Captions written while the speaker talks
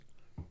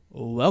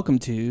Welcome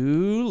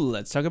to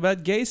Let's Talk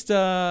About Gay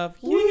Stuff.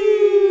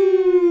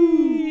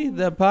 Yay!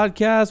 The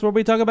podcast where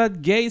we talk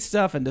about gay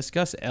stuff and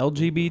discuss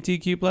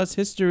LGBTQ plus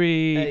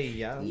history. Hey,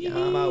 yeah,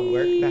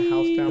 work the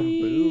house down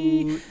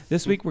boots.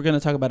 This week we're going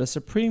to talk about a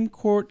Supreme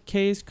Court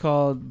case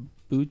called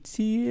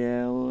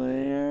Boutilier.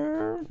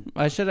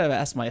 I should have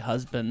asked my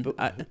husband.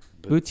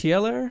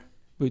 Boutilier?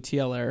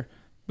 Boutilier.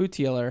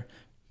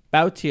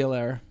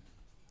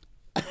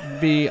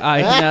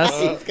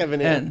 V-I-N-S.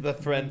 And the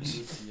French.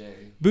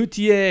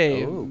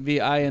 Boutilier,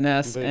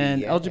 V-I-N-S,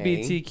 and Boutilier.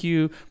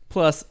 LGBTQ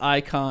plus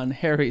icon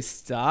Harry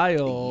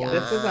Styles.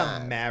 This is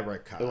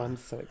America. Oh, I'm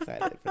so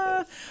excited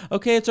for this.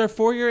 Okay, it's our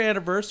 4-year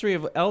anniversary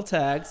of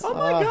LTAGs. Oh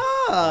my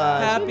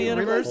gosh. Happy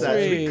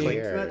anniversary. Should we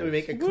clink to that? Do we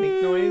make a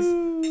clink noise?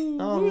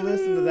 Oh,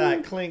 listen to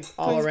that. Clinks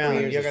all Clinks around.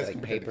 for You Just guys like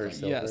can paper, clink.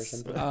 silver, or Yes.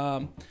 something.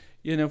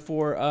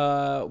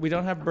 We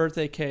don't have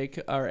birthday cake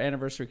or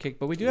anniversary cake,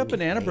 but we do have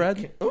banana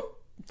bread. Oh.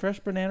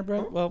 Fresh banana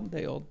bread. Well,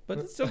 they old, but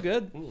it's still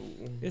good.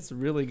 It's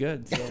really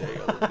good. So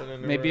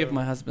maybe if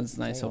my husband's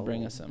nice, he'll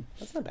bring us some.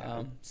 That's not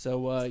bad.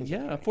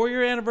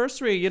 4-year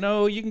anniversary. You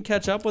know, you can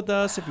catch up with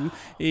us if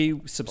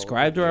you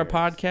subscribe to our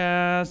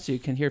podcast. You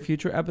can hear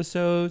future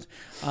episodes.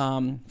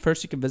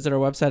 First, you can visit our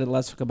website at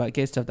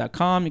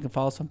letstalkaboutgaystuff.com. You can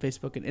follow us on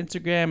Facebook and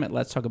Instagram at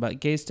Let's Talk About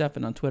Gay Stuff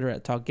and on Twitter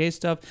at Talk Gay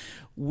Stuff.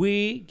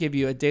 We give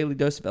you a daily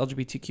dose of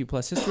LGBTQ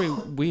plus history.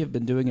 We have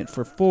been doing it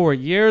for 4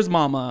 years,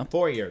 Mama.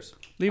 4 years.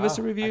 Leave us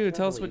a I review. can't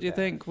Tell us what believe you that.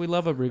 think. We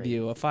love a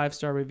review, a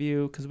 5-star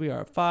review, because we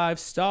are 5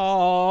 stars.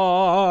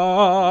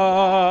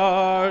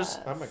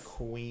 I'm a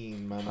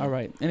queen, mama. All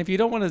right, and if you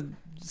don't want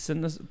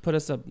to put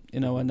us a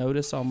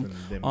notice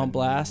on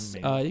blast,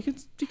 you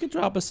can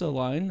drop us a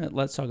line at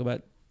Let's Talk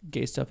About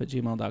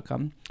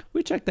Gaystuff@gmail.com.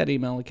 We check that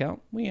email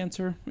account. We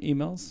answer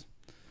emails,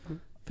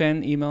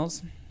 fan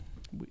emails,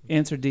 we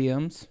answer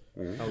DMs.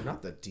 Oh,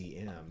 not the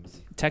DMs.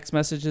 Text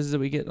messages that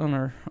we get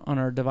on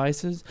our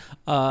devices.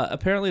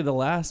 Apparently, the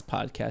last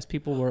podcast,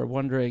 people were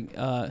wondering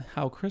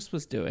how Chris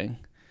was doing.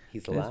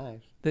 He's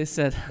alive. They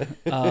said,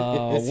 Is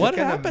 "What he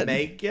gonna happened?"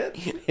 make it?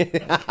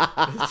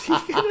 Is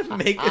he gonna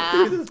make it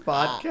through this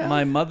podcast?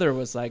 My mother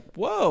was like,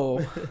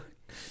 "Whoa,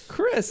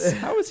 Chris,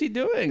 how is he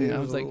doing?" He I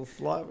was like,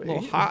 sloppy. "A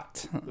little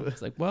hot." I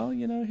was like, "Well,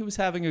 he was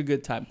having a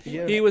good time.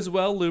 Yeah. He was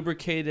well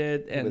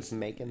lubricated He and was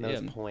making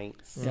those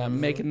points. yeah,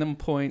 making them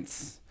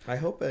points." I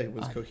hope it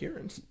was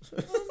coherent.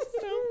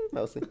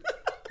 Mostly.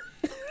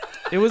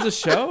 It was a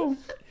show.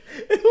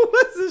 It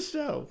was a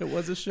show. It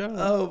was a show.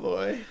 Oh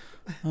boy.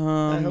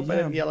 I hope I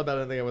yeah. didn't yell about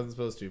anything I wasn't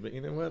supposed to, but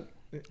you know what?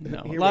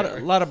 No, Here a lot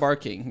we are. of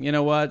barking. You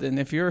know what? And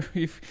if you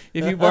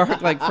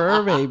bark like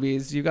fur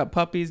babies, you got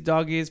puppies,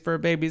 doggies, fur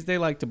babies. They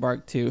like to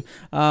bark too.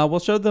 We'll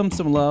show them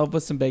some love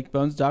with some baked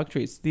bones dog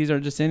treats. These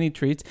aren't just any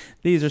treats.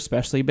 These are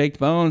specially baked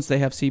bones. They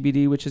have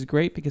CBD, which is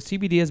great because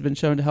CBD has been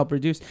shown to help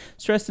reduce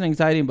stress and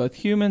anxiety in both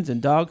humans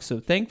and dogs. So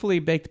thankfully,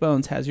 Baked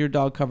Bones has your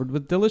dog covered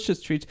with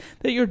delicious treats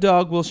that your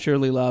dog will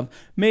surely love.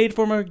 Made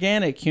from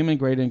organic,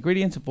 human-grade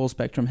ingredients and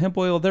full-spectrum hemp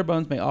oil, their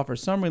bones may offer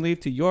some relief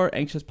to your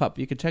anxious pup.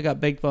 You can check out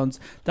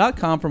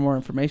bakedbones.com for more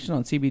information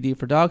on CBD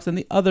for dogs and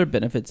the other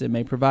benefits it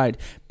may provide.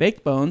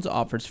 Baked Bones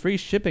offers free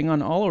shipping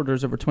on all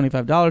orders over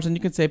 $25, and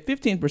you can save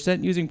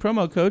 15% using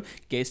promo code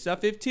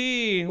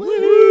GayStuff15.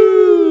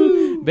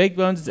 Woo! Baked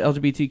Bones is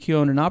LGBTQ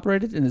owned and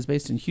operated and is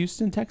based in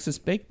Houston, Texas.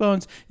 Baked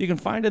Bones, you can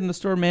find it in the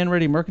store Man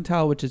Ready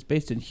Mercantile, which is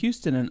based in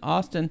Houston and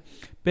Austin.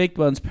 Baked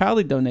Bones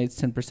proudly donates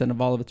 10% of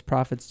all of its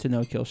profits to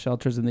no-kill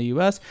shelters in the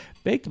U.S.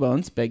 Baked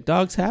Bones, bake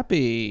dogs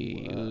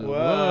happy.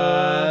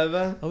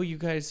 What? Oh, you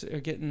guys are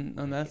getting...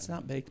 Oh, that's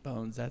not Baked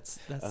Bones. That's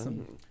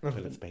some But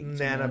it's baked.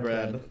 Nana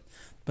bread.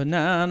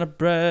 banana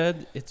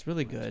bread. It's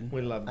really good.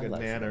 We love I good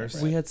love nanners.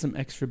 bread. We had some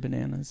extra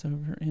bananas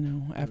over,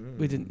 after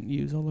we didn't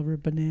use all of our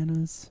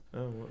bananas.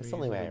 Oh, what That's were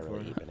the only you way I using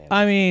really for? eat bananas.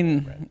 I is mean,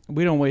 bread.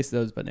 we don't waste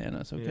those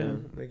bananas, okay? Yeah,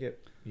 they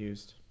get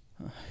used.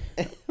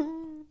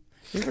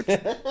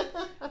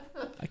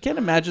 I can't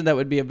imagine that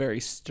would be a very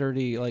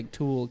sturdy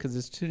tool because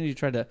as soon as you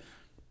try to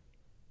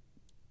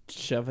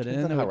shove it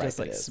Depends in, on it how would ripe just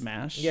it is.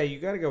 smash. Yeah, you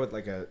got to go with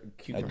like a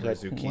cucumber good One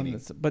zucchini.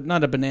 that's- but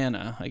not a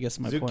banana. I guess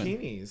my point.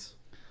 Zucchinis.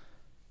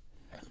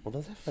 Well,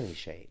 those have funny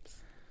shapes.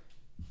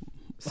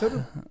 So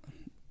do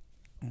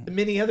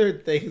many other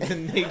things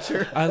in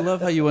nature. I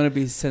love how you want to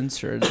be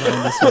censored on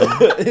this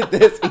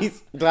one.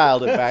 He's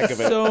dialed it back a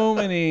bit. So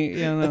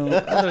many,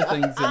 other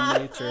things in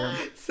nature.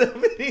 So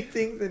many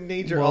things in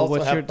nature Well, also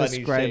what have you're funny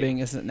describing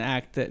is an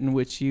act in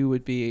which you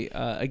would be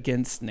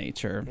against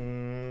nature.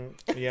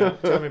 Yeah,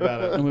 tell me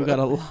about it. And we've got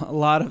a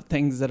lot of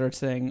things that are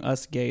saying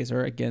us gays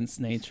are against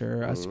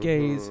nature. Us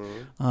gays,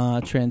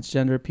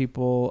 transgender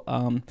people.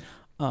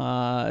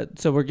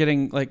 So we're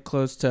getting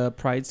close to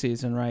Pride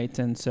season, right?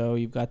 And so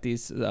you've got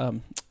these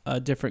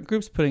different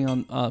groups putting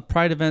on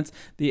Pride events.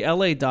 The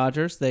LA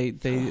Dodgers, they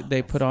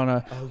put on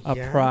a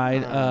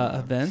Pride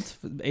event.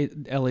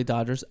 LA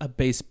Dodgers, a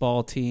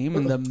baseball team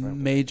in the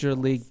Major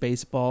League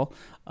Baseball,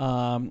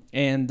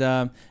 and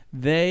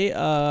they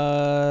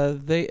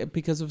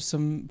because of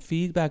some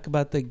feedback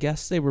about the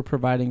guests they were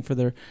providing for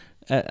their,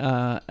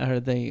 or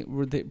they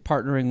were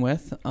partnering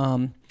with.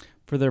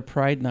 for their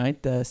Pride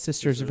Night, the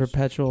Sisters of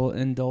Perpetual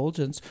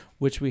Indulgence,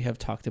 which we have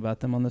talked about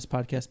them on this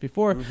podcast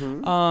before.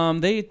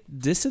 They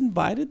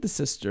disinvited the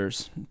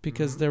sisters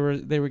because they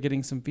were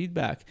getting some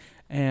feedback.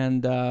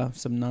 And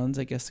some nuns,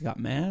 I guess, got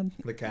mad.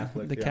 The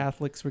Catholics. The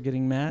Catholics were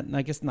getting mad. And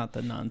I guess not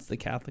the nuns. The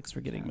Catholics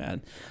were getting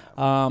mad.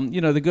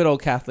 The good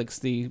old Catholics,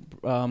 the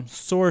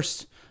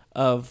source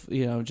of,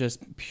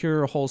 just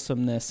pure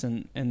wholesomeness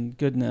and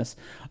goodness.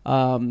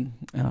 I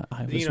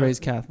was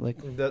raised Catholic.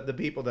 The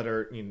people that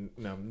are,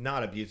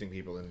 not abusing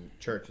people in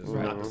churches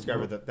have not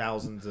discovered that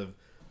thousands of,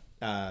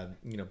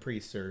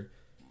 priests are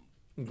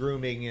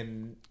grooming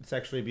and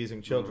sexually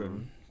abusing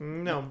children.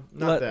 No,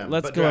 not them.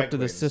 Let's go up to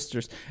the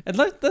sisters, and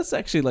that's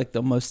actually like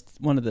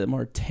one of the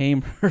more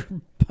tamer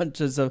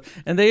bunches of,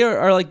 and they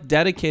are like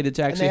dedicated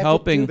to actually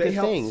helping. They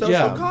help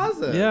social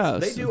causes. Yeah,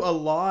 they do a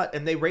lot,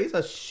 and they raise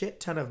a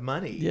shit ton of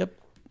money. Yep,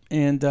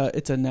 and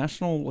it's a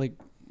national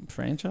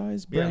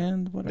franchise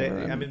brand,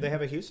 whatever. They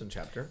have a Houston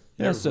chapter.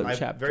 Yeah,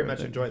 I very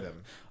much enjoy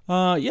them.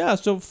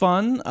 So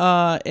fun.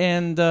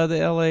 And the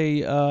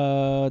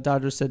LA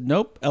Dodgers said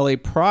nope. LA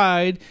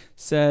Pride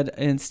said,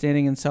 in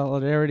standing in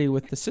solidarity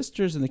with the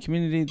sisters in the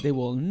community, they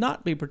will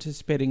not be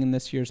participating in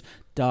this year's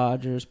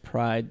Dodgers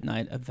Pride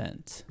Night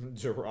event.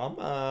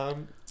 Drama.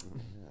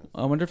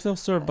 I wonder if they'll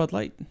serve Bud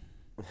Light.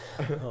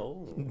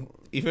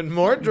 Even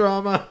more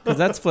drama. Because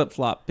that's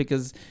flip-flop,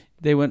 because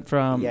they went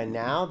from... Yeah,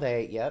 now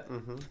they... Yep.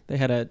 They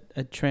had a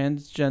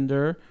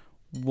transgender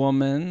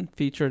woman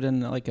featured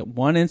in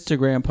one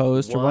Instagram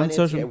post or one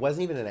social. It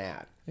wasn't even an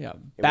ad. Yeah,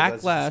 it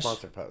was a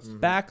sponsored post.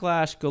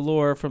 Backlash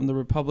galore from the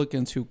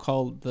Republicans who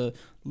called the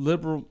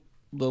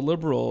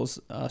liberals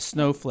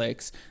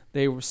snowflakes.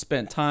 They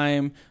spent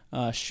time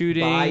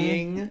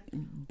shooting,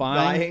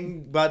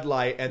 buying Bud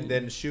Light and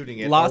then shooting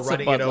it, lots or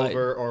running of Bud it Light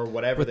over, or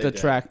whatever with they the did.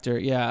 tractor.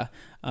 Yeah,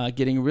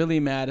 getting really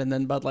mad, and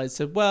then Bud Light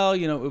said, "Well,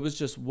 it was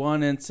just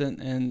one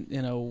incident,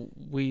 and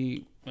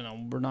we're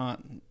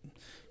not."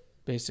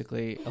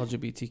 Basically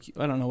LGBTQ.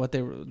 I don't know what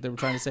they were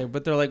trying to say,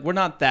 but they're like, we're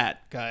not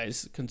that,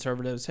 guys,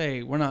 conservatives.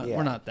 Hey, we're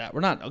not that. We're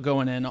not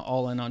going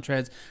all in on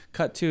trans.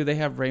 Cut to, they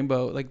have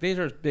Rainbow. These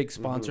are big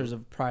sponsors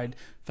of Pride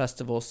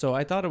festivals. So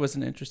I thought it was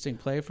an interesting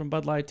play from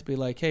Bud Light to be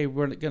like, hey,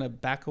 we're gonna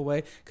back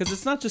away, because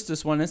it's not just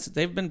this one instance.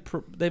 They've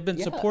been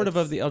supportive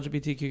of the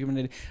LGBTQ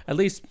community, at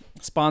least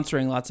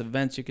sponsoring lots of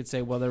events. You could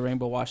say, well, they're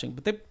rainbow washing,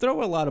 but they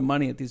throw a lot of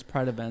money at these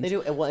Pride events. They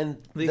do. Well, and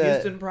the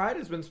Houston Pride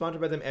has been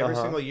sponsored by them every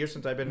single year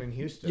since I've been in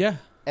Houston. Yeah.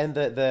 And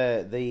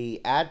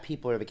the ad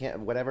people or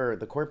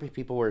the corporate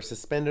people were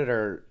suspended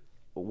or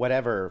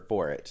whatever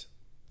for it,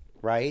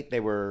 right? They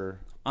were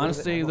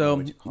honestly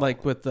though,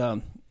 with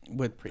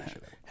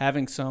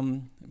having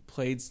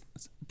played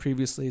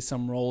previously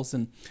some roles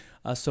in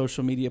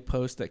social media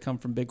posts that come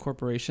from big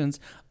corporations.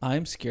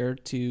 I'm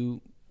scared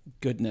to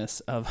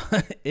goodness of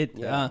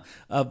it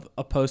of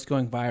a post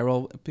going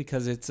viral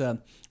because it's a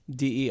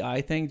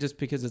DEI thing. Just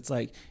because it's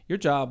like your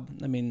job.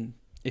 I mean,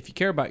 if you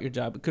care about your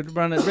job, it could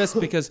run at risk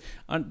because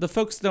the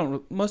folks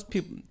don't. Most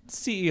people,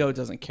 CEO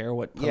doesn't care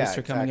what posts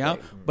are coming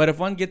out. But if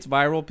one gets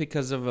viral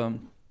because of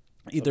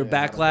either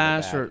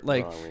backlash or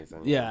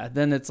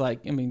then it's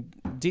like, I mean,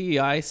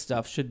 DEI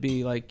stuff should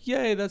be like,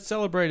 yay, that's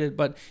celebrated.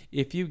 But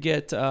if you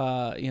get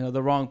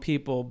the wrong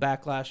people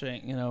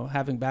backlashing,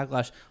 having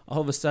backlash,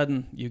 all of a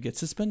sudden you get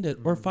suspended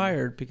or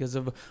fired because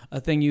of a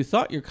thing you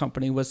thought your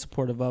company was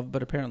supportive of,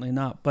 but apparently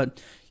not.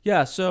 But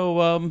yeah, so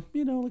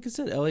like I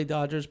said, LA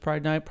Dodgers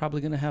Pride Night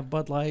probably going to have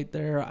Bud Light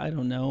there. I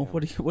don't know.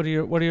 What are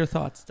your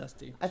thoughts,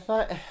 Dusty? I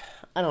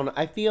don't know.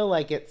 I feel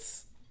like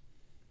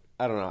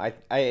I don't know.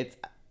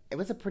 It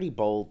was a pretty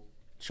bold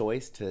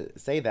choice to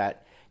say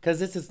that,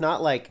 because this is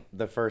not like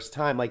the first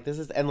time. Like this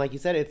is, and like you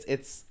said,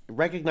 it's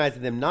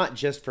recognizing them not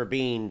just for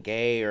being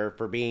gay or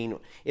for being.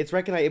 It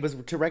was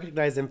to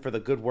recognize them for the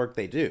good work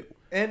they do,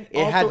 and it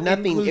also had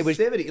nothing.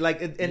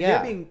 Inclusivity,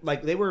 they're being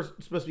they were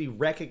supposed to be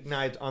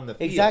recognized on the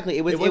field. Exactly.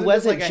 It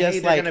wasn't just hey,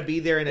 they're going to be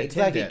there in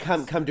attendance.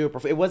 Come do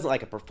it wasn't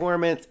like a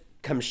performance.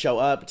 Come show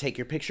up, take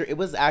your picture. It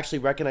was actually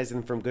recognizing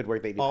them from good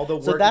work they do. All the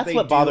work so that's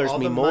what bothers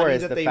me more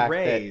is the fact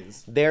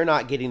that they're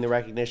not getting the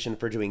recognition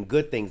for doing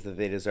good things that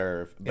they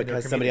deserve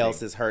because somebody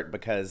else is hurt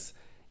because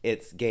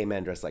it's gay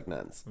men dressed like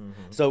nuns.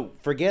 Mm-hmm. So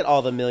forget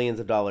all the millions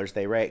of dollars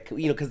they raise,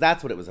 because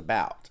that's what it was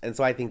about. And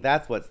so I think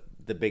that's what's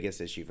the biggest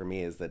issue for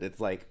me is that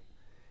it's like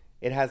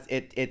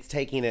it's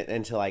taking it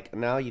into like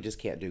now you just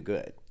can't do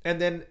good. And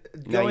then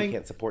now you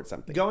can't support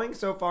something. Going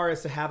so far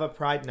as to have a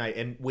Pride Night,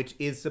 and which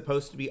is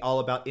supposed to be all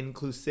about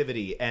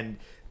inclusivity and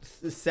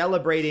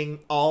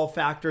celebrating all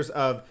factors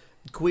of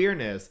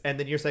queerness, and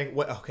then you're saying,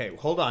 "What? Okay,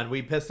 hold on,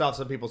 we pissed off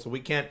some people, so we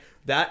can't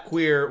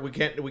we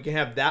can't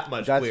have that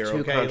much that's queer. Too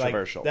okay,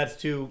 controversial.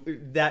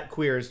 That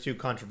queer is too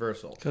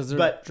controversial because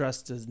they're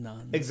dressed as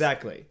nuns.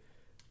 Exactly.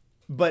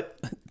 But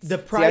the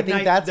Pride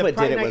Night, I think that's what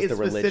did it was the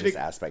religious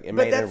aspect. It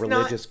made a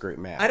religious group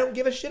mad. I don't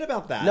give a shit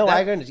about that. No, that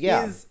I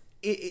understand. Is,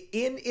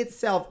 in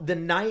itself, the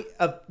night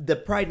of the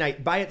Pride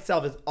Night by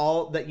itself is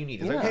all that you need.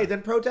 It's like, hey,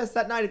 then protest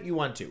that night if you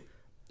want to.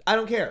 I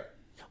don't care.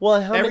 Well,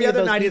 how Every many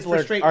other of those night is people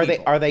for straight are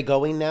people. they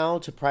going now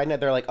to Pride Night?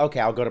 They're like, okay,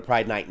 I'll go to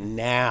Pride Night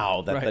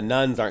now that the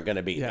nuns aren't going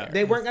to be there.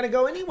 They weren't going to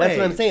go anyway. That's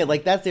what I'm saying.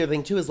 Like, that's the other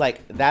thing too. Is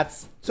like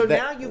So that,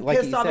 now you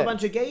like pissed off said. a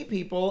bunch of gay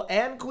people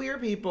and queer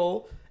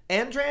people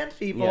and trans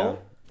people. Yeah.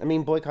 I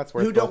mean, boycotts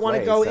work who don't want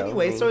to go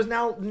anyway. So it's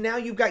now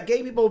you've got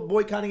gay people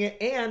boycotting it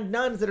and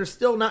nuns that are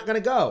still not going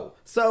to go.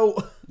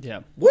 So yeah,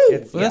 woo.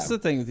 That's the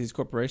thing with these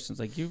corporations.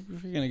 Like, if you're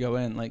going to go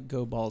in, like,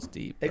 go balls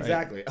deep. Right?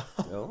 Exactly.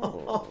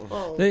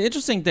 The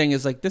interesting thing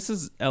is, like, this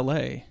is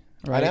L.A.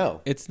 Right? I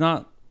know. It's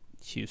not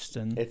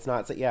Houston. It's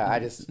not. So, yeah, I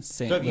just.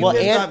 St. So if you Louis.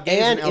 pissed off gays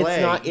and in LA, it's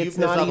you not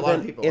pissed off a lot of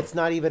even people. it's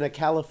not even a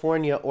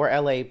California or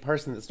LA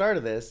person that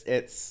started this.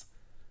 It's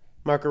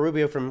Marco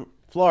Rubio from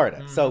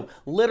Florida. So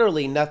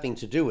literally nothing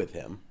to do with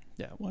him.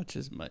 Yeah, which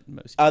is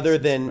most Other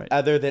cases, than right.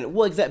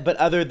 but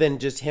other than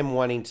just him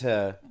wanting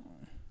to,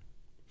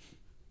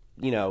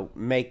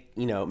 make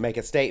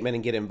a statement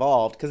and get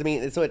involved. Because I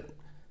mean,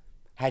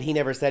 had he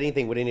never said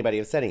anything, would anybody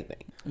have said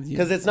anything?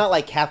 Because it's not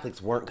like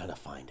Catholics weren't going to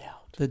find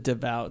out. The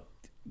devout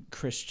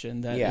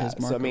Christian that is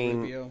Marco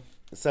Rubio.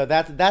 So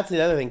that's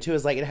the other thing too.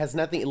 Is like it has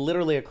nothing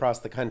literally across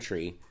the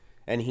country,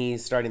 and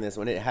he's starting this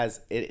when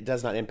it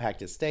does not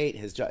impact his state,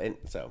 his job.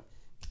 So.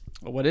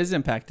 What is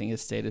impacting his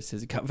status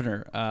is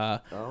governor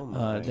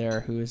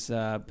there, who is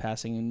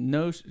passing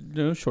no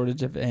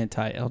shortage of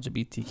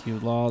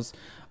anti-LGBTQ laws,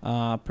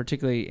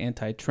 particularly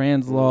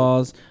anti-trans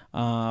laws,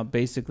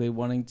 basically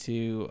wanting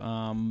to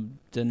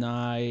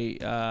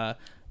deny.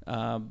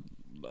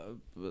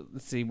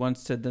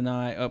 Wants to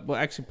deny.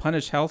 Actually,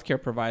 punish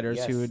healthcare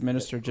providers who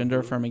administer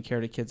gender-affirming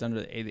care to kids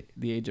under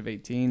the age of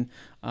 18.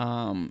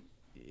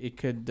 It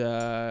could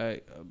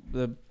the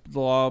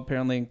law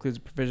apparently includes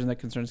a provision that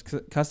concerns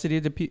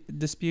custody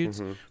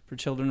disputes for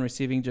children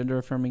receiving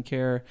gender-affirming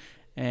care,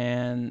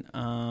 and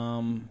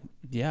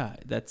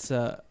that's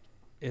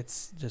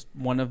it's just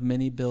one of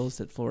many bills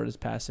that Florida is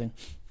passing.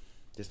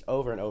 Just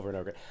over and over and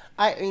over.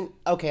 I mean,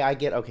 I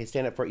get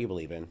stand up for what you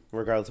believe in,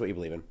 regardless of what you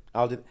believe in.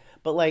 I'll do,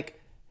 but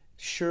like,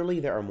 surely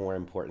there are more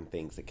important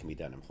things that can be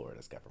done in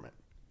Florida's government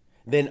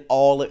than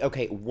all.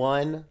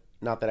 One.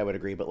 Not that I would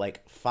agree, but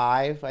like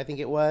 5, I think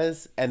it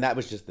was. And that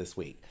was just this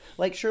week.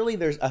 Like, surely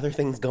there's other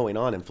things going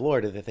on in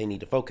Florida that they need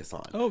to focus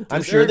on. Oh,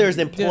 I'm sure there's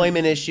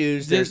employment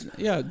issues. Disney.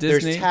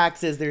 There's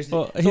taxes.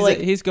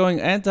 He's going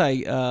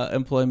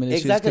anti-employment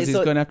issues because he's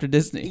going after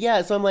Disney.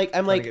 Yeah, so I'm like,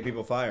 to get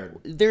people fired.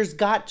 There's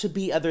got to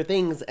be other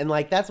things. And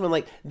like, that's when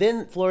like,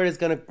 then Florida's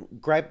going to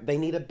gripe, they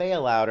need a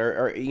bailout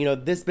or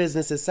this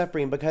business is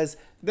suffering because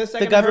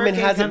the government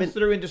hasn't been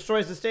through and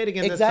destroys the state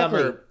again this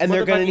summer. And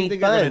they're going to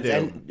need funds.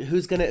 And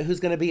who's going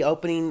to be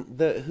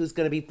who's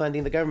going to be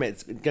funding the government?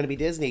 It's going to be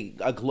Disney,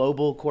 a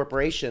global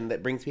corporation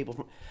that brings people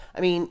from.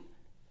 I mean,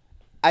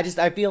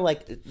 I feel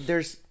like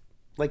there's,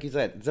 like you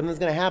said, something's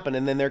going to happen,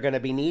 and then they're going to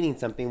be needing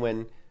something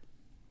when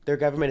their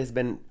government has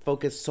been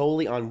focused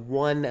solely on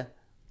one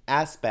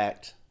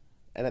aspect,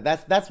 and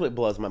that's what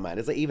blows my mind.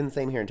 It's like even the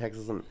same here in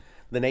Texas and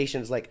the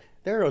nation is like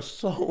there are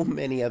so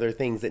many other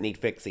things that need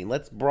fixing.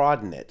 Let's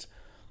broaden it.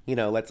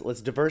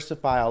 Let's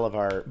diversify all of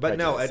our. But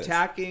no, prejudices.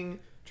 attacking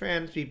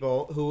trans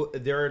people who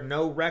there are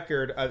no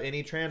record of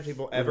any trans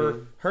people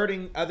ever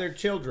hurting other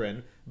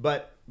children.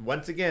 But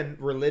once again,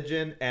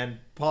 religion and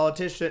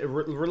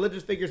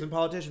religious figures and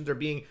politicians are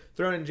being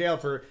thrown in jail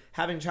for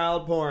having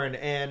child porn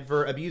and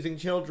for abusing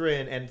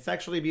children and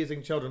sexually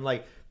abusing children,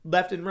 like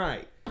left and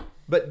right.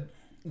 But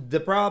the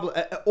problem,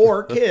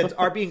 or kids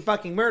are being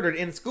fucking murdered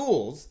in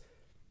schools.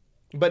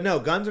 But no,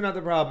 guns are not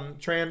the problem.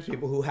 Trans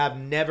people who have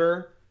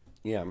never.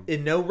 Yeah.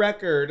 In no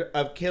record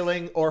of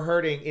killing or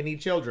hurting any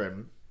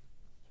children.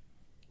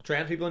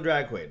 Trans people and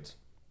drag queens.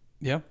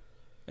 Yeah.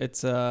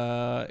 It's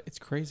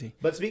crazy.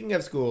 But speaking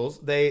of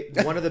schools,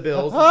 one of the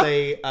bills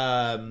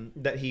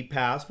that he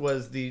passed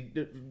was the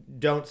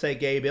Don't Say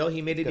Gay bill.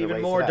 He made it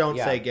even more Don't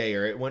Say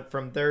Gayer. It went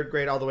from 3rd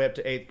grade all the way up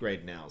to 8th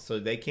grade now. So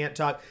they can't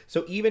talk.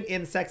 So even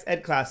in sex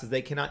ed classes,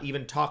 they cannot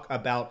even talk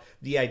about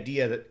the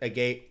idea that a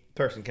gay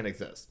person can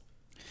exist.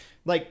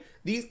 Like,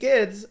 these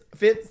kids,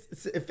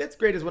 5th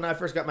grade is when I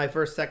first got my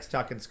first sex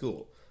talk in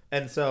school.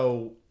 And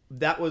so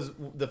that was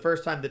the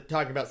first time that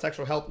talking about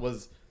sexual health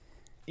was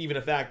even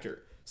a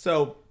factor.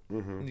 So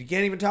you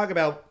can't even talk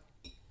about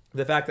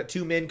the fact that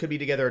 2 men could be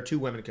together or 2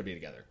 women could be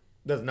together.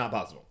 That's not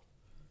possible.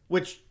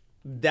 Which,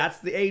 that's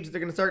the age they're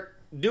going to start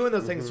doing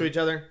those things to each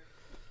other.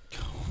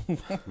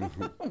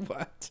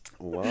 What?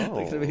 Whoa. They're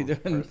going to be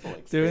doing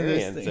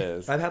this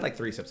thing. I've had like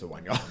 3 sips of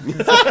wine, y'all.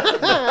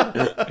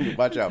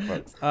 Watch out,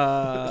 folks.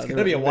 It's going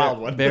to be a wild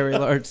one. Very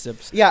large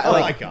sips. Yeah. Oh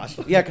my gosh.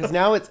 Yeah, because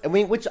now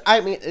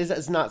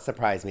it's not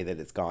surprised me that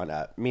it's gone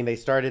up. I mean, they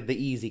started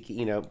the easy,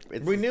 we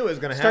knew it was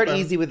going to happen. Start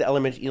easy with the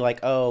elementary. You're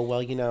like, oh,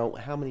 well,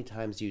 how many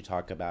times do you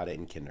talk about it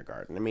in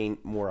kindergarten? I mean,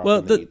 more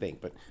often than you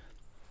think, but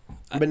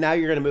now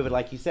you're going to move it,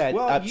 like you said,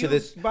 up to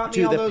this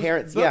to the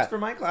parents. Books for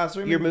my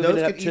classroom. You're moving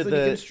it up to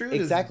the construed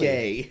as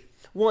gay.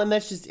 Well, and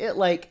that's just it.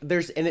 Like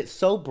it's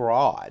so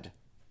broad.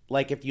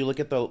 Like if you look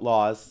at the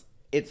laws,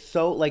 it's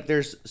so like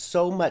there's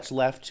so much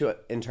left to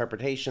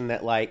interpretation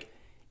that like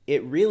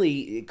it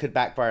really could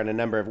backfire in a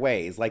number of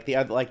ways. Like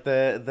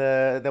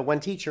the one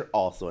teacher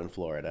also in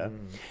Florida.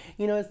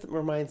 You know, it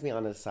reminds me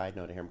on a side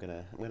note here.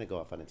 I'm gonna go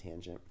off on a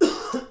tangent.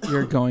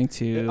 You're going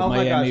to Oh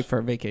my Miami gosh.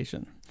 for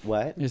vacation.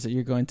 What? Is it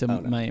you're going to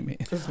Miami?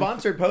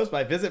 Sponsored post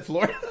by Visit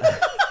Florida.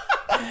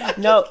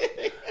 No,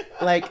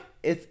 like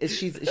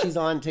she's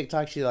on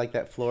TikTok. She's like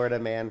that Florida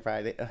Man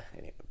Friday.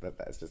 Anyway, but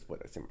that's just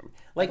what I see.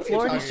 Like What are you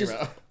Florida's talking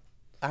just.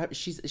 about?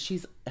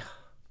 She's.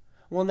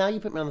 Well, now you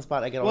put me on the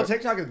spot. I get all. Well,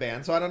 TikTok is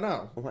banned, so I don't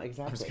know. Well,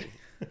 exactly.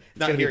 It's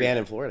Not going to here be banned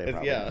yet. in Florida,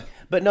 probably. Yeah.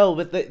 But no,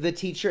 but the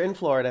teacher in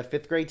Florida,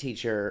 5th grade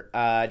teacher,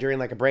 during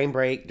like a brain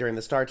break, during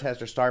the STAR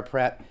test or STAR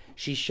prep,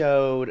 she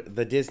showed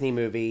the Disney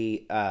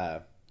movie.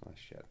 Oh,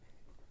 shit.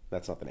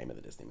 That's not the name of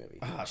the Disney movie.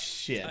 Oh,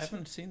 shit. I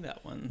haven't seen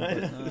that one.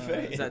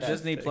 Is Is that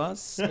Disney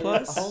Plus?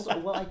 Hold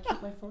on. Well, I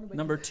keep my phone away.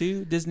 Number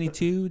 2, Disney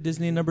 2,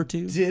 Disney number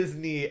 2.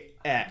 Disney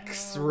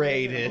X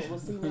rated. We'll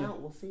see now.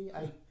 We'll see.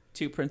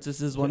 2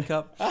 princesses, 1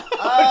 cup.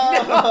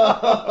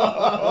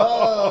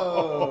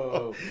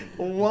 Oh!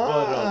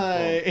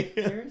 Why?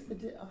 Where's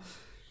the...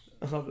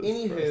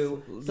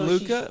 Anywho. So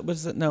Luca?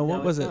 Was it? No,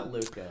 what was it? Not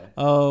Luca.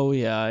 Oh,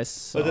 yeah, I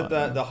saw Was it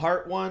the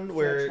heart one I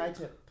where... tried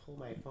to pull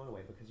my phone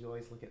away because you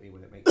always look at me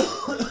when it makes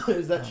sense. It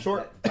was that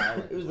short...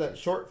 violet It was that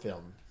short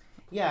film.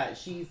 Yeah,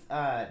 she's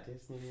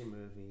Disney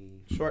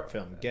movie. Short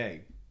film.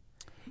 Gay.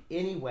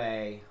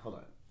 Anyway, hold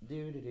on.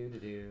 Do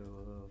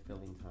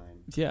filming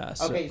time. Yeah.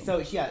 Okay,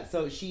 so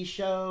she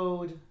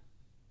showed.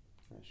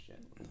 Oh shit!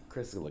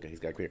 Chris is gonna look at. He's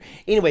got a computer.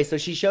 Anyway, so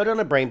she showed on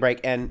a brain break,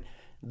 and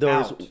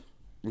those. Out.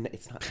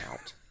 It's not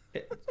out.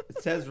 It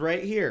says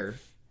right here.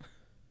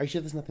 Are you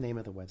sure that's not the name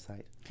of the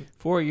website?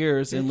 4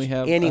 years, and we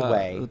have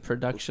Anyway, the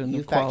production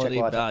you of fact check quality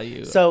a lot of-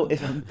 value. So-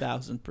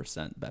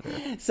 1,000% better.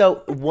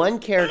 So one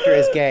character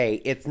is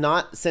gay. It's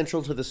not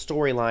central to the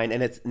storyline,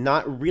 and it's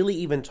not really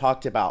even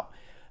talked about.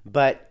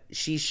 But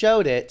she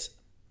showed it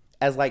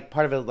as like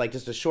part of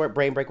just a short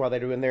brain break while they're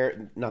doing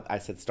their I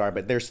said STAR,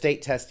 but their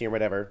state testing or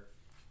whatever.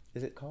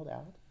 Is it called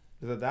out?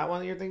 Is it that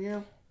one that you're thinking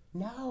of?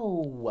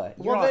 No.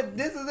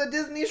 This is a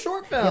Disney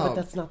short film. Yeah, but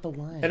that's not the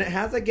one. And it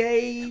has a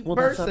gay well,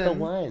 person. that's not the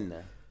one.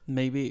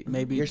 Maybe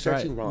You're try,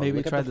 searching wrong. Maybe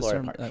Look try at the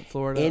Florida part.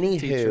 Florida Anywho,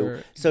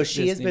 teacher. so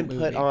she has Disney been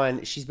put movie.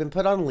 on. She's been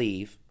put on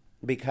leave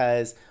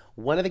because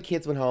one of the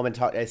kids went home and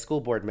talked to a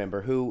school board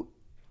member who,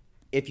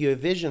 if you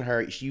envision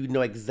her, you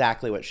know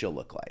exactly what she'll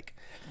look like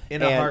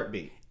In a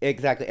heartbeat.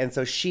 Exactly, and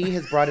so she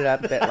has brought it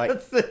up that like.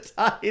 That's the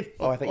title.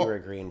 Oh, I thought you were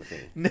agreeing with me.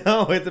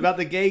 No, it's about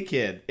the gay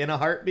kid in a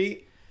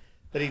heartbeat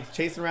that he's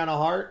chasing around a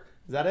heart.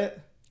 Is that it?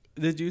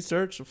 Did you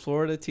search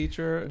Florida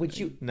teacher? Would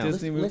you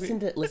Disney movie?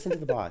 listen to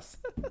the boss?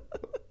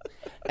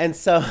 And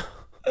so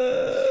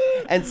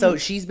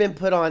she's been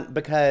put on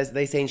because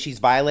they saying she's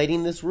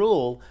violating this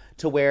rule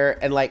to where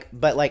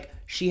but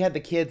she had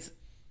the kids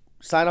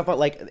sign off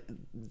on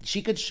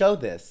she could show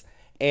this,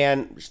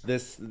 and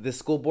this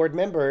school board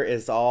member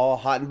is all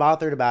hot and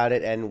bothered about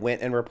it and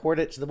went and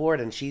reported it to the board,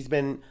 and she's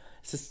been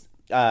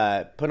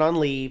put on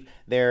leave.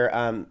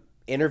 They're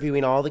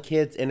interviewing all the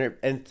kids,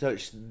 and so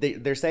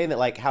they're saying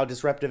that how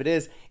disruptive it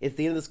is. It's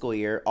the end of the school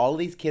year. All of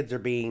these kids are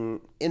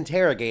being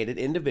interrogated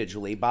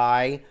individually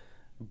by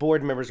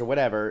board members or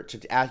whatever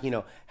to ask,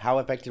 how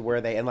affected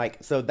were they, and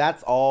so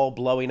that's all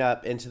blowing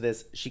up into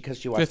this because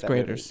she watched 5th that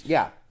graders. movie.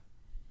 Yeah,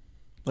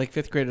 Like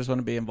 5th graders want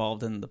to be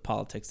involved in the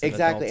politics. That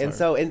exactly. And adults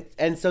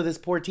so so this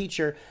poor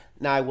teacher.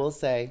 Now I will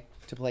say,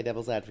 to play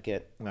devil's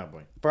advocate, Oh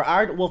boy. for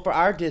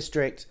our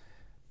district.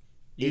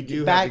 You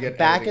do back have to get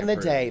back in everything the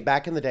approved. day.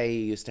 Back in the day,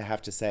 you used to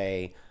have to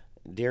say,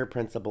 "Dear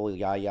Principal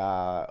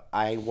Yaya,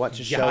 I want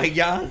to show."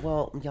 Yaya?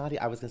 Well,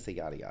 yada. I was gonna say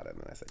yada yada, and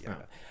then I said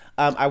yada.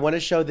 I want to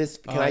show this.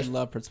 Are. I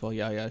love Principal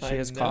Yaya. She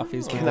has know.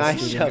 coffees. with Can the I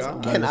students. show?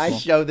 God. Can I Wonderful.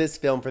 show this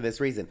film for this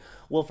reason?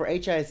 Well, for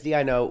HISD,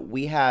 I know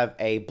we have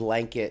a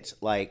blanket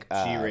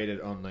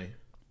G-rated only.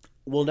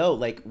 Well, no,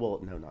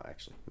 no, not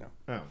actually, no.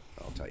 Oh.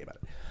 I'll tell you about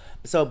it.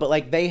 So,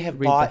 but they have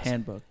Read bought the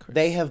handbook, Chris.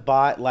 They have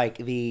bought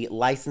the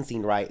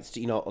licensing rights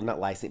to, not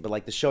licensing,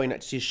 but the showing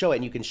to show it,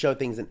 and you can show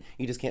things, and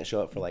you just can't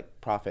show it for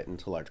profit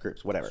into large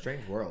groups, whatever.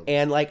 Strange world.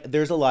 And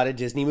there's a lot of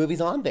Disney movies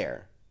on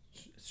there.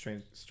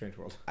 Strange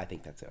world. I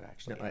think that's it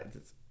actually. No,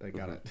 I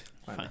got it.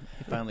 Fine.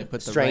 He finally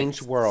put the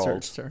Strange right world.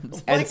 search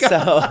terms. And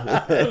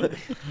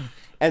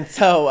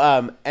so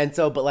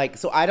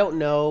I don't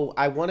know.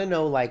 I want to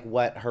know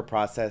what her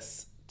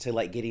process to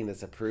getting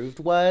this approved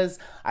was.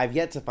 I've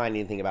yet to find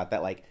anything about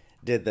that.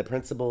 Did the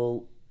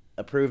principal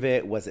approve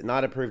it? Was it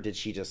not approved? Did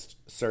she just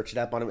search it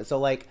up on it?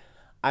 So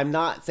I'm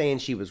not saying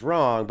she was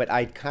wrong, but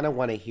I kind of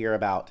want to hear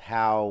about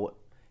how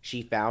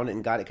she found it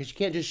and got it, because you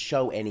can't just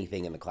show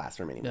anything in the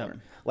classroom anymore.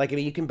 Yeah.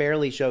 You can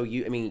barely show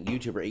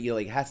YouTuber.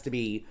 It has to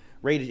be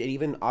rated, and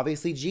even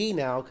obviously G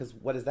now, because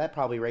what is that?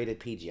 Probably rated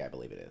PG, I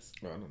believe it is.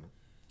 I don't know.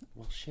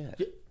 Well,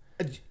 shit.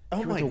 Oh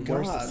You're my the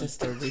worst god.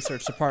 assistant. The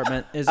research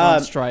department is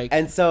on strike.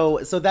 And so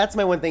that's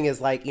my one thing is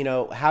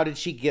how did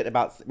she get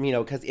about,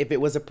 because if it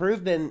was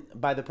approved then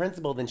by the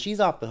principal, then she's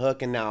off the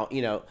hook, and now,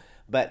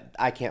 but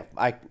I can't,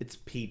 It's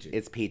PG.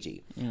 it's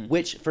PG,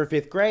 which for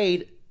 5th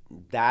grade,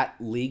 that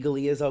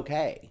legally is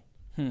okay.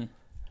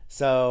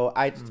 So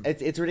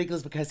it's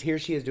ridiculous because here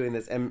she is doing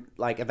this, and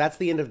like if that's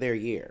the end of their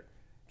year,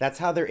 that's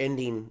how they're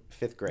ending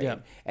 5th grade. Yeah.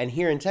 And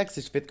here in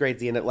Texas, 5th grade's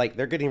the end of, like,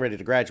 they're getting ready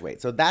to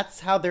graduate. So that's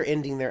how they're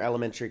ending their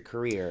elementary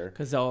career.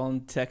 Because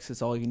in Texas,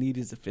 all you need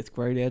is a 5th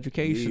grade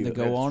education to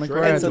go that's on and true.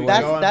 graduate. And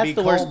so that's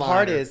the worst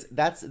part is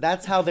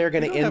that's how they're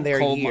going to end their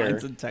coal year.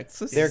 mines in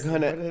Texas. They're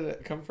going Where to. did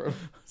it come from?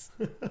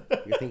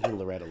 You're thinking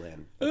Loretta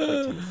Lynn.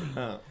 That's like Tennessee.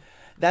 Oh.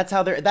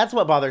 That's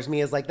what bothers me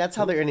is like that's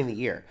how they're ending the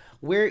year.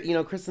 We're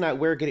Chris and I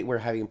we're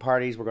having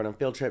parties, we're going on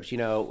field trips, we're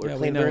Yeah, we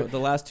cleaning. know. The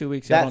last 2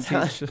 weeks, I don't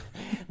teach.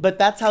 But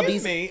that's how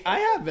Excuse me, I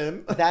have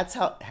been. That's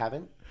how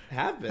haven't.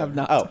 Have been. Have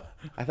not. Oh,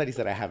 I thought he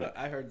said I haven't.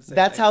 I heard the same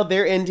That's thing. how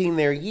they're ending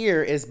their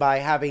year is by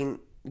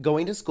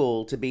going to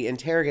school to be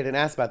interrogated and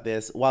asked about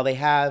this while they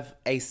have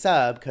a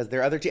sub because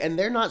their other and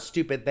they're not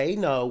stupid. They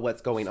know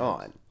what's going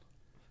on.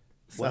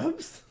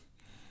 Subs?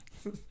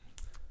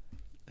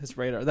 His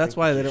radar. That's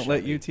why they don't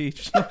let you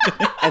teach.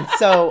 And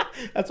so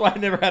That's why I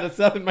never had a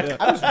sub in my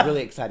I was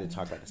really excited to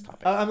talk about this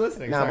topic. I'm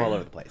listening. Now I'm sorry. all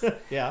over the place.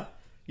 Yeah.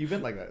 You've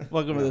been like that.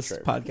 Welcome to this sure.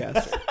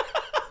 podcast.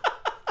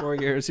 4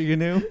 years. Are you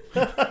new?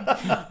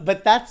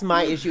 But that's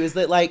my issue is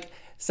that like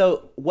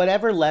so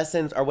whatever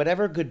lessons or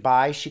whatever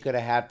goodbye she could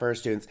have had for her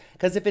students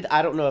because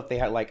I don't know if they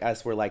had like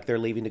us where like they're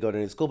leaving to go to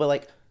new school but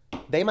like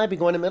they might be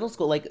going to middle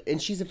school like and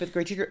she's a 5th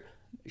grade teacher.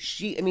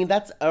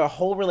 That's a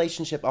whole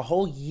relationship, a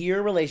whole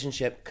year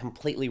relationship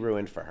completely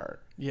ruined for her.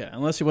 Yeah,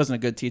 unless she wasn't a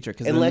good teacher,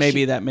 because Unless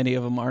maybe she- that many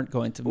of them aren't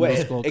going to middle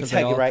school. 'Cause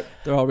exactly right.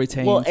 They're all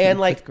retained. Well, from and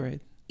 5th like grade.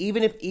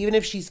 even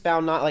if she's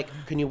found not like,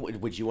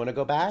 would you want to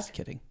go back? Just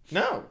kidding.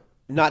 No.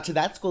 Not to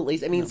that school at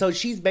least. I mean, so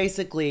she's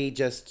basically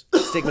just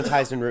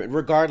stigmatized and ruined,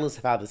 regardless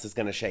of how this is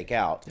going to shake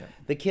out. Yeah.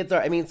 The kids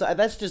are. I mean, so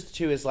that's just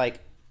too is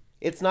like,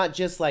 it's not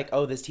just like,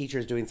 oh, this teacher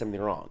is doing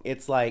something wrong.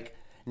 It's like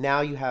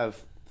now you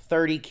have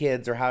 30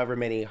 kids or however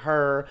many,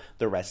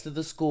 the rest of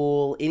the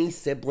school, any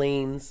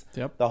siblings,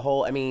 Yep. the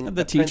whole, I mean,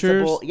 The teachers.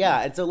 principal.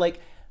 Yeah. And so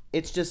like,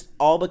 it's just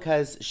all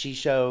because she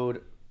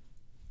showed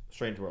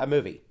Strange world. a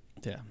movie.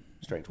 Yeah.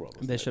 Strange World.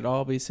 They should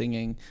all be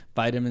singing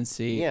Vitamin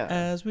C Yeah.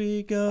 as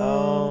we go.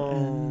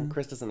 Oh,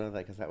 Chris doesn't know that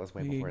because that was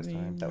way before his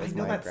time. That was I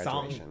know my that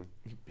graduation. song.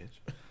 You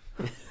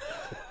bitch.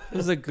 It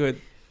was a good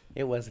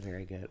It was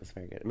very good. It was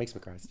very good. It makes me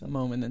cry still.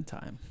 moment in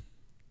time.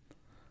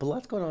 But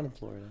lots going on in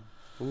Florida.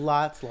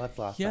 Lots. Yeah, lots,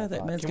 that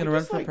lots. man's Can going to we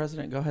run just, for like-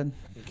 president. Go ahead.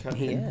 Cut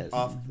He him is.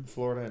 off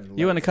Florida. And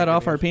You want to let cut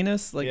off our second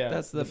penis? Like yeah,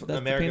 that's the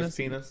America's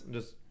penis. and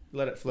just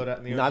let it float out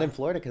in the ocean. Not in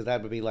Florida because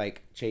that would be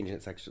like changing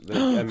its American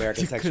You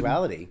couldn't.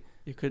 sexuality.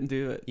 You couldn't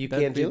do it. You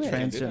That'd can't be do it.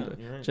 Transgender,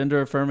 You're right. gender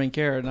affirming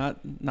care,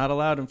 not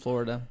allowed in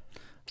Florida.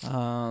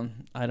 I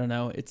don't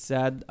know. It's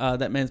sad.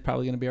 That man's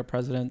probably going to be our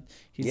president.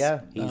 He's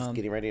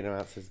Getting ready to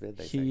announce his bid.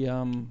 They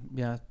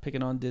say.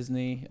 Picking on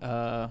Disney.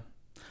 I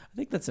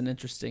think that's an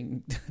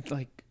interesting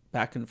like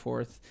back and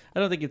forth.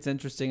 I don't think it's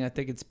interesting. I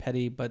think it's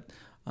petty, but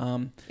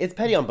It's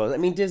petty on both. I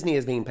mean, Disney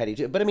is being petty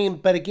too.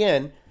 But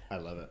again, I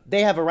love it.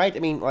 they have a right. I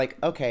mean, like,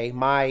 okay,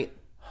 my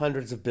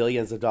hundreds of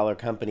billions of dollar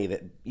company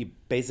that you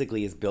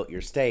basically has built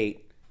your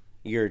state,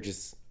 you're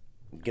just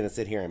gonna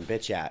sit here and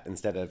bitch at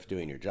instead of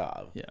doing your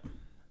job. yeah.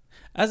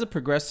 As a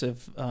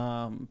progressive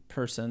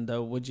person,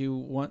 though, would you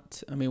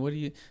want? I mean, what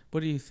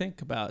do you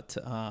think about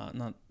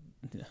not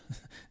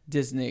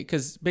Disney?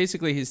 Because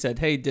basically, he said,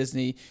 "Hey,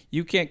 Disney,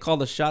 you can't call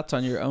the shots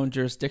on your own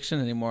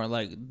jurisdiction anymore.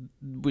 Like,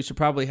 we should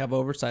probably have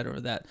oversight over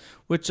that."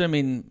 Which I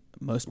mean,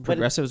 most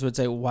progressives would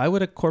say, "Why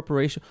would a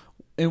corporation?"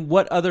 In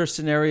what other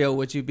scenario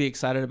would you be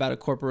excited about a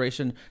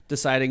corporation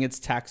deciding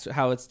its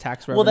how its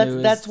tax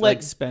revenue that's is what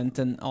like spent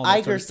and all that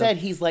Iger sort of stuff? said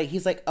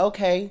he's like,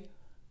 okay,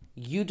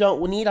 you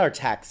don't need our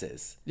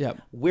taxes. Yeah.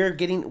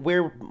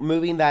 We're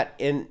moving that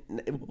in.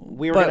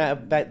 We're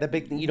But- gonna the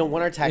big thing. You don't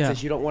want our taxes.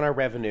 Yeah. You don't want our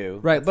revenue.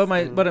 Right, but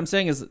what I'm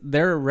saying is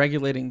they're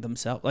regulating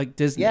themselves, like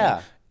Disney.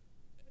 Yeah.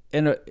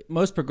 And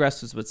most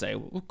progressives would say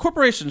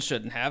corporations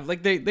shouldn't have,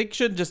 like they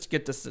should just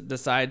get to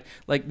decide,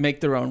 like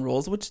make their own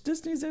rules, which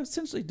Disney's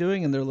essentially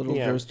doing in their little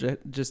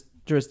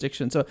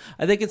jurisdiction. So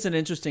I think it's an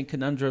interesting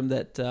conundrum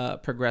that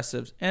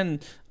progressives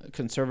and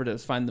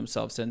conservatives find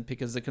themselves in,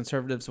 because the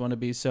conservatives want to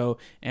be so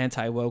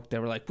anti-woke. They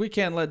were like, we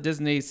can't let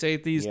Disney say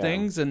these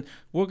things, and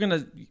we're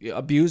going to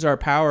abuse our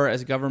power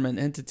as a government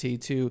entity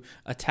to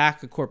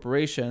attack a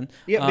corporation.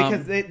 Yeah,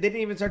 because they didn't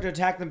even start to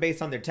attack them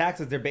based on their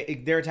taxes.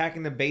 They're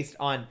attacking them based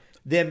on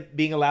them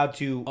being allowed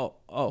to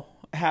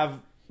have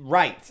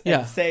rights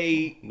and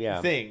say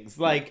things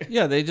like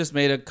they just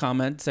made a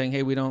comment saying,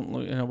 hey, we're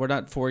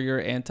not for your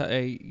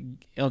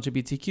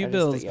anti-LGBTQ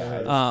bills.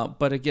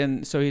 But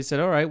again, so he said,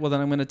 all right, well then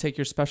I'm going to take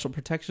your special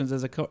protections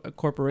as a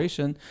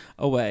corporation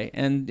away.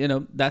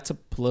 And that's a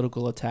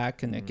political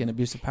attack and again,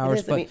 abuse of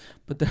powers.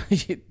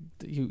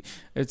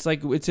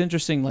 It's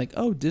interesting, like,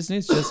 oh,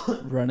 Disney's just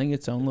running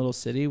its own little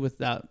city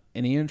without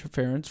any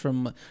interference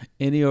from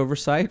any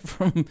oversight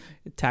from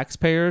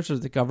taxpayers or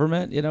the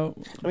government,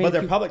 but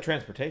they're public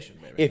transportation,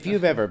 baby. If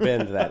you've ever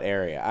been to that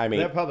area, I mean,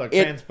 They're public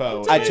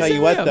transpo. I tell you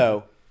what,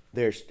 though,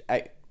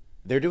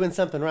 they're doing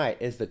something right.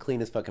 It's the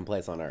cleanest fucking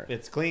place on earth.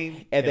 It's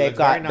clean. And they've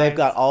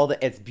got all the.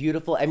 It's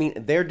beautiful. I mean,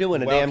 they're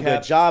doing a damn good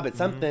Well-kept. job at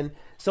something.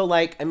 So,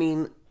 like, I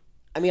mean,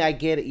 I mean, I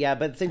get it, yeah,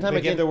 but at the same time,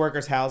 They give the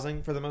workers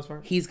housing for the most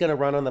part. he's going to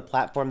run on the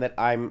platform that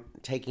I'm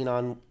taking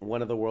on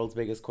one of the world's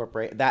biggest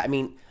corporate. That I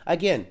mean,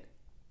 again,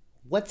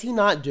 what's he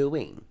not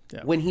doing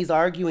when he's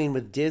arguing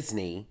with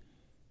Disney?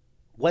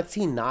 What's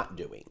he not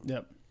doing?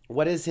 Yep.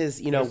 What is his?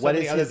 There's What so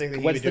is many other his? things that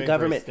he'd What's be the doing for his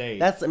government? state.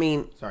 That's. I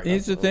mean, Sorry.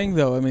 Here's the thing,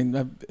 though. I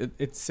mean,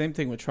 it's the same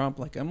thing with Trump.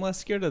 Like, I'm less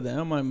scared of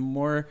them. I'm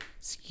more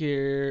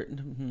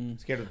scared.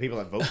 Scared of the people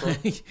that vote for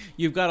him.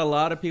 You've got a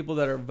lot of people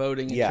that are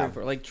voting. Yeah.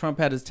 For, like, Trump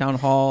had his town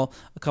hall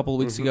a couple of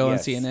weeks ago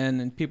yes. on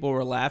CNN, and people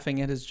were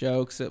laughing at his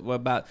jokes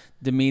about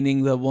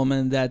demeaning the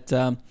woman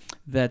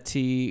that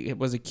he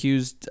was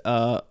accused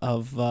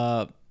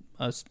of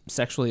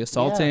sexually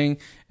assaulting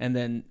and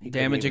then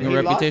damaging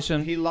her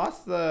reputation. He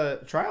lost the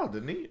trial,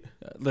 didn't he?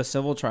 The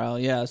civil trial,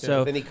 yeah.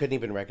 So then he couldn't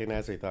even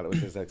recognize her. He thought it was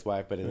his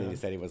ex-wife, but then he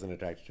said he wasn't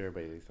attracted to her,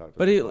 but he thought it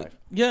was his wife.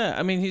 Yeah,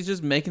 I mean, he's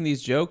just making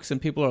these jokes,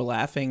 and people are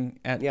laughing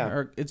at. Yeah.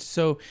 Her.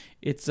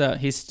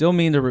 He's still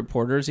mean to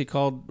reporters. He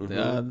called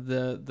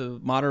the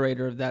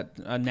moderator of that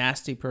a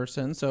nasty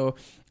person. So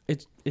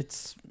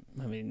it's.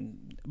 I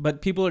mean,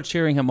 but people are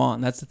cheering him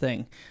on. That's the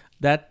thing.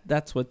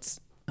 That's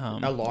what's.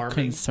 Alarming.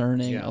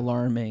 Concerning,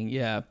 alarming,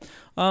 yeah.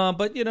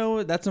 But,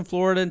 that's in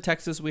Florida and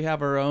Texas. We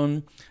have our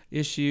own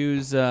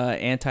issues,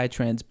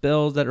 anti-trans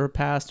bills that were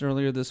passed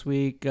earlier this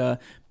week.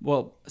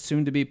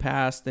 Soon to be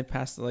passed. They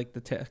passed,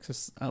 the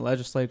Texas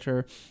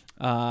legislature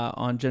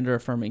on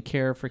gender-affirming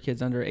care for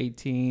kids under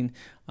 18.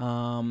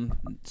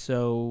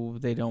 So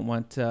they don't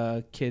want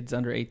kids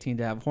under 18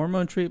 to have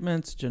hormone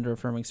treatments,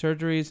 gender-affirming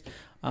surgeries,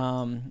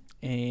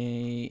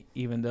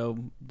 even though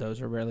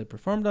those are rarely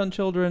performed on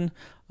children.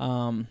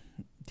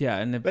 Yeah,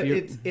 and but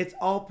it's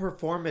all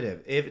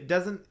performative. If it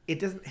doesn't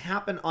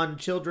happen on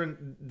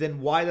children, then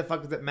why the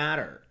fuck does it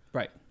matter?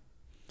 Right.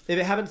 If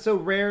it happens so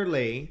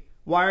rarely,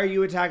 why are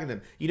you attacking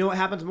them? You know what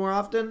happens more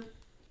often?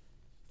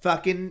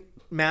 Fucking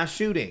mass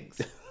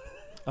shootings.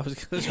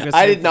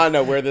 I did not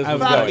know where this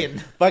was going.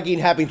 Fucking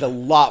happens a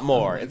lot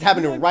more. It's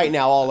happening right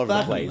now all over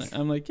the place.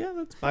 I'm like, yeah,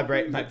 that's my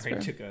brain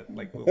took a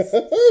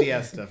little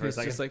siesta for a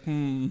second. It's just like,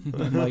 I'm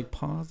like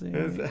pausing.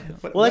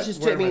 Well, that's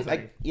just. I mean,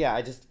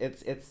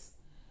 it's.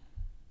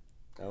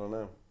 I don't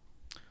know.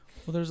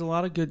 Well, there's a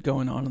lot of good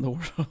going on in the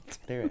world.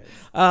 There is.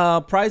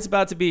 Pride's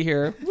about to be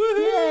here.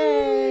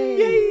 Woohoo!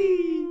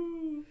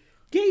 Yay!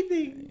 Gay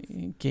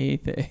things. Gay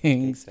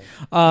things.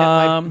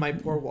 My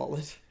poor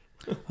wallet.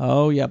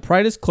 Oh, yeah.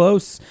 Pride is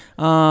close.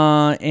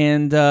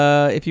 And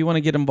if you want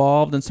to get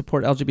involved and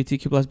support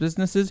LGBTQ plus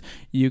businesses,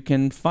 you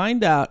can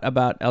find out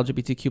about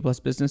LGBTQ plus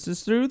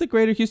businesses through the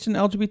Greater Houston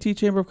LGBT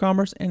Chamber of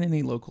Commerce and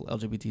any local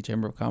LGBT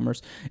Chamber of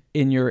Commerce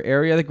in your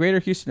area. The Greater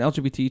Houston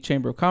LGBT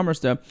Chamber of Commerce,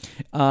 though,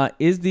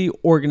 is the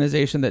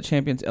organization that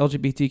champions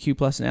LGBTQ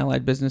plus and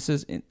allied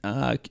businesses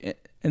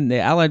in the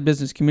allied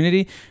business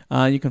community.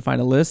 You can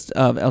find a list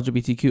of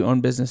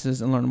LGBTQ-owned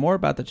businesses and learn more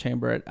about the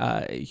chamber at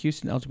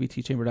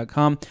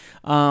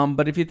HoustonLGBTChamber.com.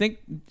 But if you think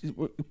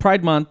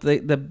Pride Month,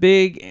 the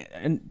big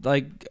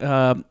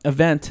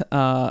event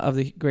of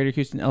the Greater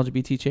Houston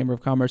LGBT Chamber of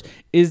Commerce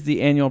is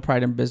the annual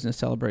Pride in Business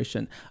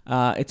celebration.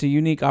 It's a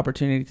unique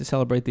opportunity to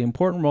celebrate the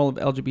important role of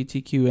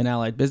LGBTQ and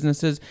allied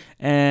businesses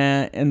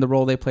and the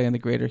role they play in the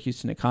Greater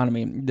Houston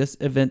economy. This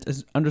event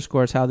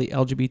underscores how the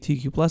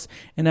LGBTQ plus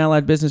and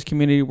allied business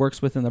community works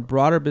within the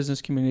broader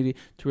business community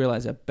to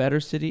realize a better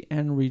city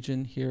and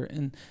region here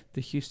in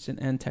the Houston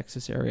and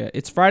Texas area.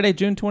 It's Friday,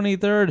 June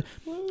 23rd,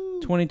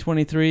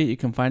 2023. You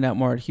can find out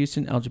more at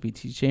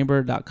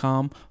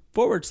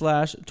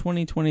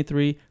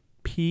HoustonLGBTChamber.com/2023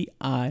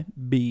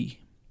 PIB.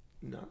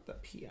 Not the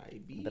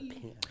PIB. The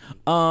PIB.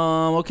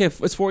 Okay,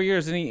 it's 4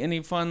 years.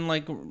 Any fun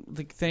like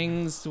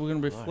things we're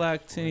gonna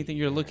reflect? Anything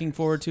you're looking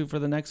forward to for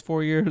the next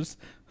 4 years?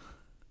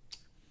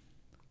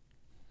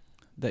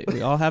 That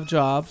we all have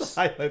jobs.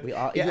 I have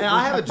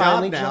a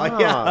job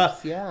now.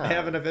 Yeah. I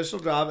have an official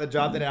job, a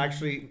job that I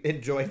actually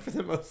enjoy for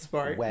the most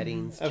part.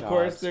 Weddings, of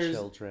course, there's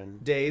children.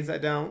 Days I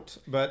don't,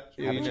 but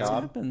you have a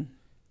job. Happened.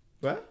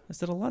 What? I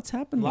said a lot's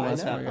happened.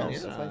 Lots happened.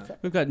 Yeah.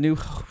 We've got new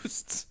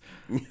hosts.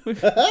 You're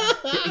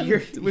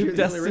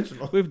the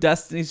original. We've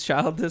Destiny's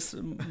Child, this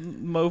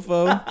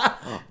mofo.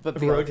 The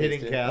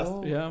rotating cast.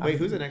 Oh. Yeah. Wait,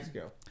 who's the next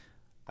girl?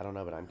 I don't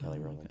know, but I'm Kelly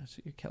Rowland. Gosh,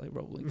 you're Kelly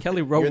Rowland.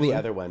 Kelly Rowland. You're the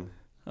other one.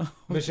 Oh,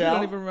 Michelle? I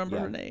don't even remember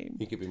her name.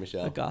 You could be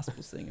Michelle. A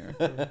gospel singer.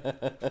 All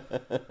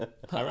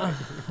right.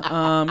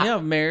 Yeah,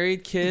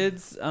 married,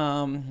 kids,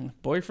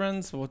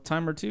 boyfriends. What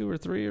time or two or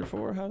three or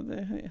four? How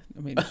they? I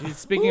mean, geez,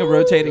 speaking of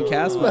rotating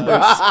cast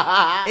members.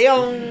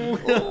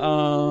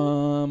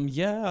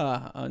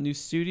 Yeah, a new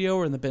studio.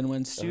 We're in the Ben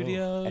Wynn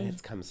studio, and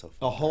it's come so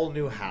far. A whole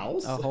new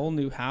house. A whole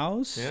new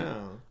house. Yeah.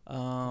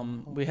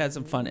 We had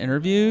some fun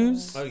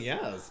interviews. Oh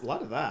yes, a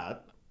lot of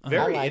that.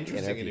 Very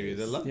interesting interviews.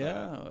 I love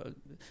that.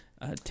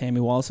 Tammy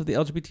Wallace of the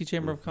LGBT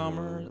Chamber of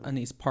Commerce,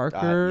 Anise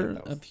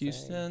Parker of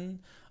Houston,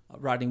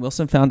 Rodney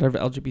Wilson, founder of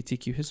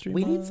LGBTQ History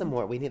We Month. need some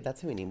more.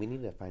 That's who we need. We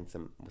need to find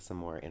some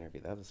more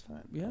interview. That was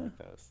fun. Yeah. I like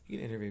those. You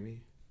can interview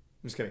me.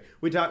 I'm just kidding.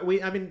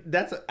 I mean,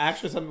 that's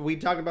actually something we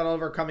talked about. All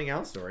of our coming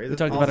out stories. We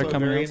talked about our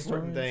coming out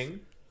important stories. thing.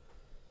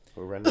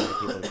 We're running out of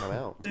people to come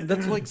out.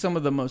 That's like some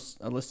of the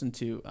most listened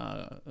to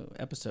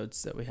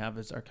episodes that we have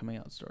is our coming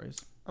out stories.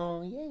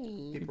 Oh,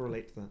 yay. People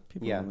relate to that.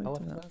 People Yeah. relate Oh,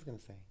 to that's that. what I was going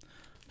to say.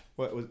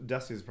 What was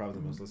Dusty's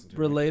probably the most listened to.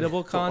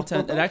 Relatable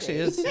content. It actually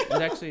is. It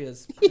actually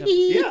is. Yep.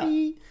 Yeah.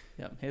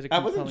 Yep. He had a I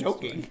wasn't compelling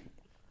joking. story.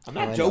 I'm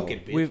not I joking,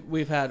 know. bitch.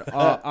 We've had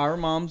our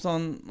moms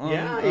on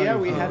Yeah,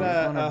 we had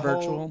on a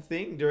virtual whole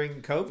thing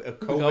during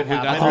COVID. we COVID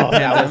got happened. through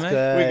that was pandemic.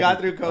 good. We got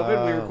through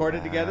COVID. We Oh,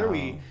 recorded together. wow.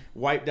 We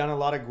wiped down a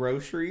lot of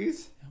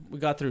groceries. We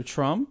got through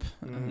Trump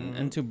and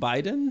into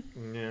Biden.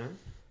 Yeah.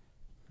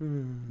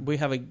 We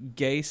have a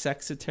gay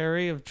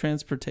secretary of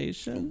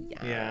transportation.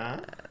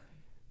 Yeah.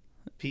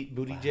 Pete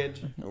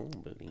Buttigieg. Oh,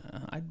 booty.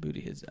 I'd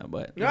booty his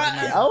but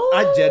Oh.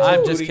 I judge I'm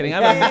his just booty. kidding.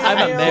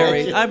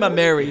 I'm a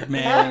married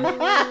man.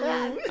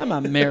 I'm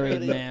a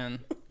married man.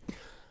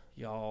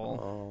 Y'all.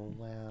 Oh,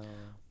 wow.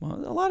 Well,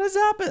 a lot has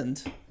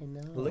happened. I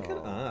know. Look at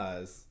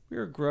us. We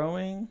are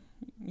growing.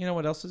 You know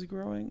what else is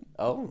growing?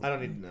 Oh. I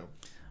don't need to know.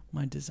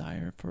 My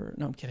desire for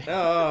I'm kidding.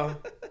 Oh.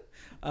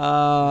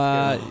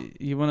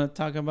 You want to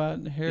talk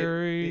about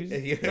Harry's?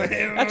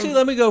 Yeah. Actually,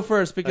 let me go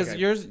first because Okay.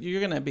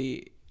 you're gonna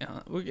be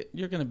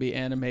you're gonna be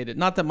animated.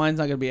 Not that mine's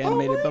not gonna be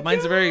animated, my but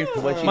mine's very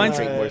What you mine's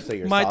drink more so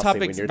you're my saucy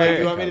topic's when your very-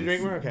 Do you time want me to comes.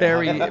 drink more? Okay.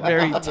 very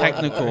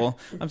technical.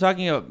 I'm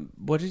talking about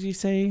what did you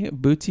say?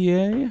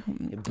 Boutilier?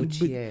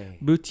 Boutilier.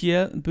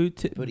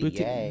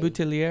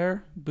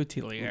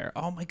 Boutilier.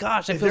 Oh my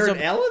gosh! I Is feel there so.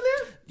 an L in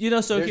there? You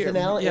know, so There's here, an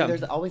L. yeah.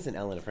 There's always an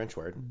L in a French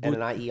word and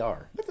an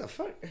IER. What the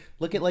fuck?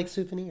 Look at like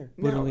souvenir.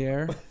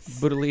 Boutilier.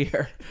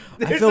 Boutilier.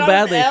 I There's feel not an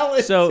badly. L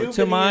in So to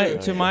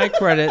souvenir. my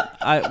credit,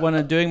 when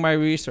I'm doing my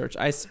research,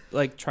 I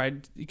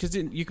tried because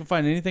you can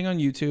find anything on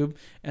YouTube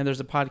and there's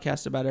a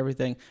podcast about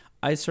everything.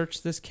 I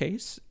searched this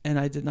case and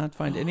I did not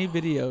find any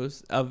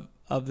videos of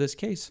this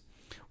case,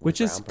 which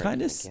is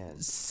kind of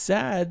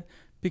sad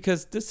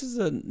because this is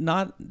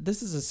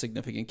a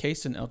significant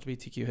case in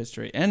LGBTQ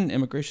history and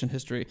immigration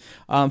history.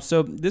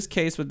 So this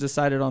case was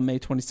decided on May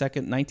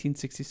 22nd,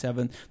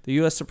 1967. The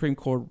U.S. Supreme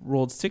Court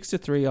ruled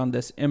 6-3 on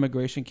this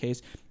immigration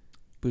case,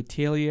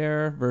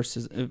 Boutilier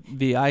versus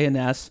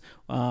VINS,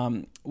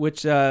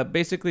 which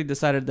basically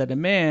decided that a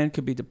man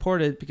could be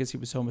deported because he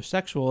was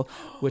homosexual,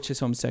 which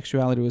his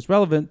homosexuality was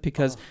relevant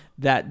because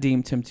that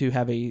deemed him to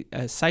have a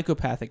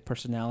psychopathic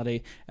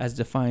personality as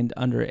defined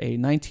under a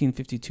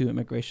 1952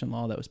 immigration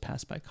law that was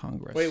passed by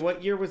Congress. Wait,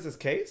 what year was this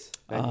case?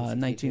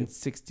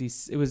 1960.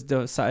 It was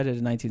decided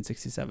in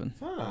 1967.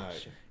 Fuck.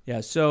 Yeah,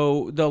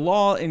 so the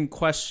law in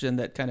question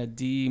that kind of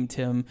deemed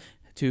him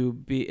to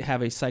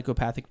have a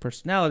psychopathic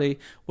personality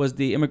was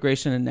the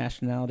Immigration and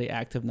Nationality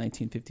Act of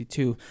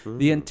 1952.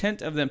 The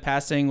intent of them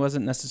passing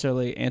wasn't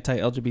necessarily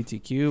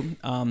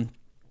anti-LGBTQ,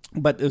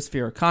 but it was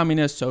fear of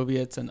communists,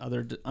 Soviets, and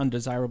other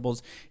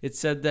undesirables. It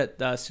said that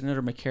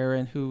Senator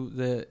McCarran, who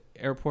the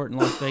airport in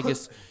Las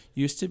Vegas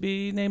used to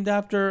be named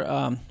after,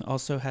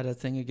 also had a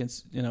thing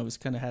against, was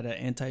kind of had an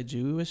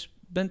anti-Jewish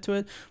bent to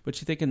it,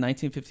 which you think in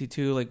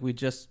 1952, like we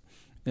just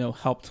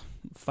helped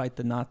fight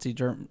the Nazi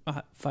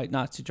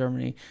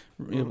Germany,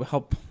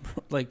 help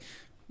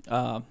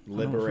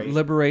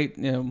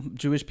liberate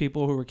Jewish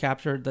people who were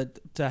captured.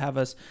 That to have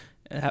us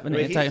have an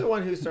Wait, he's the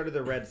one who started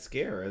the Red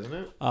Scare, isn't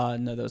it?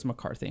 No, that was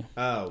McCarthy.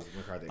 Oh,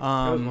 McCarthy.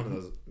 That was one of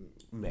those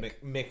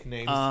Mick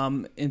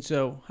names. And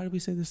so how do we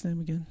say this name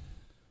again?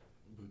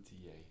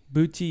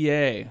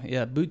 Boutilier.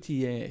 Yeah,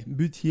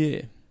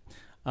 Boutilier.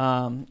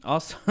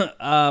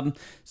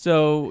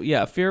 So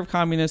yeah, fear of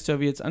communists,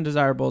 Soviets,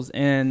 undesirables,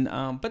 and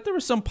but there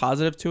was some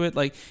positive to it.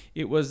 Like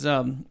it was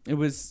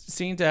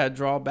seen to have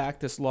drawn back.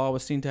 This law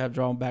was seen to have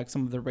drawn back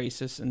some of the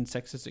racist and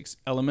sexist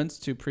elements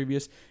to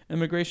previous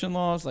immigration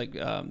laws, like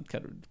kind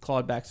of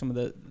clawed back some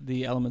of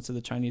the elements of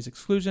the Chinese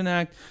Exclusion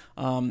Act,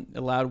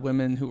 allowed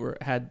women who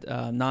had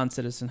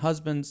non-citizen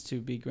husbands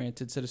to be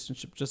granted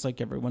citizenship just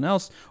like everyone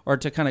else, or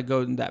to kind of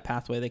go in that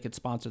pathway. They could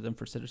sponsor them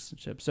for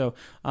citizenship. So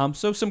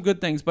some good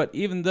things, but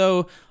even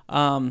though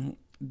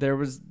there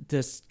was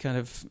this kind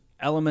of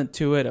element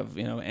to it of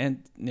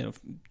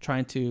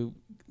trying to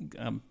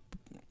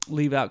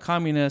leave out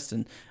communists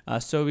and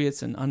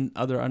Soviets and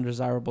other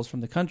undesirables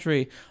from the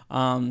country,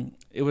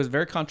 it was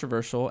very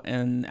controversial.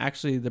 And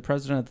actually, the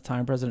president at the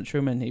time, President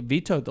Truman, he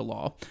vetoed the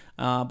law,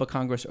 but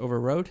Congress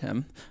overrode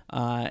him.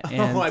 I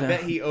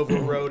bet he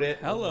overrode it.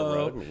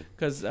 Hello,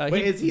 because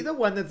wait, is he the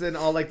one that's in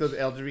all like those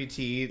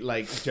LGBT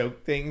like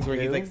joke things where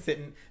he's like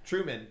sitting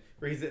Truman?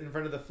 Where he's sitting in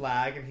front of the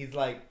flag and he's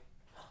like,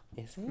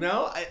 is he?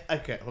 no,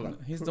 okay, hold on.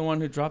 He's the one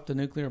who dropped the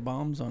nuclear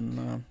bombs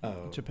on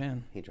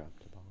Japan. He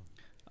dropped a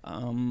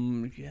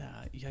bomb. Yeah,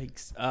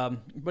 yikes.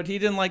 But he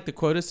didn't like the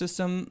quota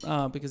system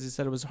because he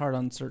said it was hard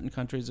on certain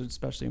countries,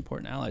 especially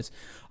important allies.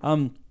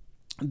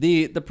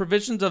 The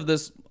provisions of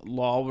this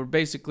law were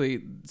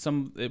basically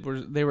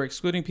they were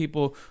excluding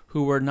people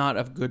who were not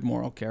of good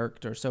moral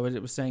character. So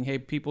it was saying, hey,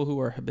 people who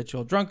are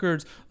habitual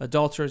drunkards,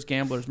 adulterers,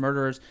 gamblers,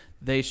 murderers,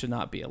 they should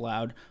not be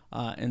allowed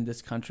in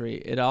this country.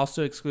 It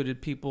also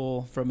excluded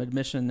people from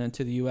admission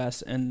into the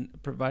U.S. and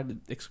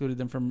excluded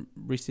them from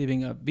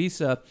receiving a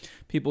visa,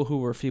 people who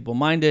were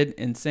feeble-minded,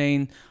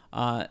 insane,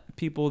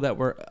 people that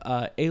were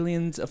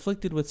aliens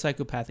afflicted with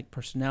psychopathic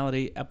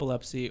personality,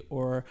 epilepsy,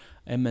 or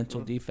a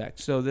mental defect.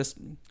 So this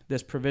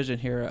provision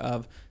here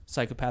of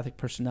psychopathic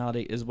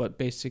personality is what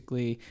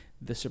basically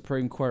the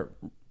Supreme Court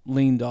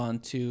leaned on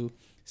to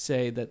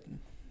say that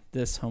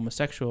this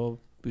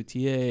homosexual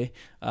Boutilier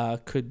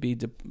could be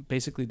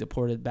basically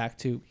deported back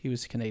to, he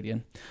was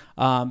Canadian,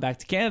 back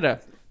to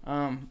Canada.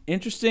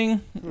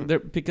 Interesting,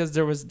 because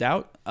there was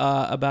doubt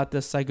about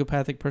this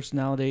psychopathic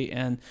personality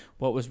and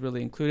what was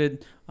really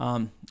included.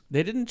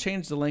 They didn't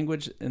change the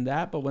language in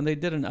that, but when they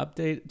did an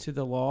update to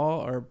the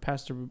law or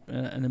passed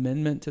an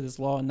amendment to this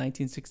law in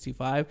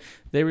 1965,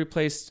 they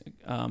replaced,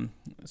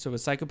 so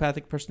with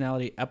psychopathic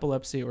personality,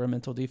 epilepsy, or a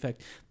mental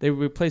defect, they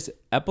replaced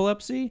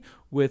epilepsy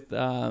with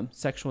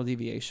sexual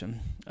deviation.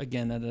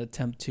 Again, an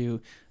attempt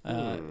to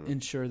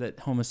ensure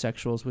that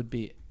homosexuals would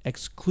be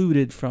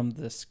excluded from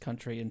this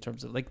country in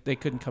terms of, like, they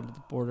couldn't come to the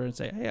border and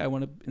say, hey, I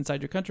want to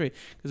inside your country,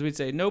 because we'd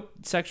say, nope,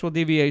 sexual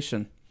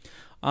deviation.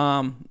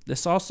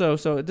 This also,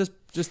 so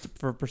just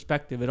for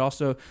perspective,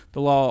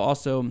 the law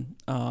also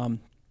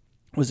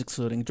was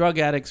excluding drug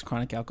addicts,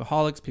 chronic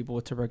alcoholics, people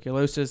with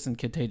tuberculosis and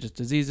contagious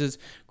diseases,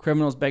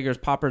 criminals, beggars,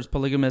 paupers,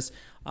 polygamists,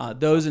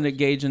 those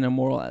engaged in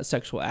immoral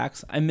sexual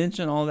acts. I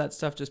mention all that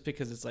stuff just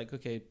because it's like,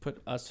 okay,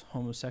 put us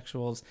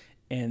homosexuals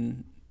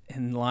in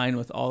line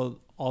with all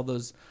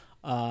those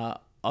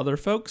other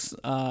folks,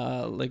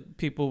 like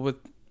people with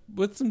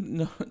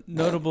some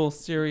notable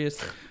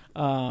serious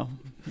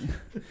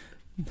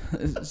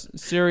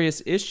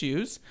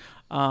issues,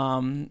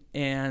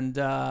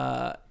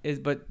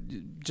 but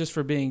just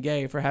for being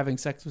gay, for having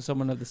sex with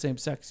someone of the same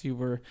sex, you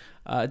were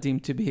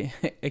deemed to be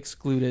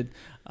excluded,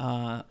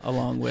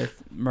 along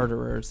with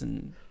murderers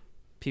and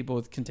people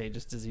with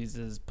contagious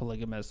diseases,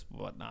 polygamists,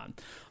 whatnot.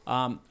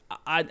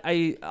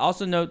 I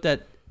also note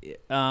that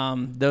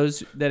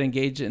those that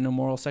engage in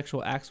immoral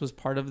sexual acts was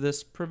part of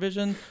this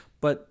provision,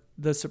 but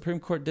the Supreme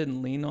Court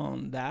didn't lean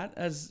on that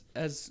as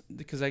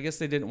because I guess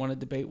they didn't want to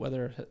debate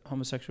whether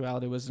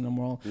homosexuality was an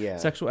immoral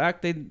sexual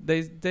act.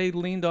 They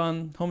leaned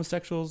on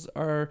homosexuals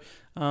are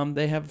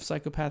they have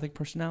psychopathic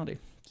personality.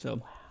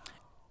 So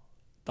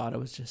thought it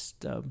was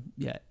just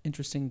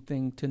interesting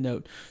thing to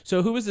note.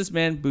 So who was this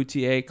man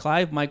Boutilier?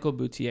 Clive Michael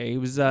Boutilier. He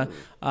was so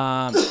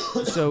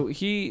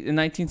he in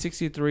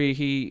 1963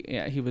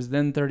 he was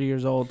then 30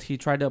 years old. He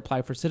tried to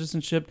apply for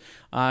citizenship.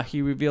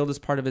 He revealed as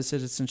part of his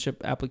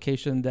citizenship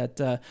application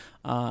that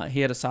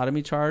he had a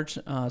sodomy charge.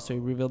 So he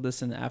revealed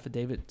this in an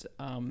affidavit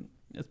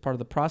as part of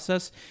the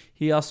process.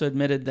 He also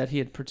admitted that he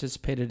had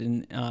participated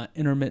in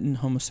intermittent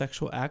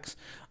homosexual acts.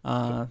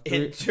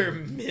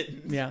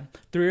 Intermittent? Yeah.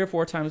 3 or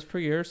 4 times per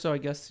year. So I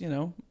guess,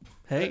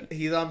 hey.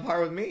 He's on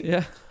par with me.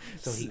 Yeah.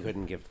 So he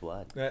couldn't give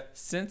blood.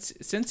 Since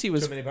he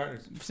was... Too many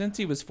partners. Since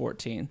he was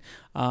 14.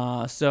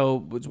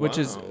 Which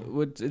is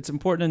it's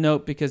important to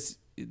note because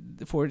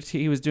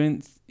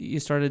he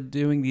started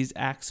doing these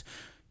acts.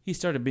 He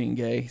started being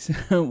gay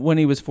when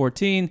he was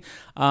 14.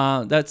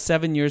 That's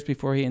 7 years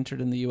before he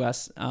entered in the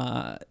U.S.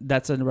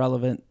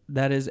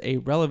 That is a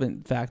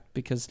relevant fact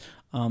because,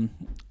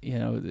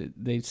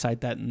 they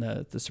cite that in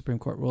the Supreme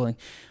Court ruling.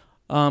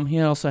 He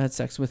also had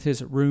sex with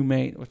his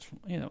roommate, which,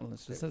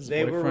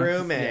 they were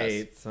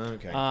roommates. Yes.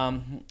 Okay.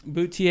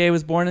 Boutilier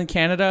was born in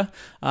Canada.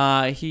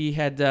 He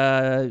had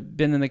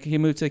he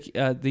moved to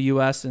the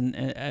U.S.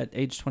 at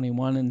age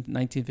 21 in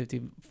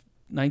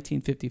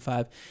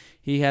 1955.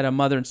 He had a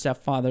mother and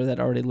stepfather that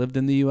already lived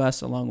in the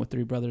U.S. along with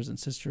 3 brothers and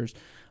sisters.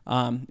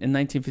 In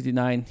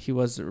 1959, he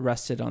was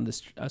arrested on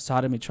this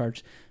sodomy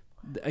charge.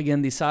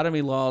 Again, the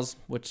sodomy laws,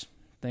 which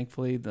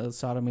thankfully the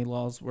sodomy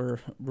laws were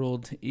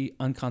ruled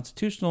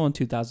unconstitutional in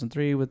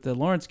 2003 with the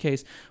Lawrence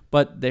case,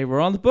 but they were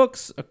on the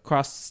books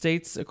across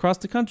states, across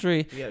the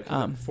country.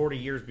 Yeah, 40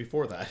 years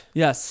before that.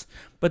 Yes,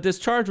 but this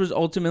charge was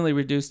ultimately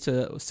reduced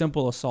to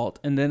simple assault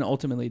and then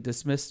ultimately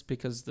dismissed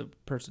because the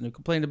person who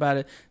complained about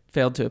it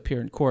failed to appear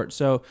in court.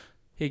 So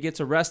he gets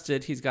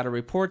arrested. He's got to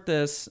report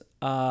this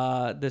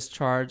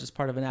charge as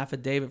part of an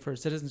affidavit for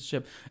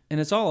citizenship. And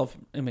it's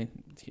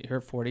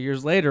here 40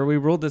 years later, we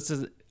ruled this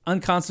as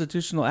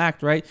unconstitutional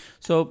act, right?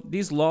 So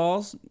these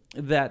laws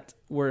that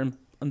were in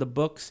the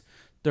books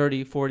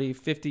 30, 40,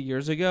 50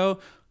 years ago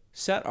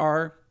set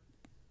our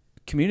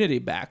community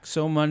back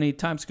so many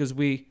times because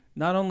we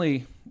not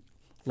only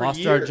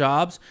lost our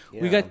jobs,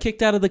 we got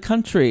kicked out of the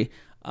country.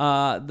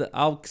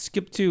 I'll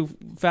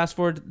fast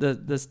forward.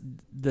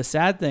 The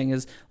sad thing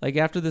is, like,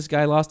 after this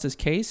guy lost his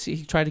case,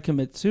 he tried to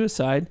commit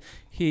suicide.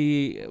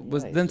 He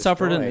was then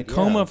suffered in a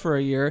coma for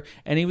a year,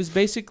 and he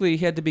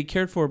had to be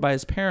cared for by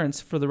his parents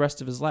for the rest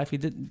of his life. He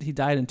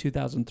died in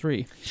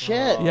 2003.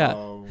 Shit.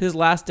 Yeah. His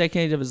last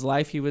decade of his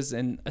life, he was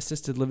in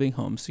assisted living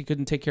homes. He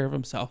couldn't take care of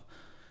himself.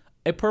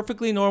 A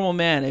perfectly normal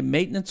man, a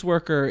maintenance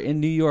worker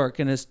in New York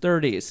in his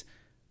 30s,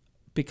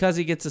 because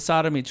he gets a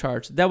sodomy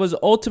charge that was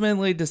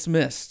ultimately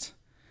dismissed,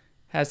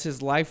 has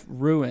his life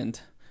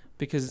ruined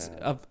because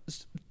of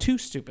two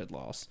stupid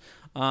laws.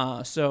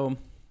 So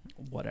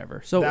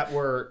whatever. So that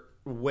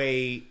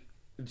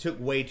took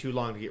way too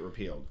long to get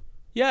repealed.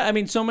 Yeah, I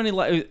mean, so many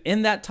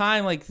in that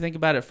time. Like, think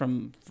about it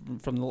from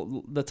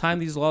the time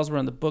these laws were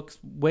on the books,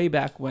 way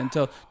back when,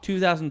 till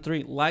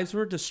 2003, lives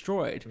were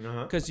destroyed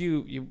because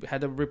you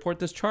had to report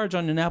this charge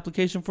on an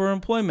application for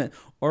employment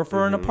or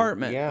for an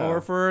apartment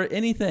or for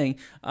anything,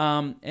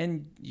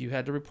 and you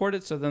had to report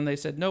it. So then they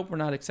said, nope, we're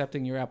not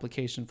accepting your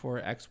application for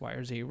X, Y,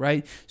 or Z.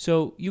 Right?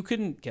 So you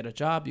couldn't get a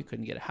job, you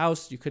couldn't get a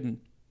house, you couldn't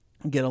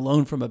get a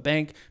loan from a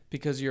bank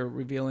because you're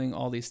revealing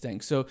all these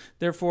things. So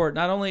therefore,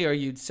 not only are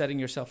you setting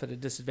yourself at a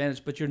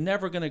disadvantage, but you're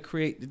never going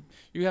to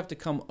you have to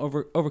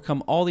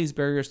overcome all these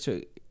barriers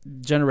to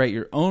generate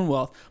your own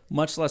wealth,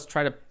 much less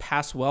try to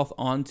pass wealth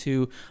on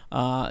to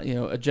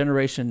a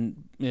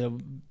generation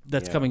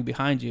that's coming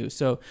behind you.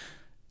 So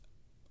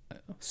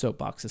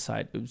soapbox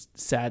aside, it was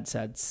sad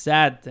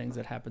things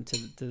that happened to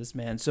this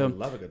man. So I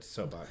love a good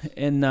soapbox.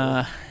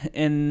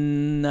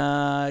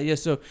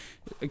 So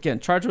again,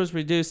 charge was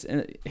reduced,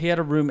 and he had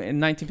a room in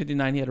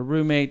 1959. He had a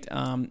roommate,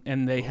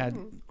 and they had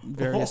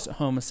various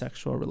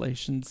homosexual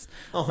relations.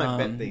 I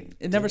bet they.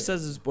 It never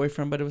says his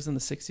boyfriend, but it was in the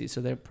 60s,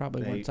 so they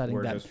probably weren't citing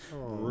that. Just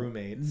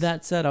roommates.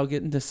 That said, I'll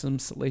get into some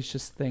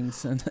salacious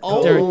things, and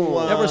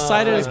that were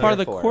cited as part of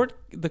the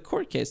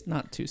court case.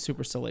 Not too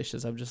super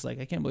salacious. I'm just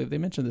like, I can't believe they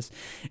mentioned this.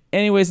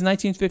 Anyways, in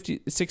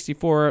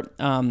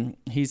 1964,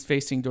 he's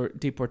facing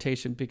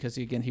deportation because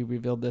he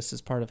revealed this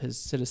as part of his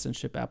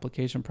citizenship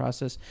application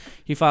process.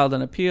 He filed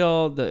an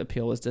appeal. The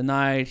appeal was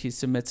denied. He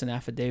submits an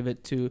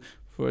affidavit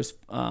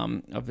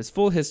of his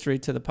full history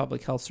to the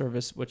Public Health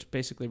Service, which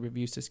basically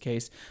reviews his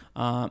case.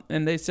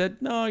 And they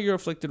said, no, you're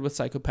afflicted with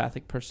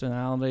psychopathic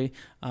personality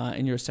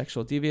and you're a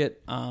sexual deviant.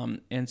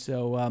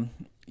 So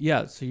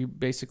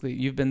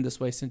you've been this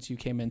way since you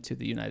came into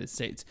the United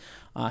States.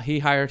 He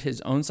hired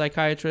his own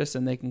psychiatrist,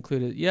 and they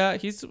concluded,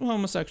 he's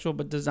homosexual,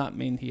 but does not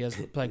mean he has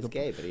he's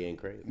gay, but he ain't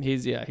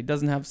crazy. He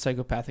doesn't have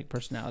psychopathic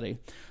personality.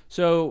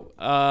 So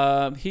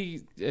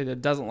he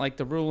doesn't like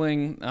the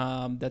ruling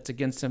that's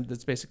against him.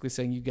 That's basically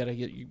saying you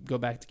go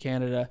back to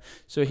Canada.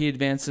 So he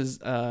advances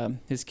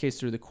his case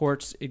through the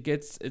courts.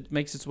 It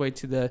makes its way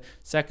to the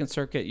Second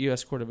Circuit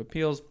U.S. Court of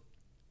Appeals.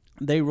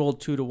 They ruled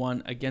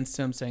 2-1 against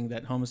him, saying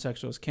that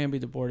homosexuals can be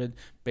deported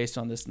based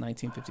on this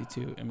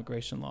 1952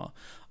 immigration law.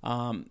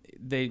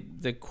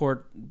 The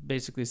court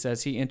basically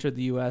says he entered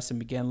the U.S. and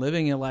began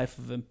living a life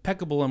of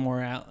impeccable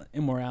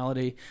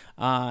immorality,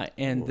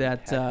 and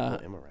that.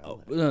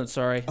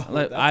 Sorry, that's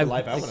the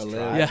life I want to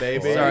live,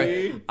 baby.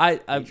 Sorry,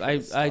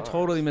 I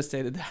totally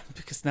misstated that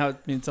because now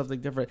it means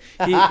something different.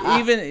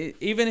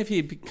 Even if he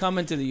had come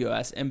into the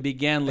U.S. and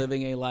began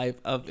living a life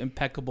of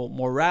impeccable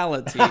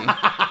morality.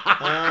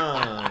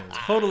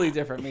 Totally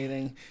different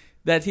meaning.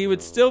 That he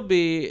would still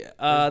be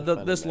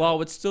this law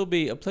would still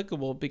be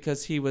applicable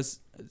because he was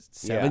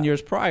 7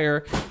 years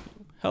prior.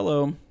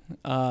 Hello,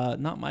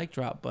 not mic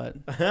drop, but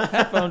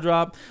headphone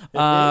drop.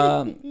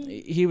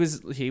 He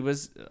was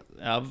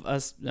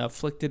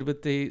afflicted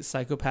with the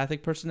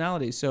psychopathic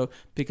personality. So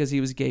because he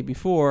was gay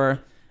before.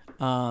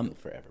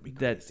 Forever be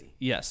crazy.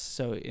 Yes.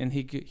 So, and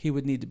he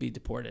would need to be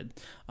deported.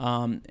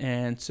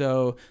 And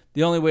so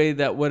the only way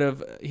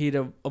that he'd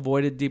have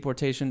avoided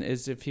deportation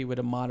is if he would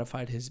have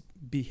modified his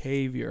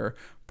behavior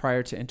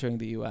prior to entering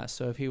the U.S.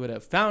 So if he would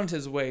have found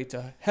his way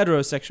to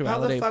heterosexuality. How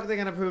the fuck are they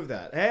gonna prove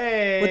that?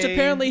 Hey. Which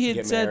apparently he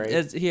had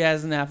said he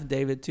has an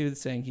affidavit too,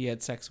 saying he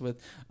had sex with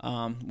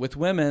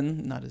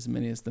women, not as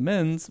many as the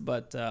men's,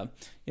 but 3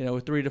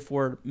 to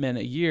 4 men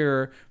a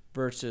year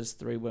versus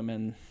 3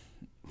 women.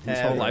 His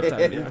whole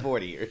lifetime. In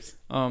 40 years.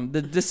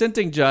 The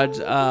dissenting judge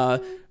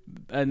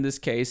in this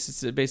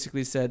case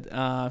basically said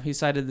he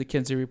cited the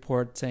Kinsey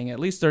report saying at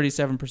least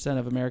 37%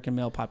 of American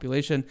male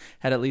population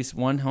had at least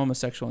one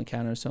homosexual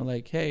encounter. So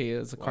hey,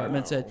 as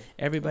Cartman said,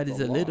 everybody's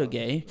a little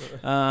gay.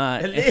 A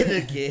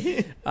little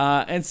gay.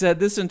 And said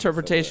this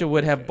interpretation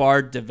would have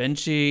barred Da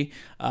Vinci,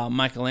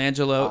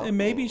 Michelangelo, and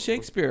maybe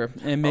Shakespeare,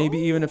 and maybe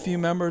even a few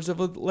members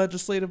of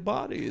legislative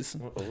bodies.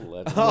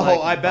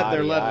 I bet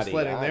they're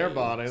legislating their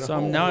bodies.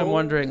 So now I'm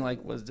wondering,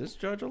 was this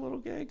judge a little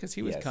gay? Because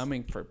he was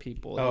coming for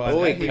people. I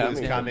think he was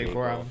coming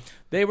for him.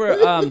 They were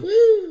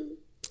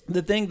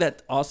the thing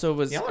that also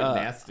was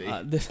nasty.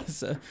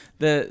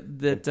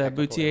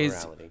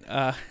 Boutilier's.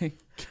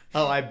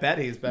 I bet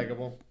he's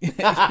beggable.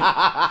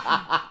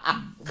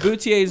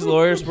 Boutilier's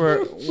lawyers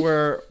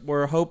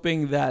were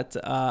hoping that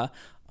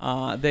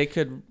they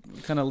could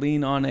kind of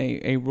lean on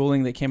a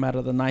ruling that came out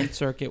of the Ninth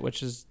Circuit,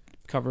 which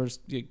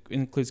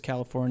includes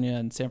California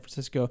and San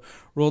Francisco,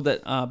 ruled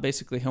that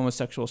basically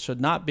homosexuals should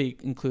not be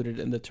included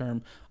in the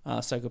term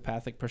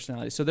psychopathic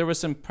personality. So there was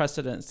some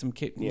precedent,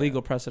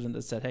 legal precedent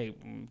that said, hey,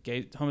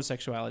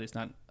 homosexuality is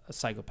not a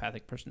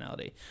psychopathic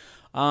personality.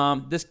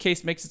 This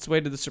case makes its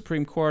way to the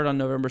Supreme Court on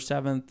November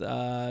 7th,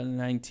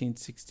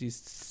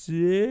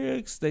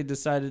 1966. They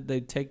decided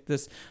they'd take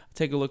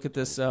a look at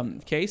this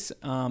case.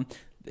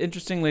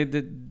 Interestingly,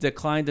 they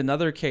declined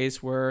another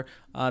case where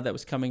that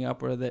was coming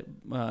up where that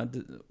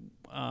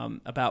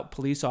about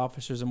police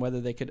officers and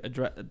whether they could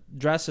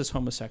dress as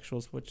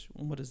homosexuals.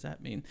 What does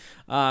that mean?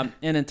 And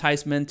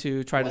entice men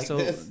to try like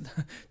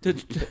to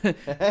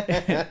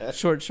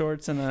short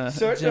shorts and a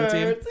Short gym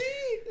team. shorts.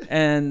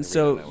 And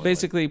so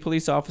basically,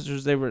 police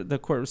officers, the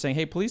court was saying,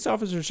 hey, police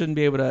officers shouldn't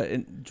be able to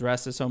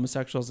dress as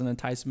homosexuals and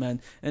entice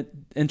men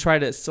and try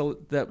to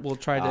solicit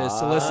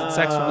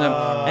sex from them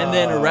and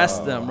then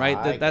arrest them,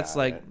 right?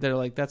 They're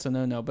like, that's a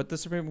no. But the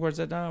Supreme Court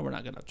said, no, we're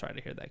not going to try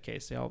to hear that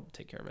case. They'll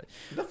take care of it.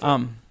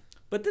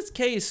 But this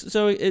case,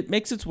 so it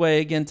makes its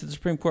way again to the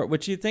Supreme Court,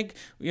 which you think,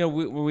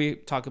 we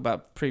talk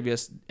about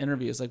previous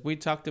interviews, like we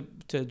talked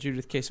to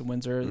Judith Case of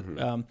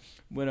Windsor,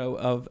 widow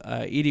of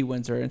Edie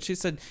Windsor, and she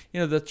said,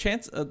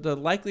 the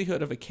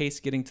likelihood of a case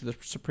getting to the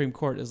Supreme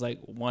Court is like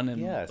 1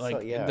 in,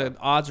 the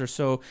odds are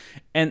so,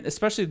 and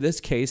especially this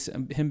case,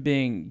 him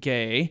being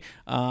gay,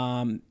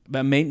 a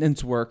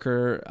maintenance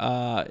worker,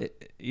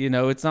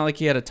 it's not like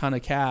he had a ton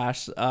of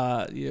cash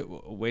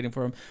waiting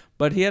for him,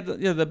 but he had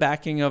the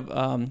backing of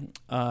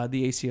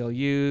the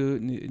ACLU,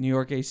 New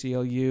York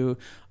ACLU,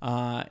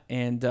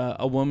 and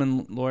a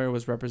woman lawyer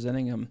was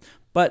representing him.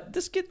 But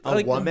this gets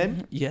a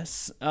woman.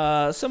 Yes.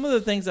 Some of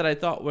the things that I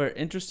thought were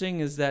interesting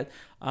is that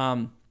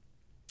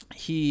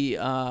he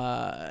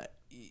a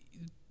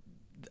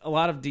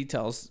lot of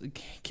details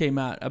came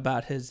out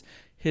about his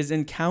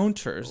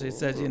encounters. He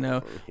said, he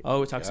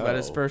talks about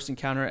his first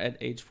encounter at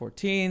age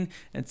 14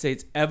 and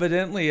states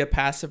evidently a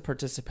passive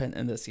participant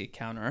in this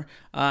encounter.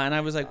 And I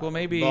was like, well,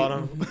 maybe.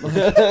 Well,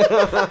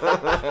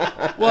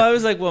 I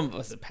was like, well,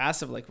 was it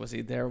passive? Like, was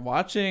he there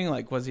watching?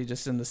 Like, was he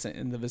just in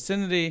the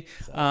vicinity?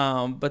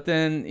 But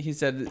then he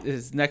said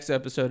his next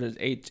episode is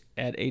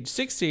at age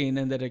 16,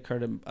 and that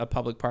occurred in a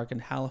public park in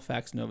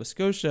Halifax, Nova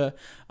Scotia.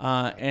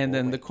 And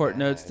then the court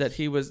notes that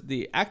he was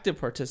the active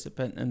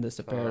participant in this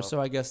affair.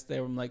 So I guess they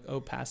were like,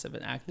 passive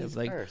and active,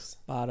 like verse.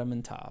 Bottom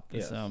and top.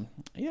 Yes. So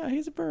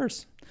he's a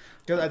verse.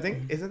 Because I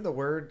think isn't the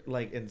word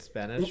like in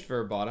Spanish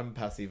for bottom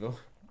pasivo?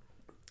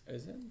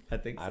 Is it? I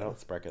think so. I don't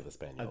speak of the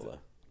Spanish.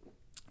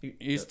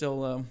 You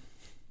still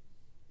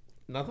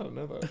not that I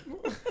know that.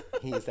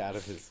 He's out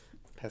of his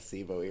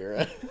pasivo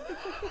era.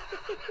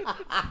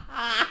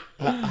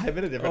 I'm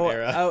in a different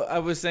era. I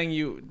was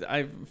saying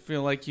I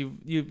feel like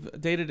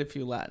you've dated a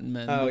few Latin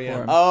men. Oh before.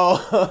 yeah.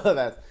 Oh,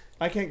 that's.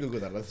 I can't Google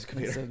that on this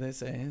computer. So they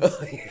say,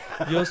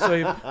 yo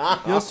soy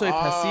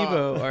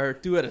pasivo, or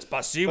tú eres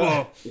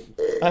pasivo.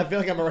 I feel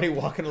like I'm already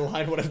walking the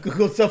line what I've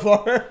Googled so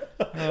far.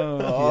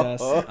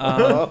 Yes.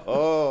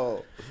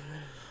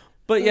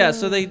 But yeah,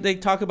 so they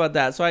talk about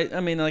that. So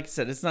I mean, like I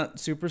said, it's not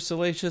super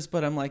salacious,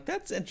 but I'm like,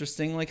 that's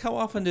interesting. Like, how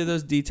often do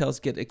those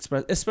details get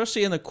expressed,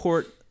 especially in the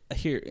court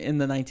here in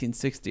the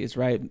 1960s,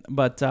 right?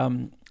 But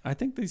I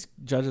think these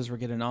judges were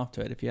getting off to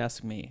it, if you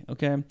ask me.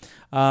 Okay,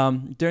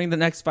 during the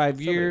next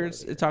 5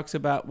 years, it talks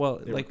about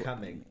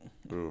coming.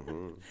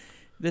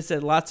 They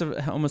said lots of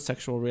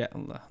homosexual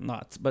relations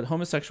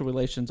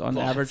on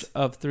average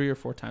of 3 or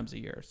 4 times a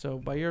year. So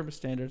by your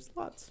standards,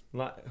 lots.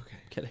 Okay,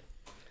 kidding.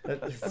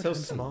 That's so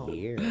small.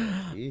 He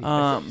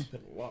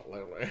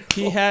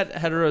had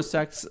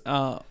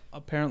heterosex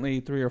apparently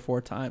 3 or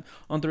 4 times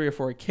on 3 or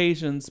 4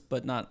 occasions,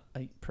 but not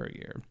per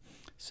year.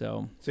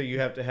 So you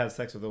have to have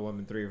sex with a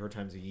woman 3 or 4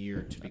 times a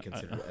year to be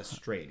considered as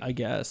straight. I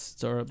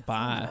guess, or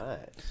bi.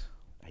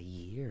 A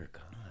year,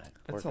 God,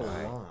 that's a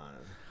lot.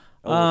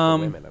 For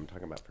women, I'm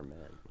talking about for men,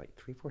 like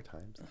 3-4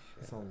 times.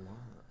 That's a lot.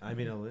 I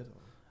mean, a little.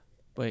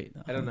 Wait,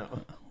 I don't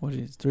know. What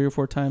is 3 or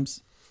 4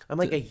 times? I'm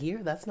like, a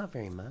year? That's not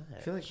very much. I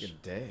feel like a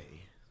day.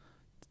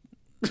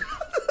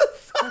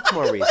 That's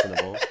more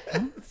reasonable.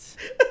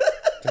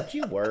 Don't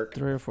you work?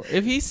 3 or 4.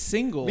 If he's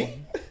single.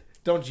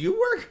 Don't you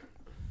work?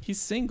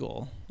 He's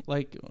single.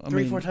 Like,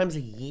 3-4 times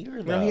a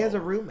year, though. No, he has a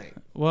roommate.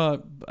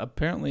 Well,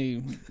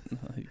 apparently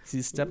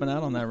he's stepping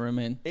out on that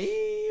roommate.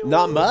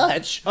 Not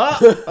much.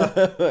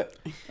 No,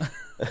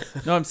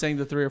 I'm saying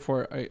the 3 or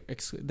 4,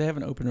 they have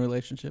an open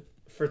relationship.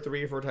 For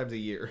 3 or 4 times a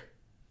year.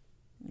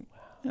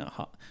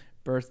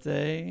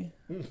 Birthday,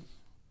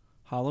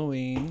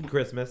 Halloween,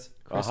 Christmas.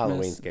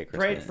 Halloween's gay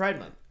Christmas. Pride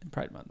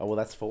month. Oh, well,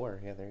 that's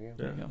 4. Yeah, there you go.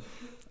 There you go.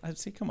 I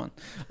see. Come on.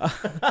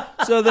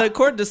 So the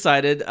court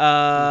decided.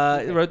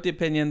 Wrote the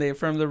opinion. They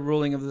affirmed the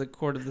ruling of the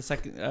Court of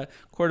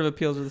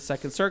Appeals of the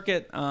Second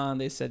Circuit.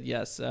 They said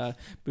yes.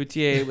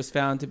 Boutilier was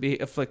found to be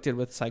afflicted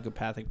with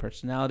psychopathic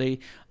personality.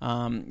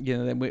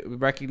 They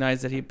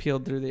recognized that he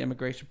appealed through the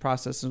immigration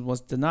process and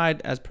was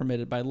denied as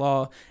permitted by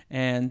law.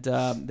 And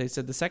they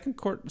said the Second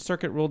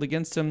Circuit ruled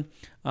against him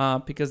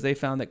because they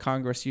found that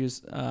Congress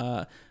used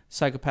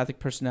psychopathic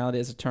personality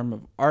as a term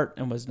of art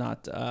and was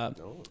not.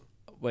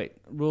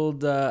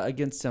 Ruled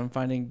against him,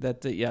 finding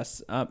that,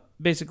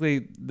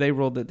 basically they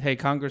ruled that, hey,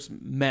 Congress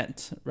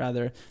meant,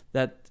 rather,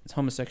 that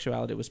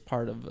homosexuality was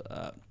part of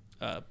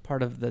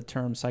the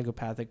term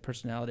psychopathic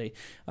personality.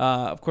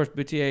 Of course,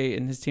 Boutilier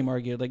and his team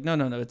argued, like, no,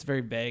 it's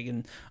very vague,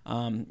 and,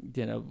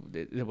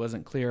 it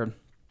wasn't clear.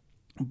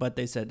 But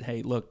they said,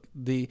 hey, look,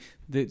 the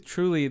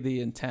truly the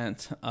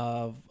intent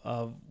of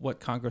what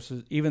Congress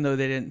was, even though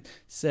they didn't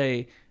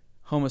say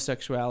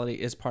homosexuality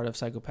is part of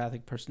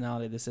psychopathic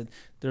personality. They said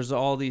there's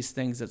all these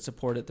things that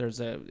support it. There's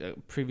a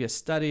previous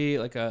study,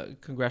 like a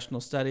congressional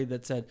study,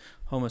 that said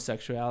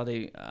homosexual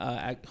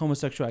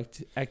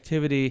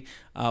activity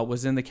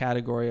was in the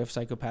category of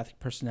psychopathic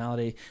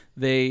personality.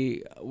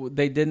 They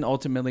didn't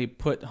ultimately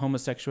put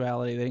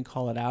homosexuality, they didn't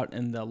call it out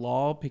in the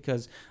law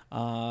because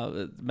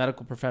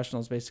medical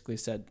professionals basically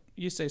said,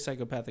 you say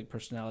psychopathic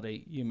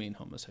personality, you mean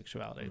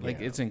homosexuality.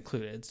 Like, it's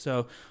included.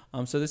 So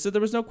they said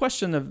there was no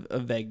question of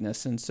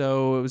vagueness. And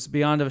so it was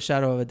beyond a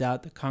shadow of a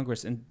doubt that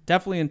Congress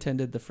definitely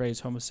intended the phrase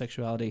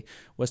homosexuality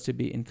was to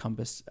be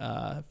encompassed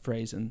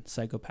phrase in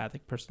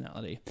psychopathic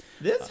personality.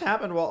 This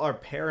happened while our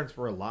parents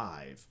were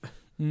alive.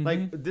 Mm-hmm.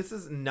 Like, this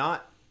is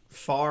not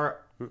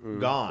far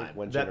gone.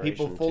 Like that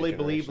people fully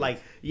believe,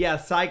 like, yeah,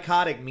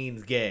 psychotic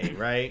means gay,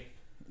 right?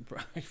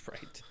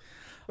 Right.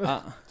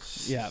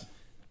 Yeah.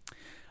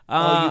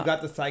 Oh, you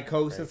got the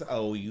psychosis. Right.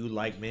 Oh, you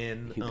like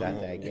men. You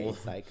got that gay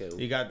psycho.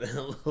 You got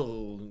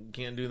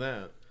can't do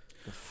that.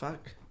 The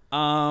fuck.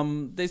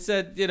 They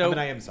said, you know, I mean,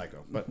 I am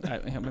psycho, but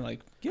I'm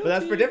like, but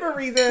that's for different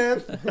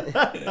reasons. So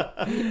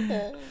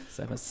I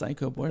have a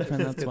psycho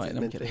boyfriend. That's why.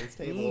 I'm kidding.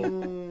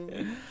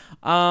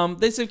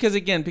 They said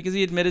because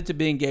he admitted to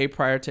being gay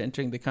prior to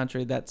entering the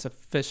country, that's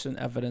sufficient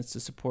evidence to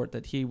support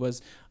that he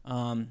was.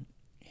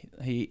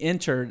 He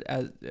entered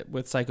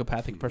with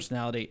psychopathic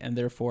personality, and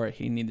therefore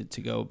he needed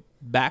to go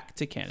back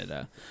to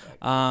Canada.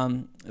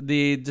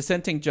 The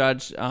dissenting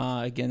judge,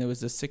 again, it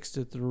was a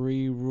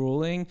 6-3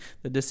 ruling.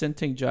 The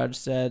dissenting judge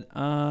said,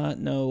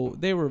 no,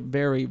 they were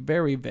very,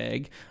 very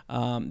vague,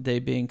 they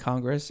being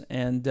Congress,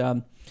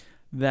 and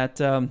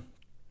that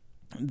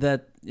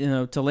you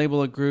know, to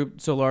label a group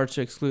so large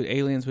to exclude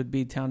aliens would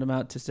be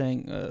tantamount to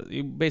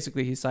saying,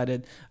 basically he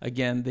cited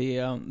again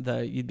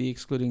the you'd be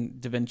excluding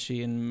Da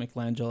Vinci and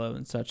Michelangelo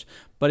and such.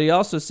 But he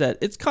also said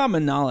it's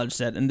common knowledge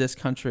that in this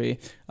country,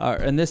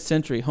 in this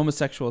century,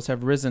 homosexuals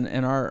have risen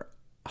and are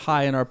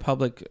high in our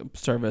public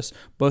service,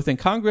 both in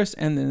Congress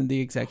and in the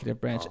executive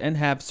branch, and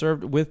have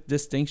served with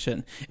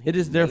distinction. It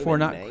is therefore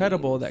not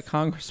credible that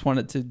Congress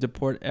wanted to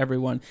deport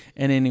everyone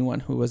and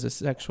anyone who was a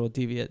sexual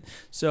deviant.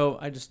 So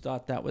I just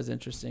thought that was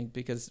interesting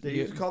because did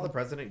you call the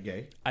president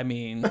gay? I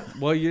mean,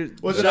 well, you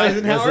was it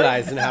Eisenhower? Was it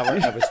Eisenhower?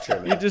 That was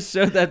true. You just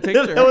showed that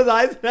picture. That was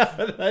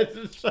Eisenhower that I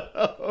just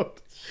showed.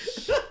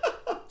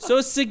 So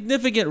a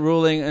significant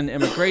ruling in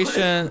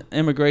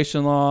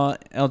immigration law,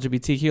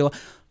 LGBTQ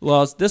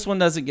laws. This one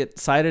doesn't get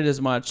cited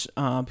as much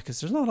because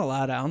there's not a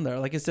lot out there.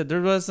 Like I said,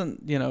 there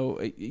wasn't, you know,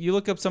 you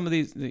look up some of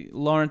these, the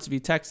Lawrence v.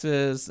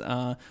 Texas,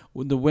 the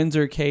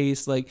Windsor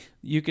case, like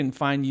you can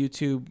find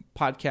YouTube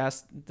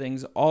podcast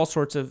things, all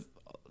sorts of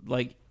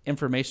like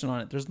information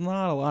on it. There's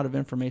not a lot of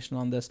information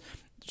on this.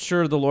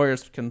 Sure, the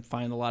lawyers can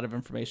find a lot of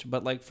information,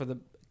 but like for the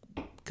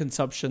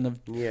consumption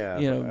of,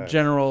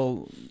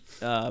 general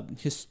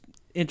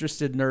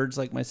interested nerds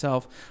like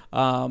myself,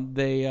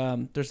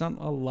 there's not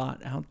a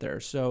lot out there.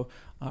 So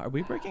are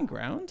we breaking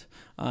ground?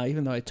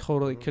 Even though I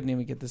totally couldn't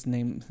even get this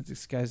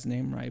guy's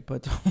name right,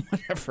 but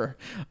whatever.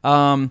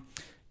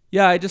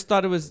 I just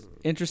thought it was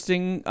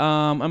interesting.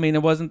 I mean,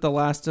 it wasn't the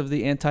last of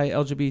the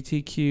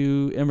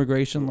anti-LGBTQ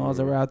immigration laws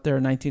that were out there.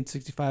 In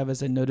 1965,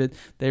 as I noted,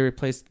 they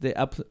replaced the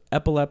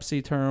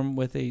epilepsy term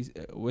with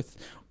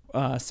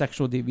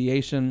sexual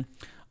deviation.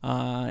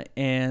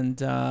 This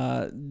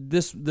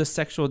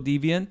sexual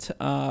deviant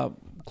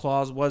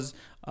clause was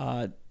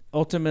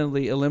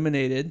ultimately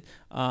eliminated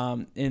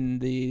in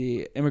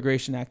the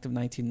Immigration Act of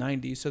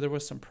 1990. So there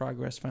was some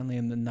progress finally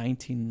in the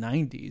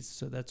 1990s.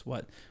 So that's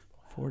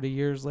 40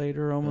 years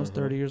later, almost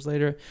 30 years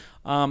later.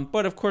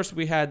 But of course,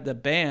 we had the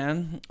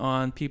ban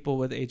on people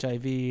with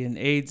HIV and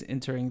AIDS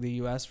entering the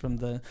U.S. from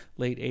the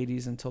late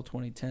 80s until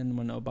 2010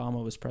 when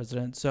Obama was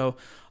president. So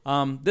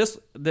this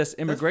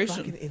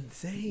immigration... That's fucking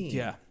insane.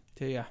 Yeah.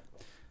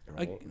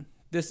 Right.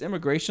 This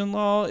immigration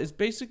law is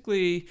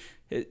basically,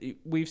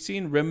 we've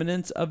seen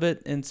remnants of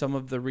it in some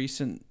of the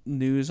recent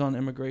news on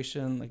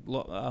immigration. Like,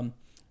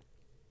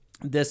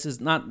 this is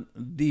not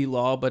the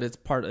law, but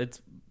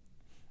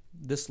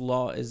this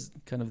law is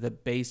kind of the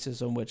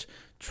basis on which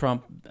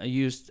Trump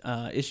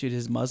issued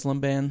his Muslim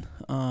ban.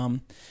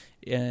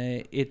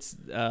 It's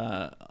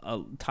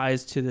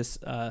ties to this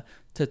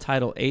to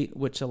Title 8,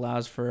 which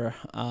allows for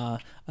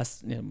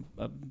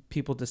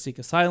people to seek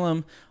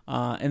asylum,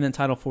 and then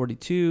Title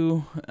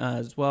 42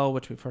 as well,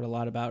 which we've heard a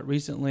lot about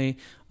recently,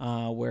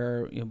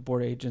 where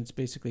border agents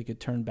basically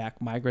could turn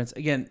back migrants.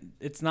 Again,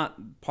 it's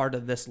not part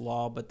of this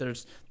law, but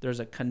there's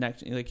a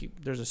connection,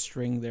 there's a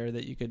string there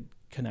that you could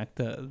connect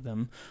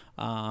them.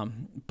 I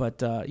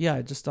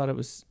just thought it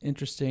was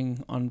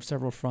interesting on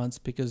several fronts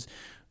because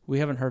we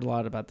haven't heard a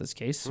lot about this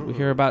case. We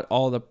hear about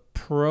all the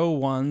pro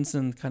ones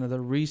and kind of the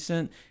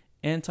recent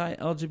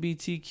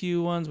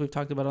anti-LGBTQ ones we've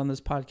talked about on this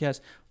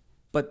podcast,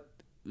 but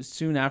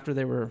soon after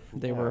they were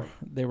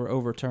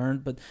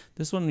overturned. But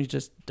this one we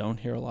just don't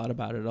hear a lot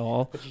about at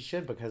all. But you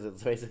should, because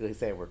it's basically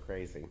saying we're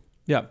crazy.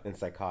 Yeah. And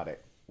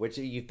psychotic, which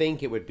you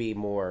think it would be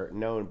more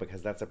known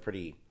because that's a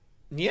pretty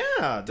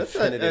that's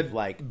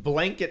a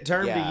blanket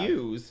term to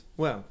use.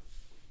 Well,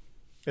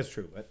 It's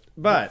true,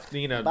 but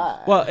you know,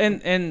 well,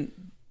 and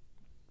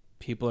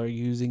people are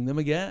using them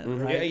again,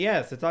 right?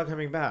 yes, it's all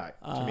coming back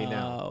to me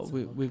now.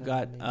 We've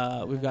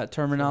got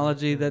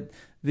terminology that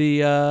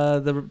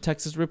the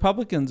Texas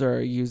Republicans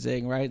are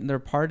using, right? In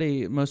their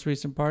most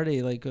recent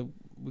party, like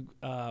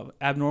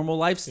abnormal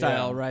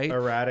lifestyle, right?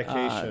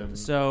 Eradication.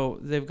 So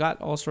they've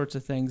got all sorts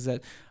of things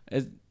that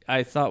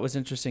I thought was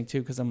interesting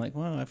too, because I'm like,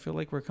 well, I feel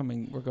like we're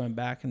going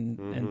back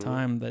in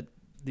time, that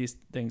these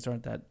things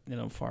aren't that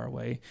far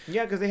away.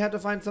 Yeah, because they have to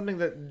find something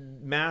that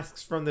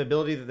masks from the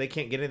ability that they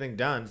can't get anything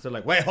done. So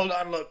like, wait, hold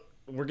on, look,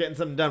 we're getting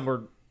something done.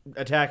 We're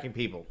attacking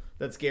people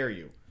that scare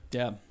you.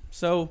 Yeah.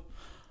 So.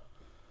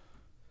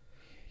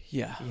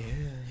 Yeah.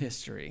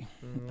 History.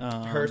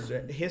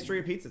 History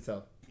repeats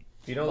itself.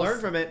 If you don't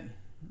learn from it,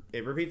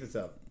 it repeats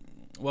itself.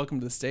 Welcome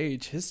to the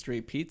stage. History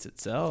repeats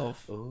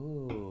itself.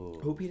 Ooh.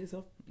 Who repeats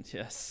itself?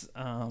 Yes.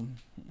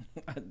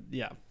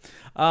 Yeah.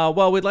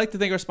 Well, we'd like to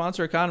thank our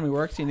sponsor, Economy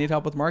Works. You need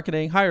help with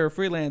marketing? Hire a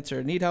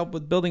freelancer. Need help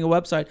with building a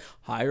website?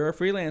 Hire a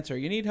freelancer.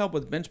 You need help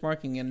with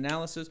benchmarking and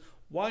analysis?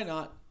 Why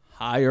not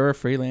hire a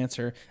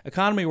freelancer?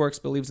 Economy Works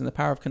believes in the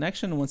power of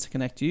connection and wants to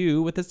connect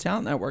you with its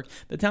talent network.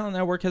 The talent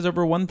network has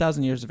over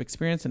 1,000 years of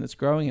experience, and it's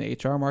growing in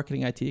HR,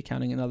 marketing, IT,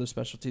 accounting, and other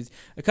specialties.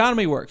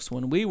 Economy Works.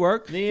 When we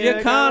work, the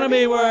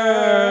economy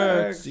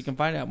works. You can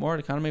find out more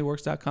at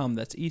economyworks.com.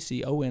 That's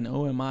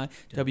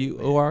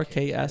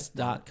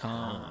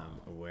ECONOMIWORKS.com.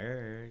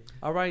 Word.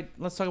 All right,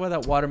 let's talk about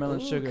that watermelon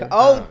sugar.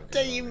 Oh,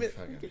 damn it.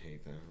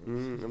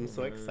 I'm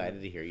so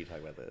excited to hear you talk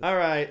about this. All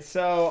right,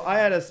 so I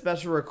had a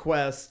special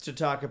request to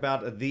talk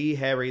about the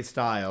Harry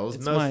Styles.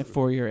 It's my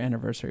 4-year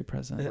anniversary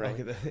present. Right.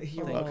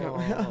 You're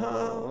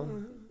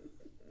welcome.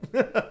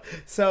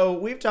 So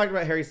we've talked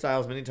about Harry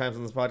Styles many times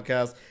on this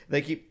podcast.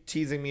 They keep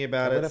teasing me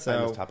about I'm it. gonna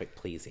find this topic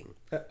pleasing.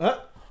 Did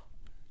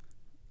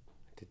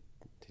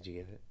you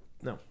get it?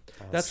 No.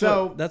 That's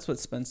what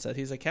Spence said.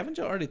 He's like, haven't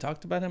you already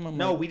talked about him? I'm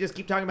no, like, we just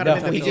keep talking about him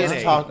in the we beginning.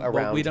 just talk around.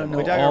 Well, we don't him. know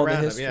We talk all the around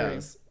him, history.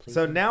 yes.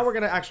 So now we're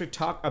going to actually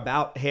talk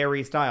about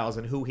Harry Styles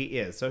and who he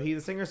is. So he's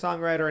a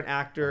singer-songwriter and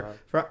actor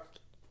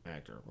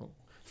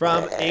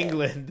from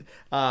England.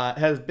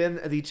 Has been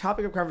the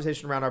topic of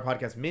conversation around our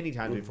podcast many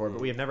times before, but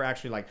we have never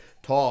actually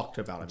talked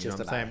about him. You know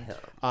what I'm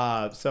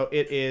saying? So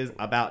it is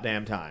about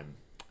damn time.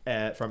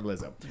 From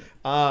Lizzo.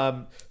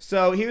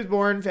 So he was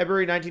born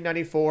February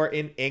 1994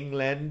 in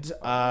England.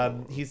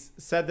 He's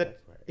said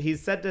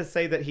to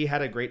say that he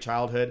had a great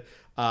childhood.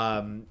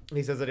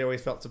 He says that he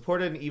always felt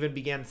supported and even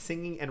began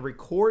singing and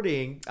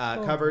recording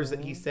covers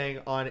that he sang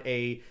on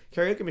a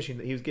karaoke machine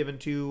that he was given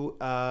to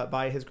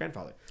by his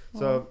grandfather.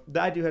 So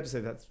I do have to say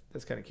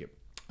that's kind of cute.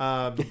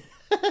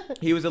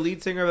 He was a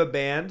lead singer of a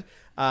band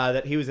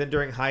that he was in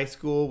during high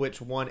school,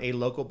 which won a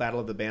local Battle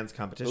of the Bands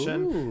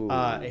competition.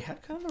 It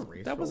had kind of a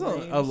racial That was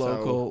name, a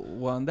local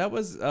one. That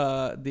was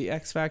the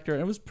X Factor,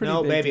 and it was pretty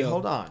No, big baby, deal.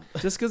 hold on.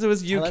 Just because it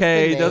was Tell us UK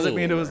the doesn't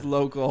mean it name. was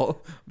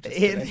local.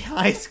 In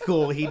high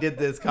school, he did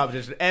this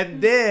competition.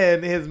 And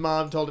then his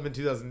mom told him in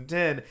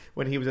 2010,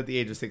 when he was at the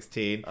age of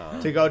 16,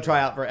 to go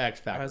try out for X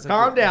Factor. like,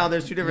 Calm down.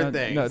 There's two different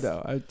things.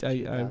 No. I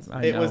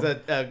It know. was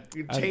a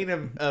chain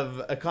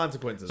of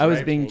consequences, I was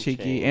right? being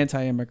cheeky,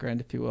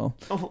 anti-immigrant, if you will.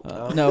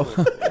 Oh. No.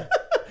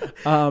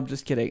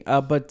 Just kidding.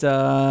 But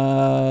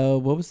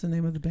what was the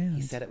name of the band?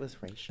 He said it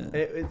was racial. I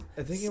think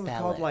it was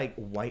Spell called it.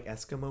 White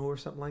Eskimo or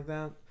something like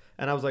that.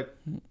 And I was like,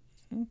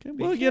 Okay.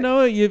 Well,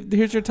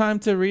 here's your time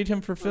to read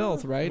him for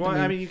filth, right? well,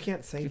 I mean, you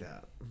can't say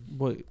that.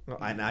 well, Well,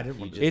 I didn't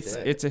want to.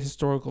 it's a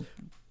historical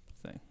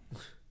thing.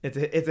 It's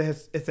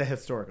a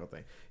historical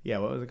thing. Yeah,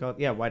 what was it called?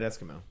 Yeah, White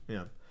Eskimo.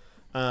 Yeah.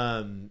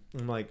 I'm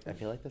like, I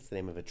feel like that's the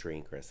name of a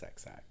drink or a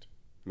sex act.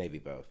 Maybe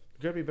both.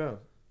 could be both.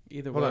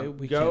 Either Hold way, on.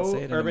 we Go can't say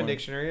it Urban anymore.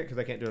 Dictionary because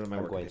I can't do it on my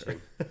I'm work going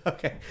computer.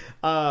 Okay.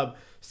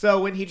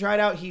 So when he tried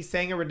out, he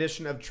sang a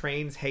rendition of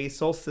Train's "Hey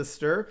Soul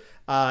Sister,"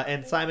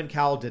 and Simon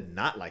Cowell did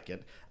not like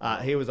it.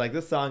 He was like,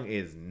 "This song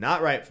is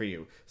not right for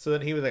you." So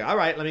then he was like, "All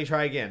right, let me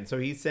try again." So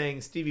he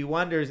sang Stevie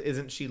Wonder's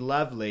 "Isn't She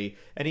Lovely,"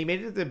 and he made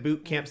it to the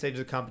boot camp stage of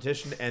the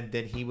competition, and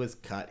then he was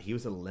cut. He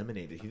was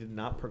eliminated. He did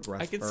not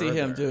progress. I could further. see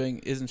him doing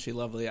 "Isn't She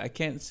Lovely." I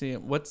can't see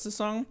him. What's the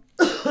song?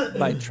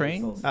 By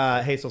Train?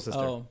 "Hey Soul Sister."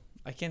 Oh,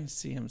 I can't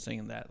see him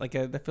singing that. Like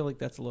I feel like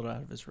that's a little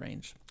out of his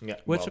range. Yeah,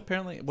 Which well,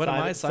 apparently, what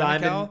am I,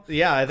 Simon Cowell?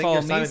 Yeah, I think Call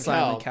you're me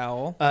Simon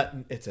Cowell.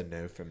 Cowell. It's a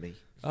no from me.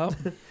 Oh,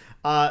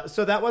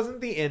 So that wasn't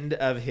the end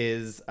of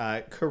his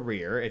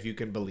career, if you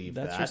can believe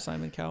that's that. your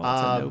Simon Cowell.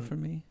 It's a no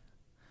from me.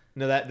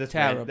 No, that's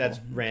Terrible. that's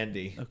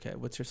Randy. Okay,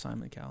 what's your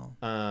Simon Cowell?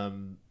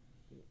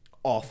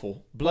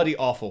 Awful, bloody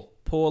awful.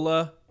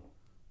 Paula.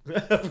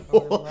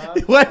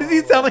 Why does he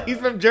sound like he's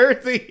from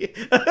Jersey?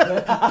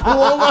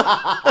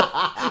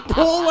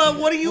 Paula,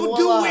 what are you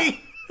doing?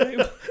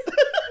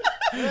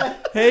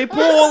 Hey,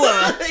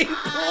 Paula. Hey,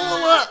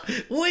 Paula,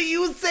 what do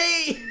you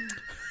say?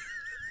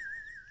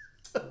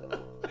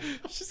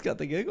 She's got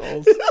the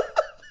giggles.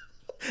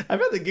 I've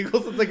had the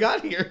giggles since I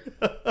got here.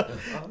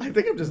 I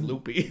think I'm just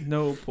loopy.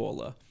 No,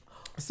 Paula.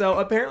 So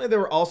apparently there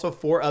were also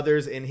 4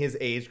 others in his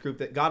age group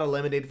that got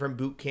eliminated from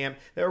boot camp.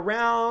 They're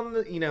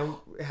around,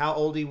 how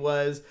old he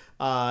was.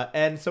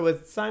 And so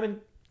with Simon...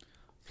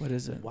 What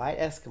is it? White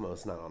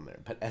Eskimo's not on there,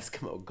 but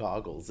Eskimo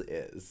goggles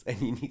is,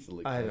 and you need to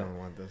look. I don't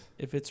want this.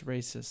 If it's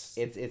racist.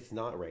 It's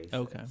not racist.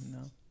 Okay, no.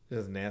 This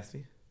is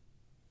nasty.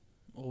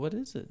 Well, what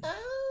is it?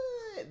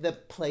 The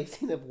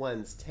placing of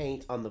one's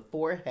taint on the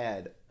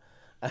forehead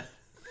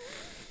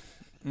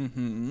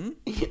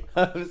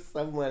of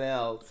someone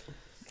else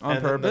On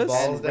And then the purpose?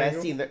 balls and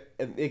resting their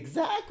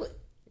exactly.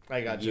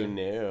 I got you. You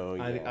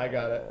knew. I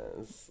got it.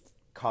 yes.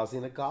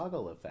 Causing a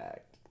goggle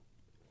effect.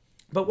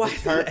 But why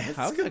how's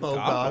the Eskimo goggles?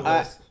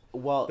 goggles?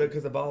 Well,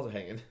 Because the balls are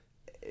hanging.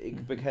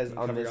 because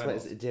on Cover this your one,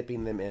 it's eyeballs.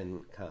 dipping them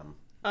in cum.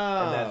 Oh.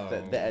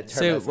 And that's the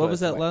Say, term what was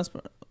that Eskimo last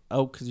part?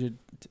 Oh, because you're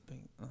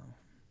dipping. Oh.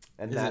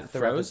 And Is that's it the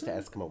reference to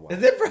frozen? Eskimo one.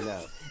 Is it frozen?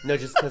 No,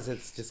 just because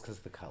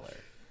the color.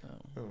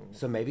 Oh.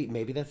 So maybe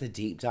that's a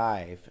deep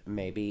dive.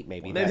 Maybe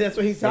that's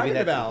what he's talking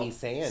that's about. What he's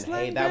saying.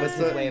 Slang Hey, that was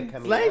his way of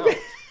coming Slang out. bang.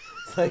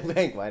 Slang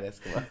bang, white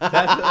Eskimo.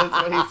 That's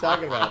what he's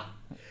talking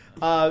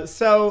about.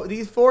 So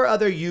these 4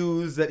 other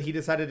U's that he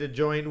decided to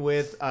join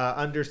with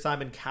under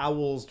Simon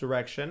Cowell's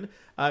direction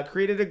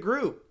created a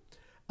group.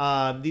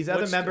 These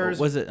other members...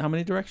 Was it how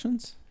many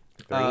directions?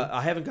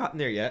 I haven't gotten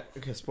there yet.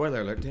 Okay,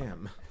 spoiler alert,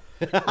 damn.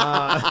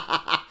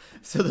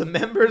 So the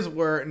members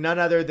were none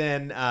other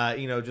than,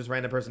 just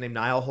random person named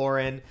Niall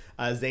Horan,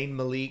 Zayn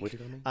Malik,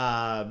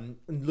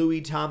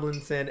 Louis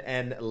Tomlinson,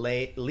 and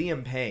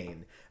Liam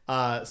Payne.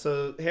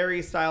 So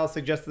Harry Styles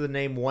suggested the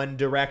name One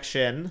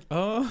Direction.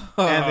 Oh.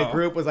 And the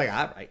group was like,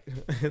 all right,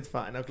 it's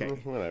fine. Okay.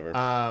 Whatever.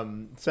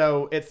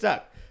 So it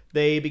stuck.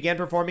 They began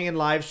performing in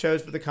live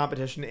shows for the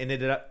competition and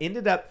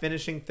ended up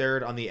finishing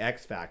 3rd on the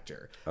X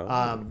Factor.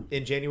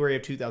 In January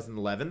of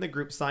 2011, the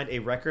group signed a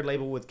record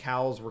label with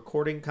Cowell's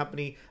recording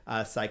company,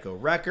 Psycho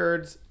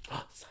Records.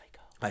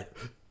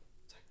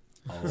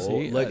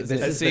 Look, this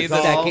is see the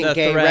the second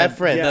gay thread.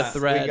 reference. Yeah. Yes,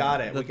 thread. we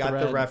got it. The We got the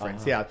thread.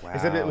 reference. Yeah, Wow,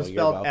 except it was you're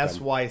spelled welcome.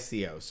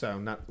 SYCO, so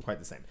not quite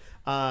the same.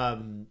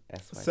 SYCO.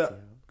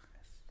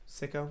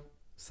 Sicko,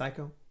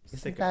 Psycho,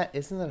 Isn't Sicko. that a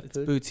It's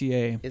food?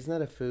 Boutier. Isn't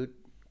that a food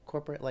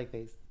corporate like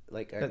a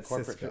That's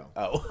corporate Cisco. food?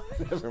 Oh,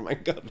 never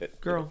mind. Got it.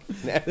 Girl.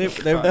 They're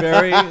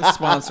very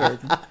sponsored.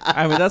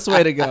 I mean, that's the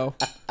way to go.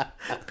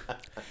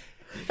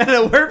 And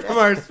a word from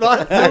our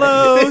sponsor.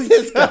 Hello,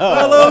 Cisco.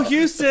 Hello,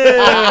 Houston.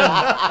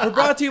 We're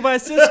brought to you by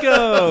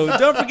Cisco.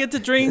 Don't forget to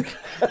drink.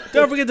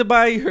 Don't forget to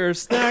buy your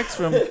snacks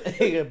from. You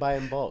gotta buy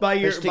in bulk. By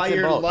your Fish sticks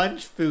in bulk.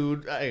 lunch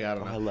food. I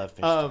don't know. I love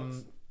fish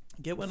sticks.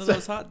 Get one of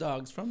those hot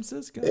dogs from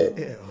Cisco.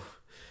 Ew.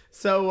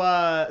 So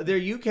their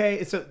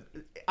UK. So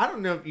I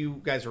don't know if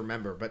you guys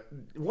remember, but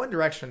One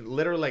Direction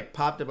literally like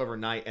popped up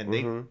overnight and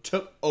they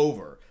took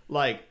over.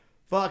 Like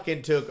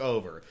fucking took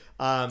over.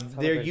 Their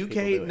British people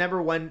UK do it.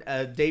 number 1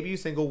 debut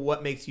single,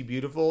 "What Makes You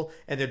Beautiful,"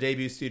 and their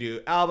debut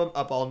studio album,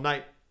 "Up All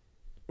Night,"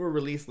 were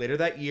released later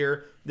that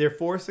year. Their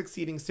 4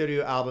 succeeding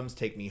studio albums,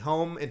 "Take Me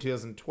Home" in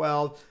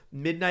 2012,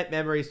 "Midnight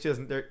Memories"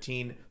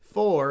 2013,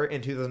 "4"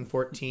 in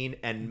 2014,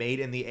 and "Made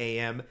in the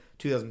AM"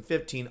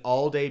 2015,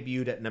 all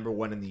debuted at number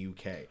 1 in the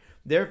UK.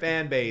 Their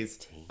fan base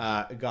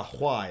got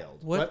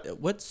wild.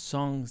 What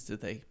songs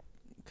did they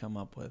come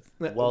up with?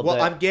 Well,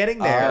 I'm getting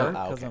there.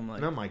 Because I'm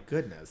like, Oh my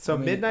goodness! So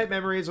 "Midnight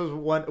Memories"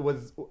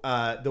 was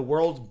the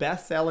world's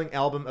best-selling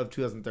album of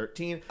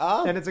 2013,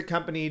 and it's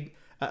accompanying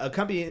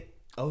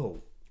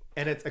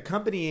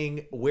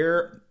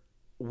 "Where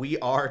We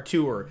Are"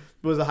 tour.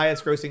 It was the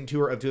highest-grossing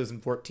tour of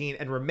 2014,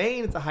 and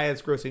remains the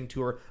highest-grossing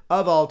tour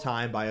of all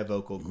time by a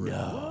vocal group.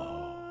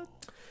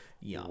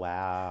 Yeah.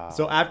 Wow.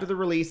 So after the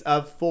release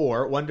of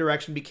 4, One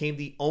Direction became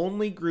the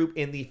only group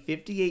in the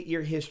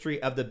 58-year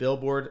history of the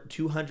Billboard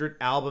 200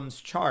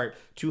 albums chart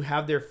to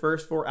have their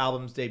first 4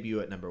 albums debut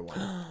at number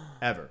 1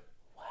 ever.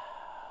 Wow.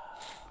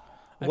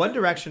 One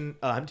Direction,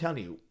 I'm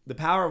telling you, the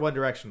power of One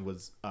Direction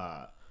was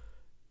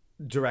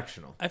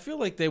directional. I feel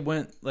like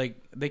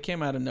they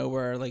came out of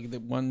nowhere. Like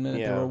the 1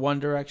 minute they were one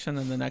direction,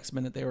 and the next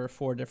minute they were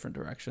 4 different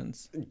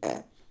directions.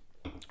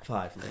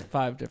 5.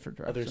 5 different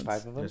directions. There's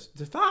 5 of them?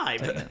 There's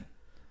 5.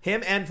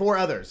 Him and 4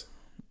 others.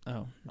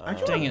 Oh,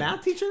 Aren't you dang a it.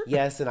 math teacher?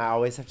 Yes, and I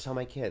always have to tell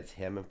my kids,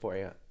 him and 4.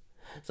 Yeah.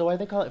 So why do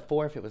they call it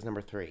 4 if it was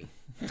number 3?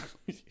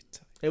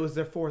 It was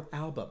their 4th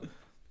album.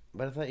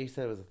 But I thought you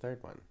said it was the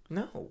 3rd one.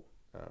 No.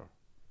 Oh.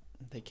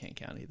 They can't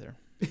count either.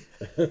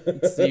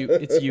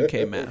 It's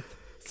UK math.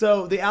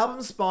 So the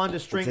album spawned a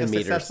string It's of in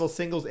meters. successful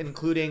singles,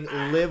 including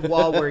 "Live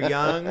While We're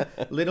Young,"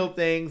 "Little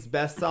Things,"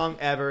 "Best Song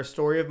Ever,"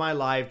 "Story of My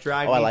Life,"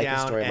 "Drag I Me like the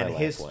Down," Story of My and Life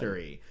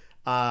 "History."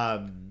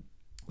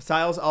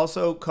 Styles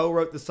also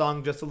co-wrote the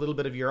song "Just a Little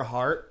Bit of Your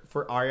Heart"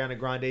 for Ariana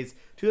Grande's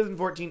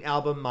 2014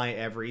 album "My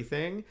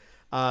Everything."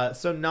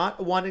 So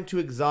not wanting to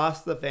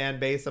exhaust the fan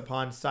base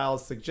upon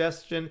Styles'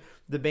 suggestion,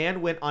 the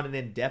band went on an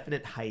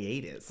indefinite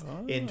hiatus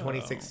in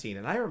 2016.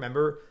 And I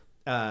remember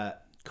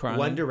Crying.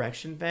 One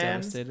Direction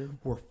fans Devastated.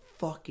 were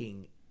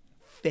fucking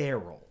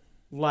feral.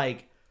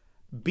 Like,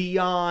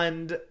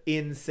 beyond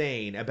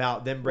insane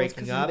about them Well, it's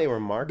breaking 'cause up. they were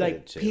marketed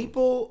like, to.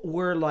 people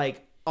were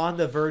like on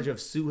the verge of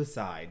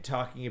suicide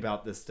talking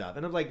about this stuff.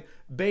 And I'm like,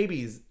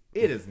 babies,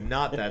 it is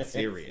not that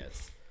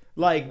serious.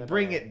 Like,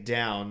 bring it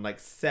down like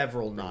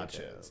several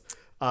notches.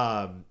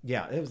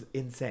 Yeah, it was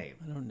insane.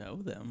 I don't know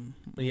them.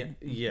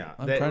 Yeah.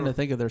 I'm trying to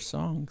think of their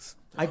songs.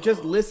 I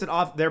just listed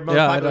off their most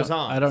I popular don't,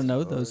 songs. I don't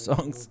know those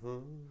songs.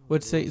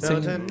 What's So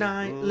sing?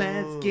 tonight,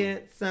 let's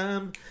get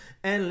some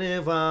and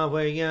live while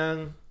we're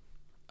young.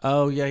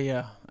 Oh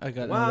yeah. I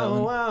got that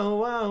one.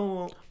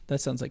 Wow. That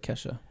sounds like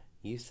Kesha.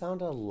 You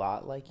sound a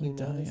lot like you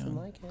know this and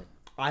like it.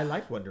 I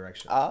like One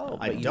Direction. Oh,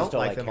 I but you don't just don't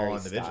like them all Harry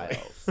individually.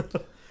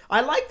 Styles.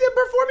 I like them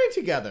performing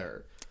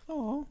together.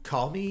 Oh,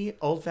 Call me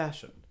old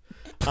fashioned.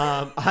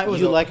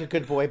 You like a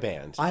good boy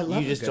band. I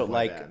love. You just a good don't boy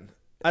like. band.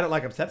 I don't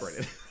like them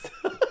separated.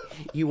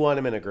 You want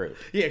them in a group.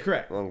 Yeah,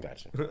 correct. Oh,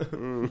 gotcha.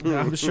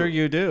 I'm sure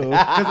you do.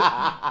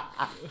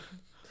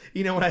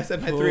 You know when I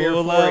said my 3 or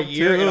Pull 4 a up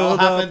year, it to all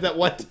the- happens at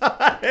one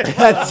time.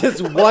 That's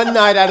just one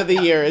night out of the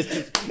year. It's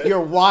just you're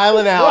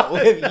wilding out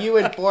with you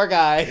and 4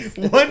 guys.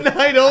 One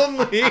night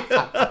only.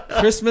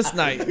 Christmas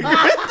night. That's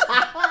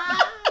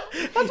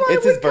why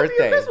It's his I wouldn't come to your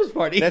birthday. Christmas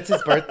party. That's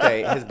his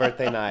birthday. His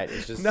birthday night.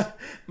 It's just No,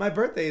 my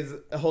birthday is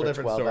a whole for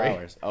different 12 story.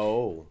 hours.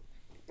 Oh.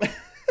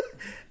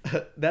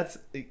 That's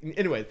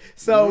anyways.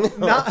 So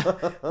not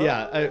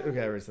yeah. Okay,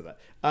 I already said that.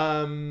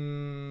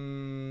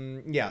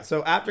 Yeah.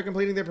 So after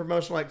completing their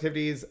promotional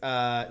activities,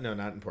 no,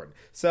 not important.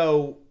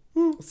 So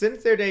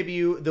since their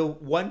debut, the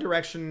One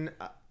Direction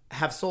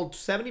have sold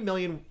 70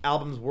 million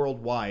albums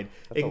worldwide,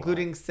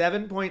 including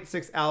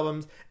 7.6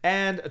 albums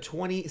and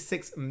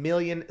 26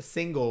 million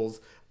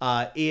singles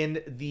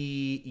in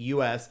the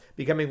U.S.,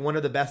 becoming one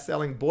of the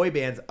best-selling boy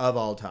bands of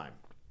all time.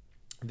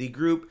 The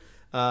group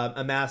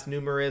amassed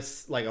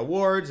numerous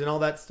awards and all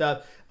that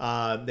stuff.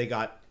 They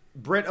got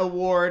Brit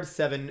Awards,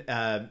 7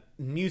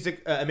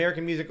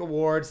 American Music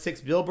Awards,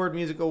 6 Billboard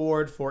Music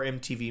Awards, 4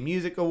 MTV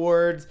Music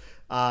Awards.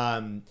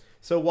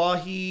 So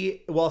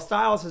while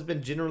Styles has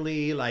been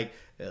generally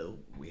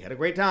we had a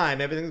great time,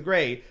 everything's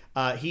great,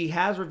 he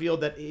has revealed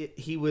that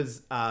he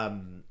was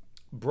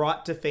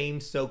brought to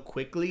fame so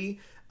quickly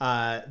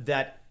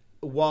that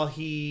while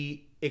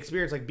he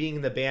experienced being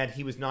in the band,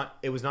 it was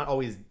not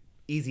always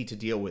easy to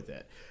deal with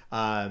it.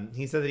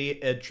 He said that he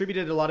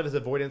attributed a lot of his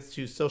avoidance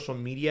to social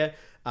media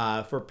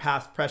for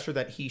past pressure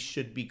that he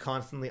should be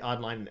constantly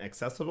online and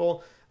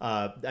accessible.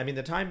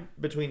 The time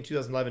between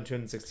 2011 and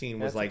 2016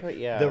 was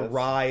the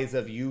rise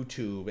of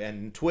YouTube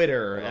and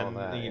Twitter and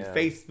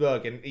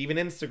Facebook and even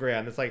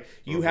Instagram. It's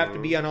you have to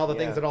be on all the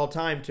things at all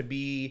time to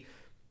be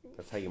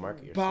That's how you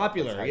market yourself.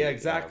 popular. Yeah,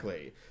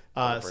 exactly.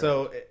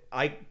 So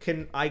I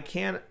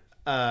can't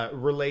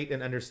relate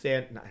and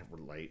understand. Not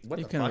relate. What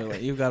You the can fuck?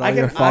 relate. You've got all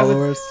your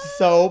followers. I was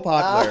so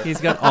popular. He's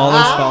got all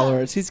his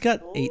followers. He's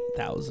got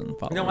 8,000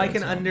 followers. No, I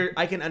can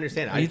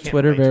understand. Are you I can't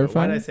Twitter relate to it. verified?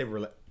 Why did I say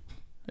relate?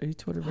 Are you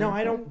Twitter? No,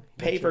 I don't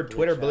pay for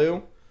Twitter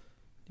Blue.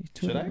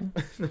 Should I?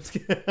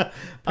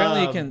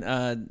 Apparently, you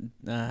can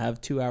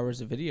have 2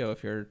 hours of video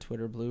if you're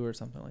Twitter Blue or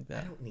something like I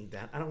that. don't need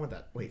that. I don't want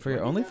that. Wait, For do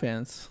your I need that?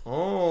 OnlyFans.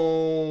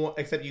 Oh,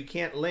 except you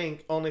can't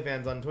link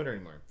OnlyFans on Twitter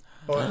anymore.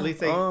 Or at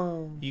least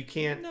you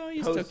can't. No,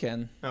 you post... still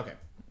can. Okay.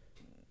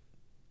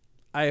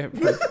 I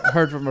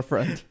heard from a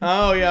friend.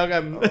 Oh yeah. Okay.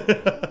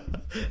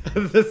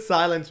 The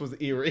silence was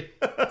eerie.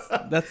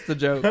 That's the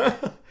joke.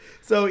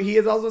 So he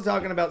is also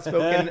talking about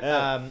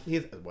spoken.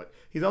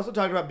 He's also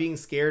talking about being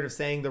scared of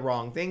saying the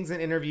wrong things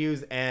in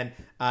interviews, and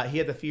he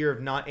had the fear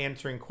of not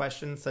answering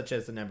questions such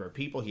as the number of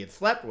people he had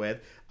slept with,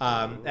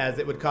 as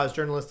it would cause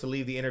journalists to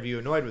leave the interview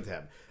annoyed with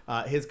him.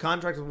 His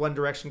contract with One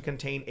Direction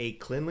contained a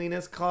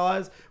cleanliness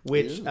clause,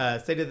 which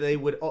stated they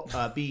would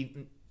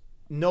be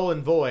null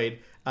and void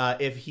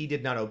if he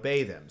did not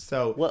obey them.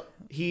 So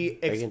he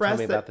expressed Are you gonna tell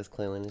me about this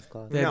cleanliness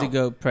clause? They had to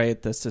go pray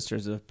at the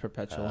Sisters of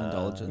Perpetual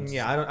Indulgence.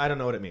 Yeah, I don't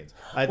know what it means.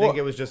 I think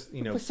it was just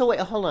So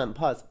wait, hold on,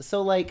 pause.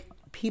 So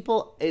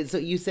people. So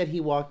you said he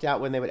walked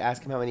out when they would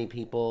ask him how many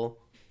people.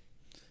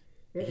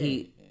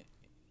 The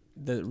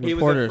reporters. He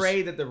was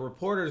afraid that the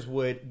reporters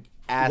would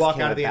walk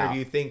out of the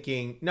interview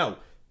thinking no.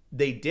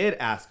 They did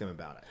ask him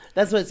about it.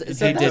 That's what.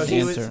 They did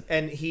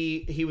answer.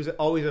 He was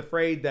always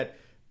afraid that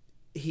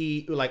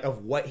he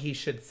of what he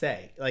should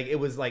say. It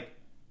was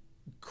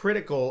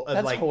critical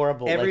of That's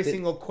horrible. Every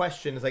single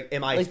question is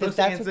am I supposed to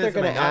that's answer what they're this?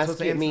 Am I gonna not ask supposed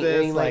to you.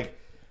 answer this?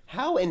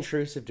 How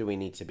intrusive do we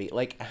need to be?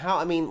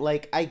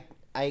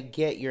 I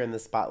get you're in the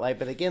spotlight,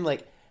 but again,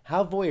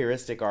 how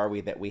voyeuristic are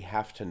we that we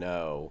have to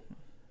know?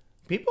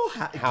 People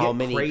how get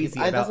many crazy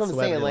people, about that's what I'm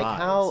saying. celebrity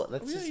lives. How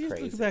that's Yeah, just you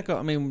crazy. look back.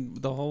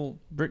 The whole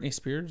Britney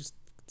Spears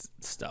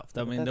stuff.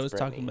 That That's was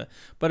talking Britney. about.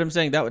 But I'm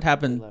saying that would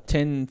happen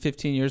 10,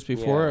 15 years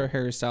before Yeah.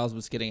 Harry Styles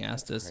was getting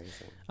asked this.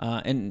 Crazy.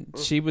 And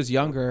she was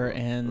younger,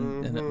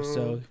 and it was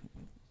so.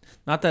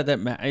 Not that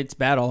it's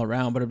bad all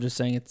around, but I'm just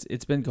saying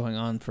it's been going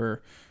on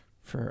for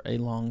a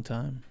long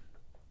time.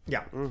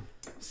 Yeah.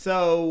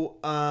 So,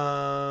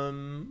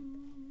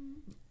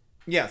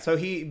 so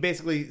he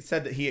basically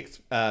said that he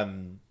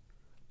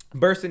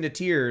burst into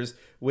tears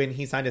when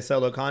he signed a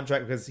solo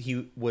contract because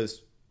he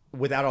was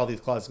without all these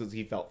clauses because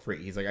he felt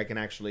free. He's I can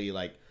actually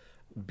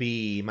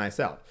be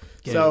myself.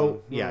 Gay.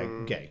 So, yeah,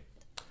 gay.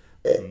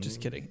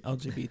 Just kidding.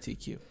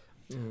 LGBTQ.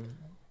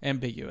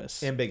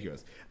 Ambiguous.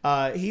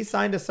 He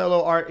signed as a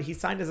solo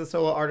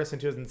artist in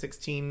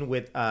 2016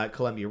 with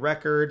Columbia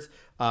Records,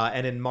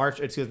 and in March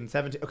of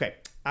 2017. Okay,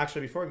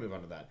 actually, before we move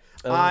on to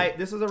that,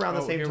 this was around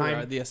the same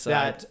time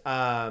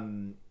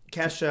that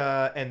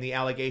Kesha and the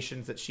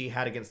allegations that she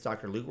had against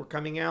Dr. Luke were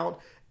coming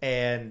out,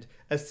 and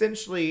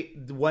essentially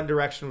One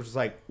Direction was just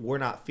like, we're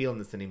not feeling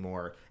this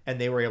anymore, and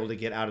they were able to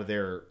get out of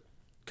their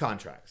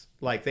contracts.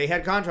 Like, they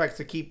had contracts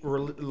to keep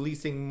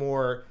releasing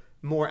more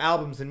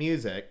albums and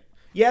music.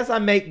 Yes,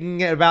 I'm making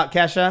it about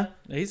Kesha.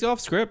 He's off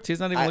script. He's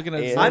not even looking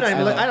at his notes.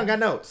 I don't got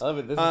notes. I love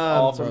it. This is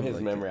all from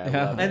his memory. I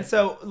love it. And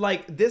so,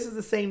 like, this is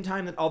the same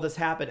time that all this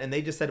happened, and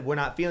they just said, we're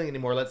not feeling it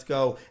anymore. Let's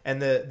go. And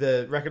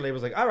the record label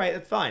was like, all right,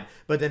 that's fine.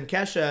 But then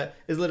Kesha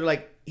is literally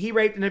like, he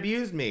raped and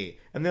abused me.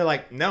 And they're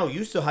like, no,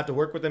 you still have to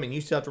work with him, and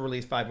you still have to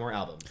release 5 more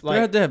albums. Like,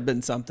 there had to have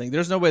been something.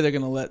 There's no way they're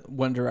going to let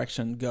One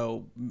Direction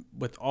go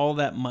with all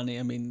that money.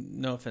 I mean,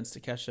 no offense to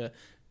Kesha.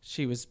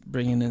 She was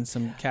bringing in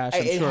some cash.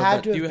 I'm it sure,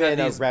 had but to have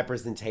been a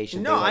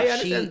representation. No, I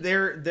understand.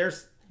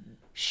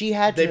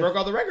 They broke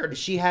all the records.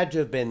 She had to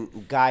have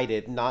been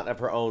guided, not of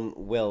her own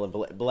will,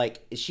 but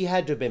like she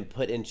had to have been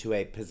put into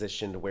a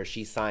position where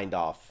she signed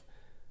off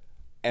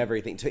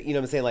everything. You know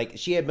what I'm saying? Like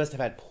must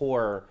have had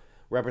poor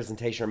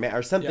representation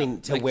or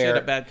something to like where she had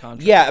a bad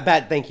contract. Yeah, a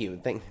bad. Thank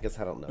you. I guess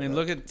I don't know. I mean,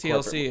 look at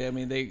TLC. I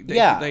mean, they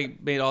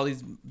made all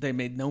these. They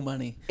made no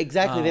money.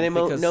 Exactly, they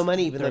made no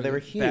money, even though they were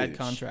huge. Bad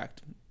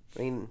contract.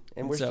 I mean,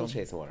 and we're still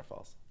chasing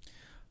waterfalls.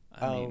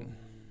 I mean,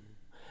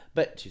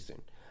 but too soon.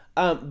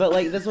 But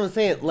like that's what I'm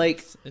saying.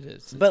 Like it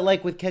is. But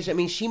like with Kesha, I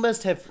mean, she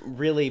must have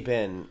really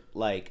been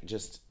like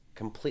just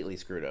completely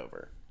screwed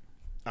over.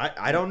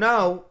 I don't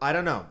know. I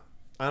don't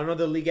know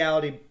the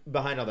legality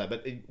behind all that,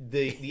 but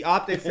the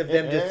optics of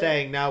them just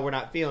saying no, we're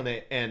not feeling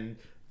it and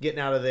getting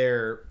out of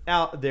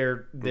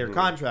their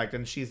contract,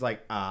 and she's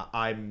like,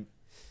 I'm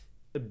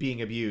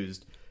being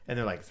abused. And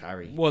they're like,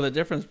 sorry. Well, the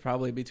difference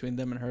probably between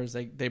them and her is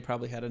they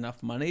probably had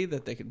enough money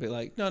that they could be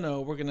like,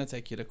 no, we're going to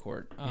take you to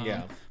court.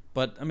 Yeah.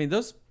 But, I mean,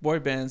 those boy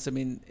bands, I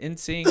mean,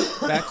 NSYNC,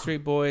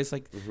 Backstreet Boys,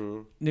 like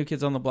New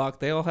Kids on the Block,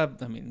 they all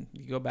have, I mean,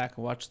 you go back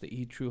and watch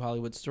the True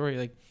Hollywood Story,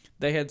 like,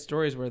 they had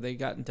stories where they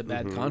got into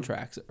bad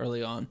contracts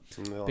early on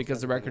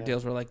because the record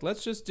deals were like,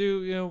 let's just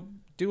do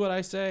what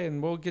I say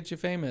and we'll get you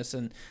famous.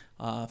 And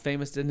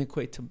famous didn't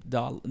equate to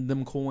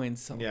them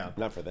coins. So. Yeah.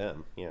 Not for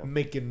them. Yeah.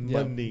 Making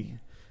money.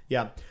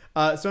 Yeah.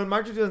 So in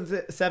March of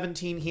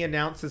 2017, he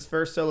announced his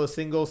first solo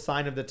single,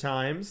 Sign of the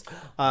Times,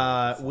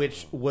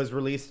 which was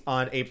released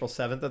on April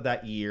 7th of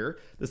that year.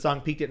 The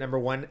song peaked at number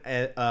 1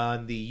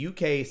 on the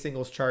UK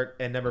singles chart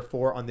and number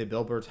 4 on the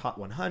Billboard's Hot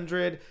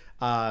 100.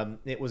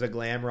 It was a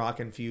glam rock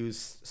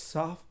infused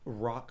soft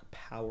rock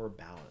power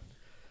ballad.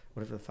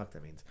 Whatever the fuck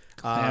that means.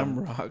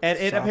 Glam rock. And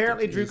it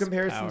apparently drew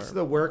comparisons to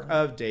the work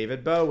of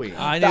David Bowie.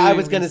 I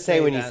was going to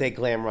say when you say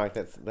glam rock,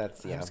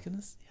 that's yeah. I was going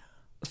to say.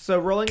 So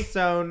Rolling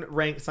Stone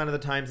ranked Sign of the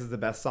Times as the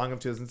best song of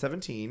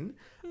 2017.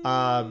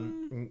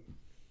 I'm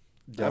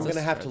going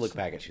to have to look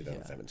back at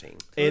 2017.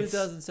 It's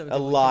 2017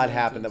 a lot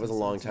happened. That was a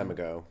long time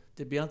ago.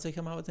 Did Beyonce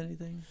come out with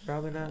anything?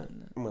 Probably not.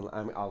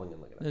 I'll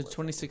look at it.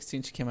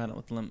 2016, she came out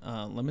with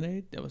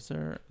Lemonade. That was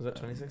her. Was that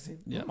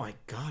 2016? Yeah. Oh my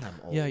God, I'm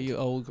old. Yeah, you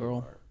old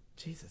girl.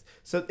 Jesus.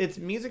 So its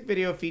music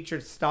video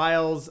featured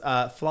Styles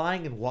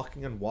flying and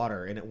walking on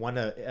water, and it won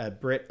a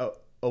Brit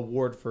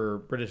award for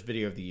British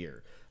Video of the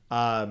Year.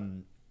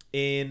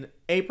 In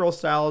April,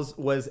 Styles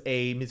was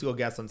a musical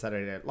guest on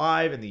Saturday Night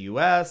Live in the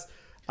U.S.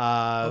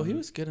 He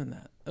was good in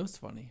that. That was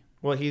funny.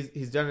 Well,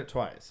 he's done it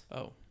twice.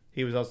 Oh.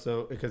 He was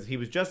also, because he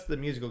was just the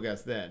musical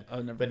guest then.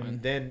 Oh, never but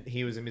mind. Then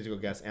he was a musical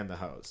guest and the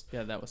host.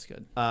 Yeah, that was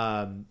good.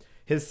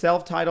 His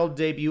self-titled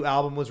debut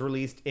album was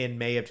released in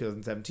May of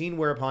 2017,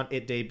 whereupon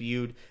it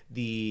debuted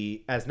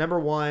as number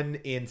 1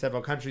 in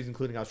several countries,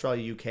 including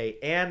Australia, UK,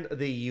 and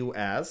the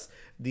US.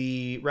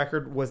 The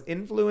record was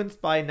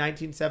influenced by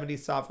 1970s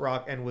soft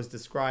rock and was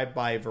described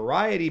by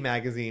Variety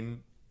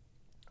magazine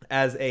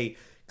as a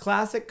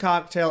classic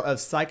cocktail of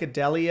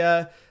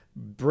psychedelia,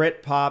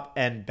 Britpop,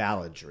 and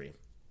balladry.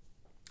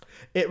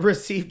 It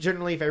received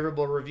generally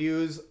favorable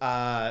reviews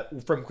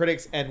from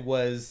critics and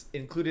was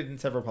included in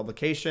several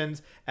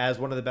publications as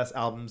one of the best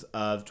albums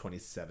of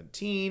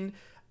 2017.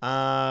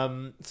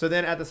 So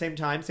then at the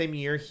same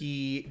year,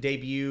 he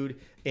debuted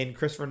in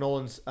Christopher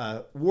Nolan's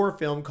war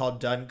film called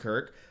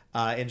Dunkirk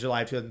in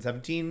July of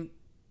 2017.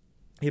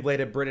 He played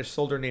a British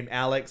soldier named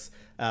Alex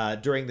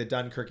during the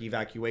Dunkirk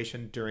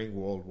evacuation during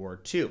World War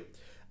II.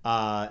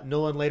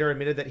 Nolan later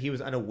admitted that he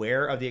was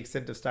unaware of the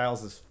extent of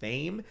Styles'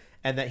 fame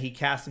and that he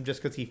cast him just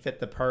because he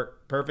fit the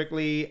part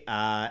perfectly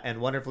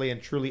and wonderfully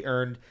and truly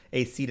earned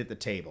a seat at the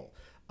table.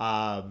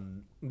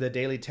 The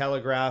Daily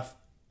Telegraph,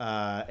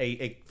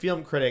 a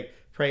film critic,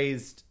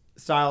 praised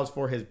Styles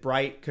for his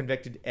bright,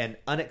 convicted, and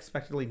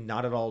unexpectedly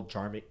not at all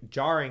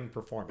jarring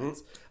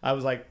performance. I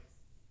was like,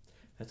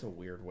 that's a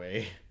weird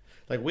way.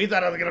 Like, we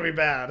thought it was going to be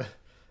bad.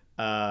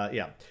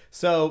 Yeah.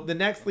 So the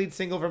next lead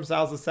single from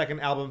Styles' second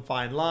album,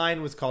 Fine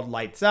Line, was called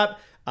Lights Up.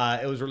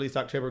 It was released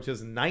October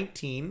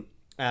 2019.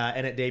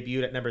 and it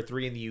debuted at number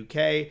 3 in the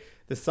UK.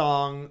 The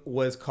song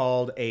was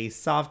called a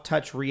soft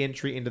touch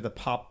re-entry into the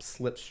pop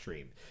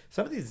slipstream.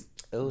 Some of these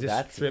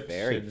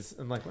descriptions,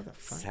 I'm like, what the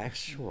fuck?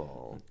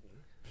 Sexual.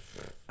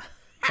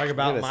 Talk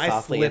about my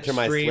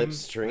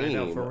slipstream. I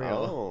know, for real.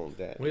 Oh,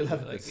 we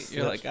love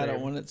you're like, I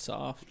don't want it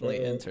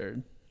softly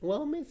entered.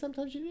 Well, I mean,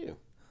 sometimes you do.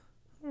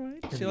 All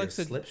right. She likes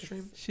a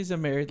slipstream. She's a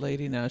married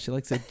lady now. She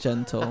likes a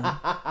gentle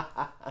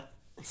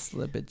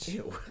slippage.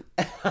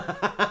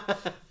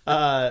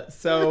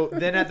 So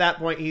then at that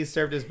point, he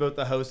served as both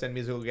the host and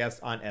musical guest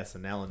on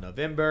SNL in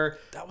November.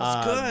 That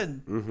was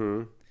good.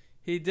 Mm-hmm.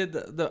 He did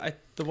the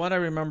one I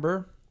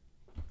remember.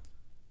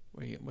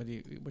 What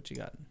you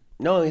got?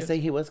 No, you say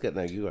he was good.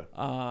 No, you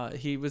were.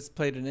 He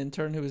played an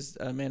intern who was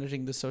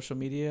managing the social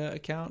media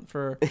account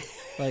for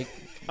like.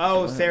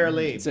 Sarah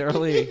Lee. Sarah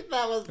Lee.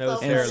 that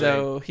was and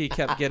so he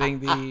kept getting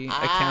the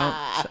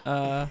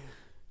account,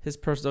 his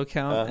personal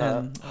account,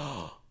 and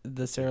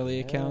the Sarah Lee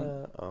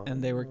account,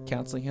 and they were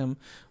counseling him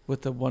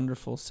with the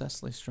wonderful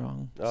Cecily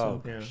Strong.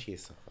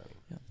 She's so funny.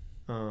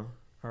 Yeah.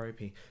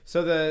 R.I.P.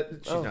 So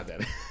she's not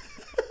dead.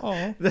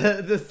 Oh,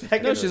 the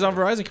second. No, she's on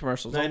Verizon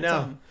commercials. I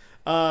know.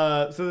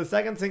 So the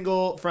second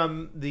single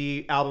from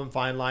the album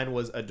Fine Line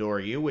was "Adore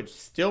You," which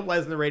still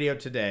plays on the radio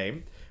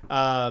today.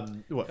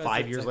 5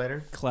 years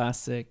later?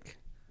 Classic.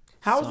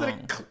 How is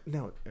it?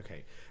 No,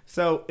 okay.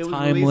 So it was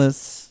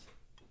timeless.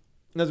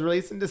 It was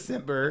released in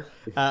December.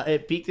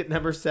 It peaked at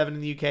number 7 in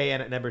the UK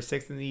and at number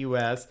 6 in the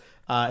US.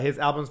 His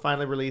album was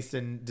finally released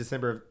in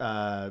December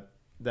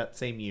that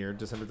same year,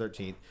 December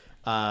 13th.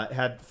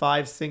 Had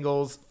 5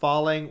 singles: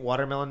 "Falling,"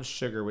 "Watermelon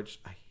Sugar," which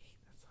I hate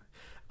that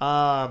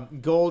song.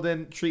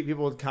 "Golden," "Treat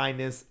People with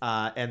Kindness,"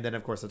 and then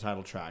of course the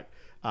title track.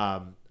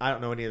 I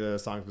don't know any of the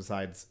songs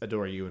besides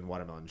 "Adore You" and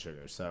 "Watermelon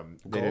Sugar." So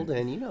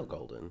Golden, you know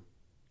Golden.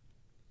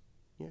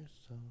 You're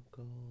so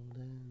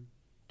golden.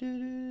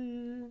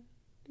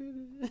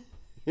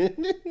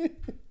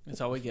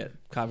 That's all we get.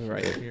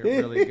 Copyright. You're a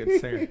really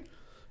good singer.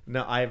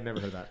 No, I have never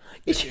heard that.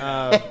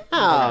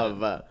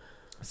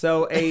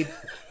 So a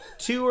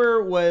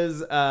tour was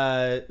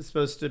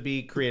supposed to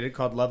be created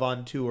called Love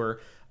on Tour.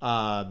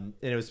 And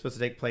it was supposed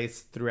to take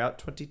place throughout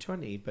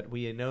 2020, but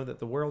we know that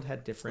the world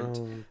had different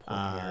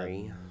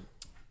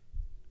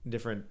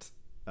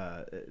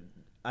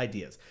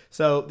ideas.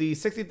 So the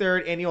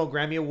 63rd Annual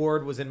Grammy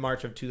Award was in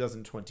March of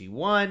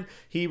 2021.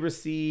 He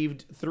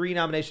received 3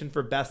 nominations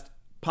for Best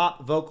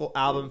Pop Vocal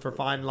Album for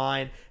Fine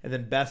Line, and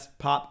then Best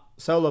Pop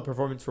Solo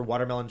Performance for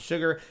Watermelon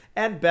Sugar,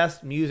 and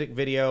Best Music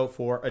Video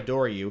for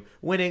Adore You,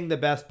 winning the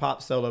Best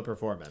Pop Solo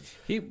Performance.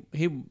 He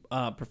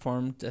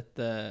performed at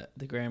the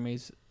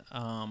Grammys.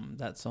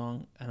 That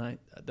song, and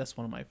that's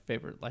one of my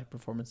favorite live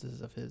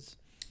performances of his,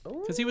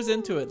 because he was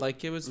into it.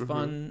 Like, it was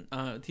fun.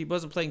 He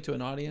wasn't playing to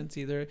an audience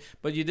either,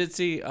 but you did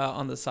see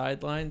on the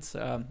sidelines,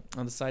 on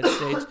the side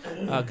stage,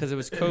 because it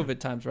was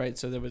COVID times, right?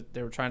 So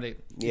they were trying to,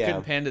 you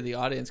couldn't pan to the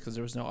audience because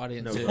there was no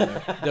audience.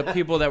 The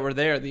people that were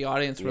there, the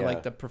audience were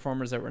like the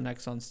performers that were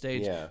next on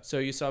stage. Yeah. So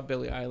you saw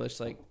Billie Eilish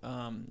like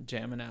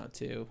jamming out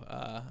to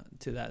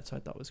that, so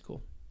I thought it was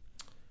cool.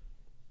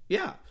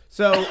 Yeah.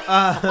 So.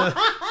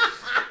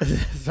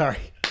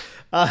 Sorry.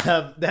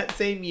 That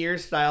same year,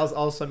 Styles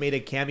also made a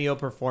cameo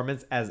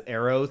performance as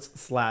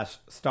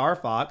Eros/Star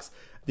Fox,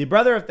 the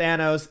brother of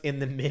Thanos, in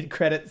the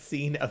mid-credit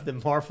scene of the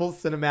Marvel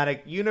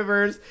Cinematic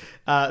Universe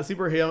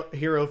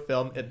superhero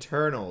film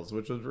Eternals,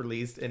 which was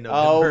released in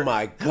November. Oh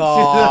my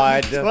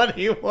god!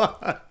 2021.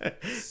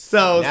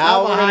 So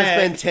now we're gonna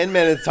spend 10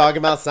 minutes talking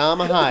about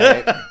Salma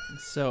Hayek.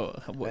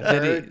 So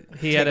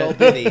he had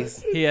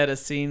a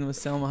scene with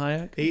Salma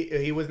Hayek?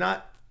 He was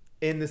not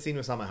in the scene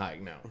with Salma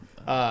Hayek, no.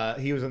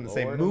 He was in the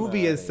same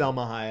movie as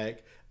Salma Hayek.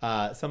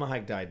 Salma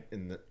Hayek died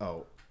in the...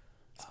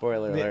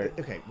 Spoiler alert.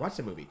 Okay, watch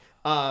the movie.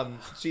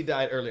 She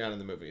died early on in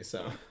the movie,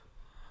 so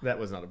that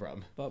was not a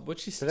problem. But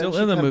she's still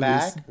in the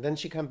movies. Didn't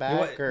she come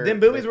back? Then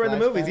movies were in the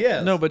movies,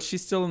 yeah. No, but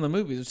she's still in the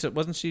movies.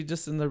 Wasn't she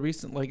just in the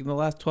recent, like in the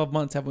last 12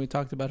 months, haven't we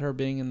talked about her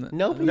being in the...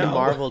 Nobody in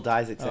Marvel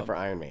dies except for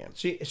Iron Man.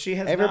 She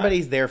has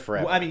Everybody's there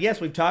forever. Well, I mean,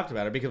 yes, we've talked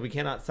about her because we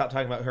cannot stop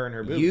talking about her and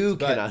her movies. You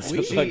cannot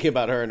stop talking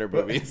about her and her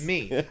movies.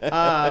 Me.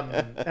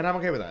 And I'm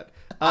okay with that.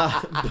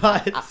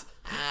 But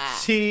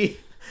she...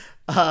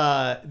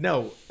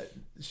 no,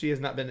 she has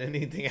not been in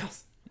anything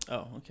else.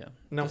 Oh, okay.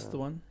 No. Just the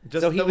one?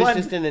 So he was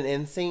just in an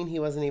end scene? He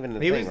wasn't even in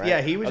the thing, right?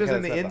 Yeah, he was just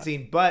in the end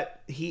scene,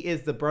 but he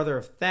is the brother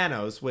of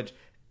Thanos, which,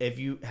 have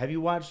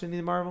you watched any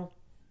of Marvel?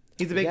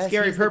 He's a big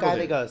scary purple guy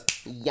dude. That goes,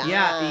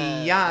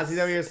 yeah, he's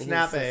over here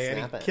snapping,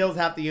 and he kills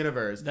half the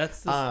universe.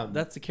 That's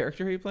the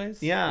character he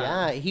plays?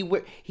 Yeah. He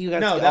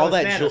got all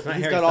that Thanos,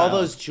 he's got all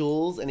those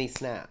jewels, and he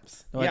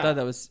snaps. Oh, I thought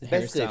that was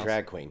Harry basically Styles. a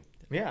drag queen.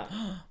 Yeah.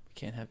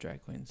 Can't have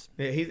drag queens.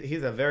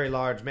 He's a very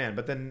large man,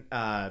 but then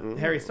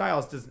Harry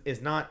Styles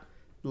is not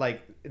a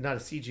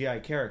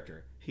CGI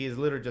character. He is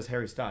literally just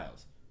Harry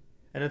Styles.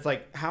 And it's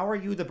like, how are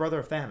you the brother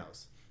of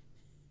Thanos?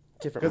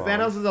 Because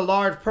Thanos is a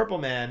large purple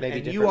man,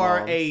 and you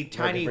are a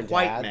tiny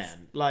white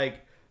man.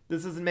 Like,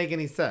 this doesn't make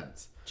any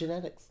sense.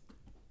 Genetics.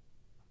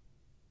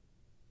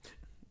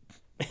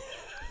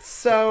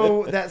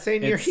 So that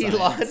same year It's he science.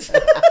 launched.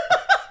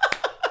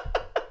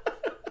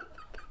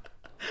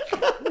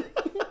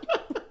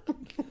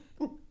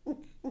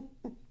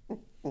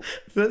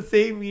 The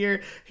same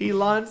year, he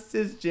launched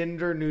his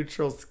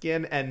gender-neutral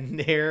skin and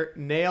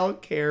nail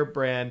care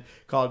brand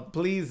called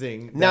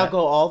Pleasing. Now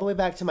go all the way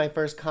back to my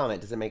first comment.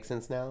 Does it make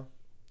sense now?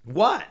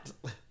 What?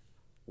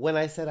 When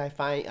I said I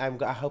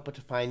hope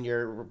to find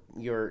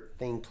your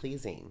thing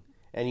pleasing,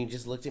 and you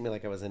just looked at me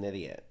like I was an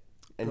idiot.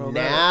 And Girl,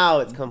 now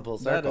it's come full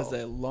circle. That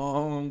is a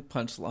long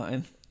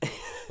punchline.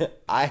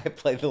 I have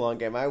played the long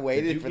game. I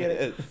waited for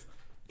get this.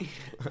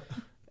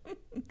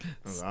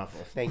 That was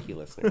awful. Thank you,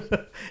 listeners.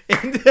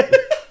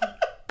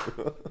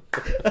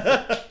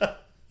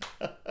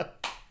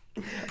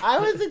 I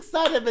was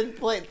excited. I've been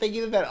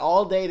thinking of that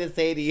all day to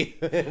say to you.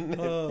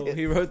 Oh,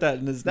 he wrote that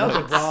in his That was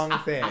notes. the wrong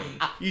thing.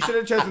 You should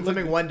have chosen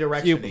something One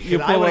Direction. You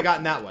I would pull have up-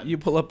 gotten that one. You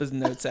pull up his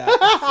notes app.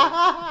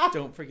 And say,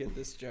 don't forget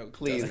this joke.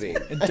 Pleasing.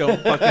 And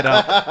don't fuck it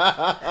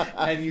up.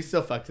 And you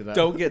still fucked it up.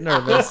 Don't get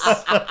nervous.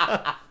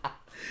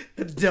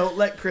 Don't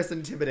let Chris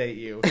intimidate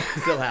you.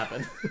 Still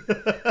happened.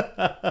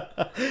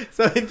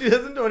 So in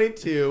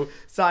 2022,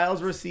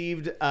 Styles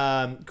received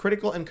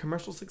critical and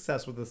commercial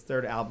success with his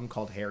third album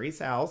called Harry's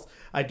House.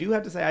 I do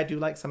have to say I do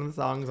like some of the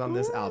songs on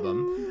this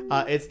album.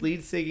 Its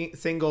lead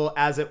single,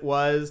 As It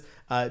Was,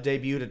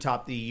 debuted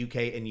atop the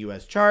UK and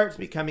US charts,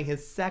 becoming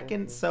his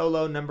second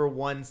solo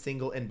 #1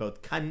 single in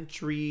both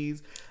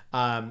countries.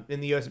 In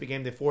the US, it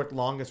became the fourth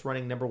longest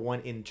running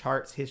 #1 in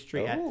charts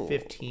history at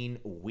 15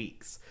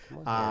 weeks.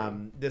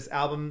 This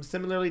album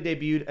similarly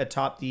debuted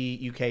atop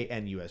the UK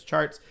and US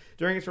charts.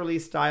 During its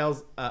release,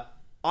 Styles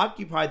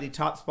occupied the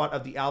top spot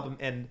of the album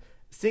and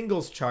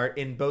singles chart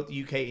in both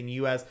UK and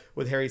US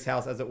with Harry's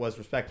House, As It Was,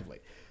 respectively.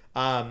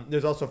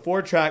 There's also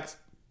 4 tracks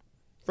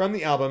from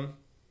the album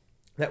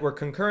that were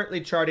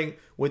concurrently charting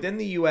within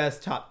the US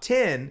top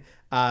 10,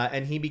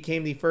 and he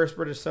became the first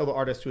British solo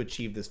artist to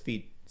achieve this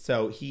feat.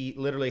 So he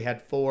literally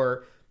had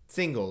 4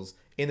 singles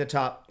in the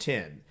top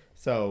 10.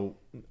 So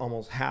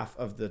almost half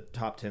of the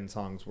top 10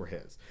 songs were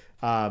his.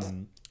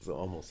 So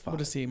almost 5.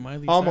 What is he,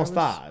 Miley Almost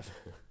Cyrus? 5.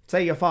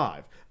 Say you're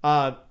 5.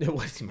 What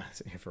is he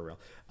saying for real?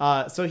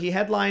 So he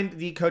headlined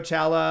the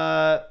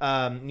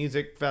Coachella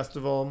Music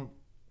Festival.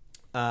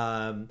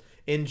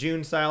 In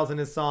June, Styles and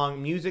his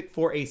song "Music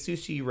for a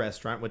Sushi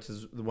Restaurant," which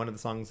is one of the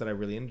songs that I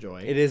really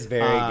enjoy. It is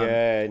very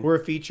good. Were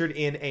featured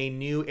in a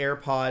new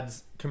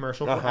AirPods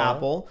commercial for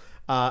Apple.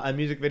 A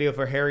music video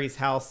for Harry's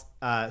House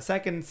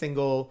second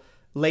single,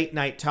 Late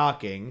Night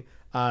Talking,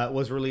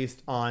 was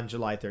released on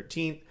July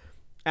 13th.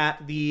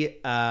 At the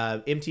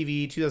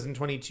MTV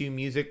 2022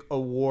 Music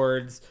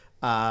Awards,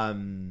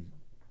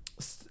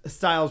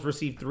 Styles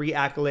received 3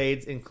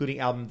 accolades, including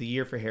Album of the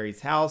Year for Harry's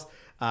House.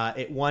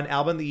 It won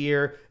Album of the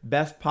Year,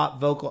 Best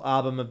Pop Vocal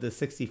Album of the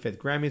 65th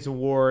Grammys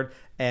Award,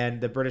 and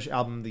the British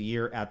Album of the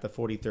Year at the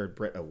 43rd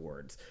Brit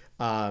Awards.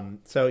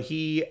 So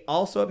he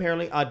also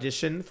apparently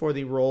auditioned for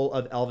the role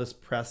of Elvis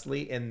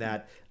Presley in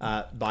that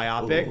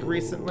biopic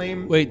recently.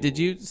 Wait, did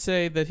you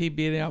say that he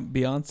beat out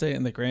Beyonce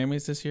in the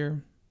Grammys this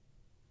year?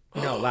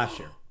 No, last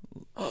year.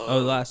 Oh,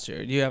 last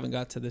year. You haven't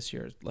got to this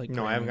year.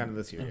 No, I haven't gotten to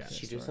this year Okay. yet. Did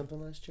she do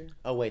something last year?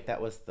 Oh, wait,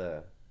 that was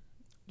the...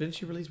 Didn't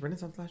she release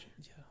Renaissance last year?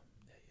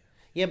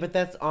 Yeah, but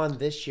that's on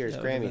this year's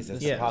Yeah, Grammys. That's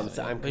the yeah. problem.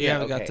 So But you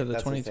haven't got to the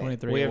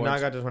 2023 We have awards.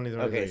 not got to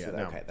 2023 Okay, yet. so,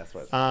 No. okay, that's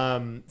what.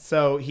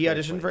 So he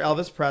auditioned for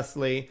Elvis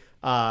Presley,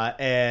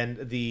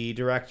 and the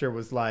director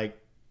was like,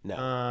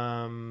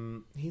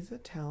 No. He's a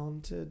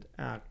talented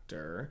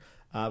actor,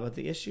 but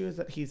the issue is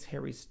that he's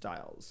Harry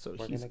Styles, so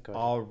he's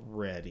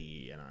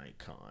already an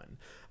icon.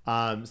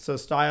 So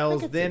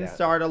Styles then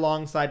starred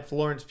alongside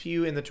Florence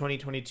Pugh in the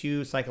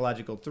 2022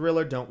 psychological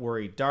thriller Don't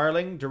Worry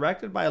Darling,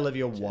 directed by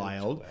Olivia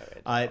Wilde.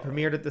 It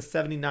premiered at the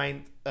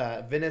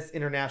 79th Venice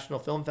International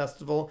Film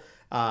Festival,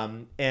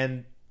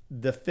 and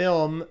the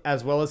film,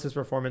 as well as his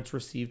performance,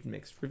 received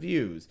mixed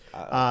reviews.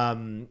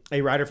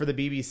 A writer for the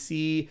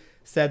BBC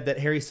said that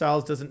Harry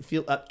Styles doesn't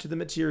feel up to the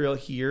material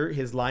here.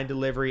 His line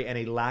delivery and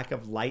a lack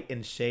of light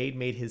and shade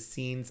made his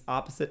scenes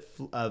opposite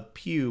of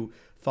Pugh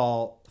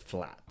fall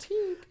flat.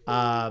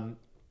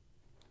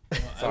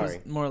 Sorry.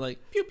 More like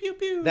pew pew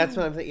pew. That's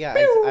what I'm saying. Yeah,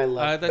 I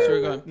love I thought you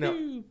were going No.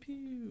 pew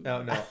pew.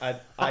 Oh, no.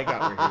 I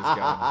got where he was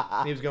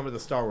going. He was going with the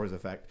Star Wars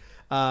effect.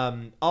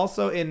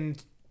 Also in...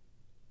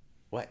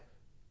 What?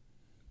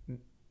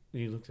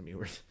 You looked at me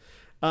weird.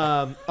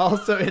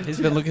 Also in... He's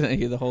been looking at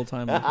you the whole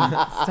time.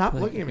 Stop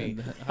looking at me.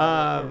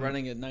 We're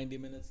running at 90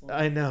 minutes long.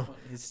 I know.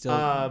 He's still.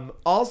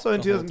 Also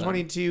in the whole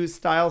 2022,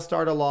 Styles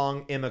starred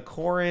along Emma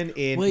Corrin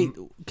in... Wait,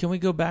 can we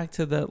go back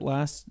to that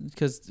last?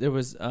 Because there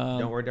was.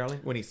 Don't Worry, Darling?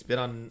 When he spit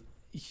on...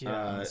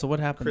 So what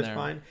happened Chris there?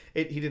 Pine.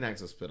 He didn't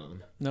actually spit on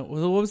him. No,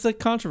 what was the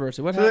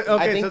controversy? What So happened? I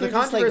okay, think so the they're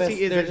just, like,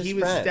 controversy is they're that he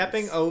just was friends,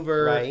 stepping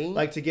over, right?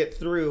 like, to get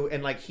through,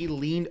 and, like, he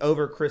leaned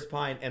over Chris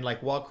Pine, and,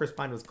 like, while Chris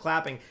Pine was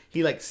clapping,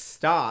 he, like,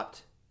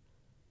 stopped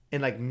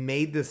and, like,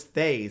 made this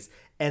face,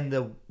 and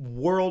the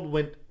world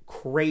went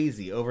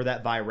crazy over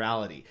that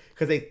virality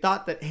because they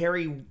thought that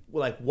Harry,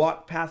 like,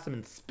 walked past him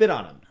and spit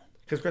on him.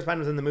 because Chris Pine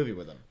was in the movie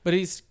with him. But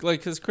he's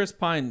like, because Chris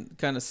Pine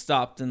kind of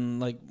stopped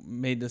and like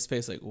made this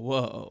face like,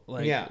 whoa,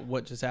 like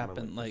what just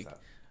happened? Like,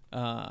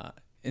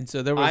 and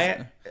so there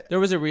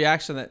was a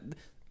reaction that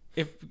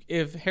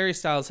if Harry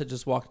Styles had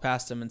just walked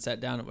past him and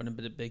sat down, it wouldn't have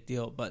been a big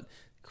deal. But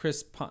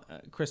Chris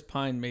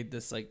Pine made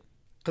this like,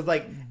 because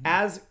like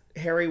as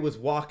Harry was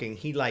walking,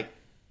 he like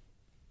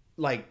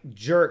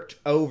jerked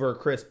over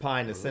Chris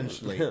Pine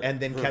essentially, and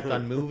then kept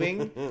on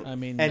moving. I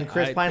mean, and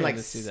Chris Pine like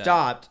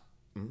stopped.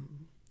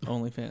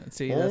 OnlyFans.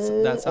 See,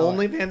 that's how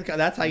OnlyFans.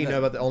 That's how you know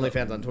about the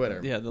OnlyFans on Twitter.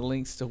 Yeah, the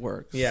link still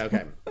works. Yeah.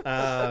 Okay.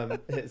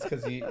 It's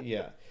because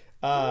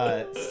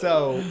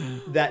so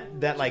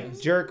that like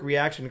jerk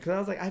reaction, because I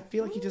was like, I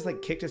feel like he just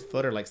like kicked his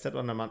foot or like stepped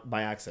on him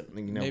by accident.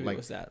 You know, Maybe like it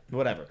was that.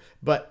 Whatever.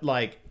 But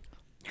like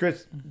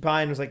Chris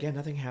Pine was like, yeah,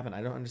 nothing happened.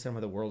 I don't understand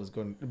why the world is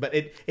going. But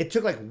it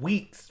took like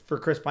weeks for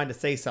Chris Pine to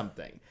say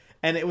something,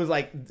 and it was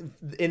like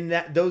in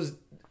those.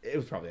 It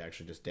was probably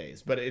actually just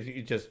days, but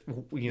it just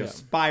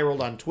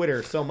spiraled on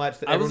Twitter so much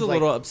that I was a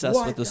little like,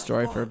 obsessed with the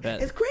story for a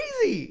bit. It's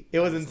crazy. It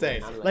was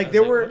insane. Like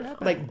there were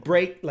like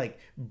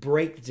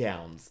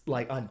breakdowns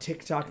like on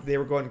TikTok. They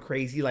were going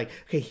crazy. Like,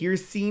 okay,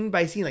 here's scene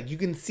by scene. Like you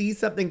can see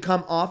something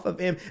come off of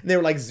him, and they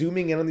were like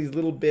zooming in on these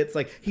little bits.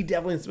 Like he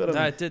definitely spit on.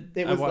 I did.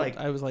 I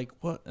was like,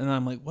 what? And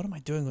I'm like, what am I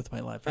doing with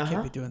my life? I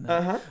can't be doing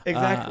that.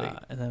 Exactly.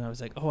 And then I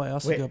was like, oh, I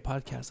also do a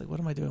podcast. Like, what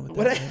am I doing with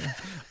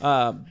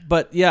that?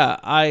 But yeah,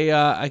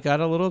 I got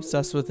a little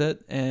obsessed with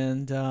it,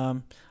 and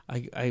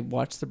I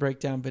watched the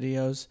breakdown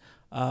videos.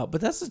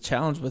 But that's the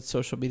challenge with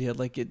social media.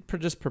 Like it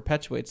just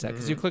perpetuates that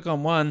because you click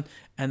on one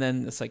and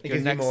then it's like your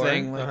next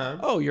thing. Like,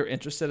 oh, you're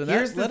interested in that.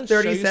 Here's the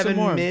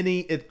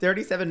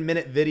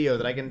 37-minute video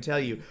that I can tell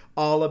you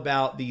all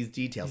about these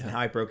details and how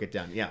I broke it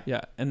down. Yeah.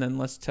 And then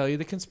let's tell you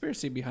the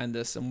conspiracy behind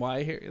this and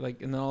why Harry,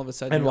 like, and then all of a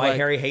sudden, and why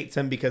Harry hates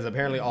him because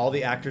apparently all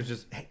the actors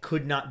just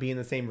could not be in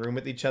the same room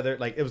with each other.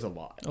 Like it was a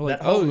lot.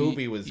 That whole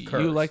movie was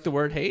cursed. You like the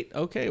word hate?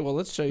 Okay, well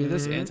let's show you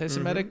this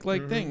anti-Semitic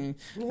thing,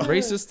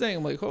 racist thing.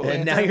 I'm like, oh,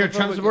 and now you're a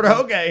Trump supporter.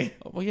 Okay.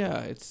 Well,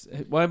 yeah,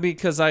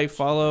 because I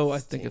follow. I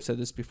think I've said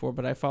this before,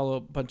 but I follow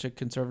a bunch of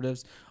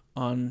conservatives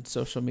on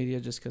social media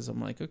just because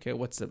I'm like, okay,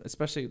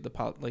 especially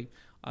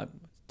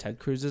Ted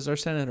Cruz is our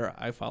senator.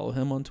 I follow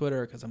him on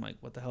Twitter because I'm like,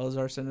 what the hell is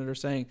our senator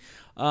saying?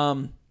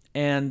 I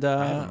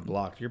haven't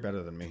blocked. You're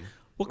better than me.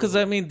 Well, because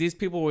I mean, these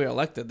people we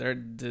elected, they're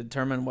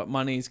determine what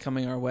money is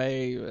coming our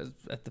way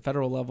at the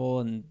federal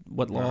level and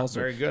what laws.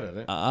 Very good at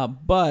it.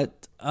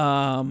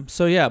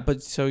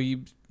 So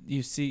you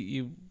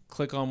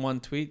click on one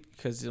tweet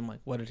because I'm like,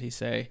 what did he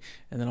say?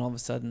 And then all of a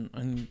sudden,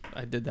 and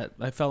I did that.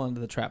 I fell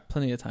into the trap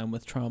plenty of time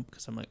with Trump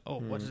because I'm like, oh,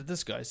 what did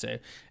this guy say?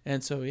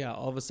 And so, yeah,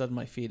 all of a sudden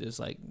my feed is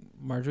like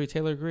Marjorie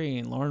Taylor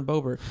Greene, Lauren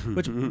Boebert,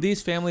 which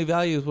these family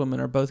values women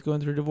are both going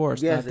through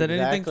divorce. Yes, Not that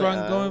anything's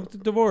wrong going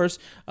through divorce,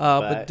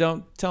 but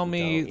don't tell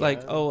me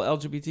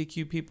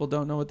LGBTQ people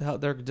don't know what the hell,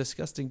 they're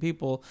disgusting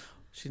people.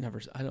 She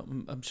never,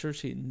 I'm sure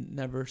she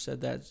never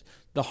said that.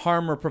 The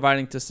harm we're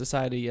providing to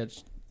society,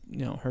 yet,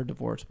 her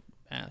divorce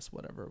ass,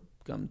 whatever,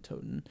 gum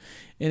toting.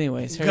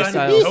 Anyways, Harry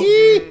Styles.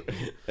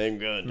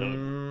 Thank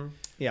God.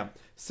 Yeah.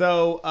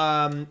 So,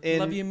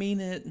 love you,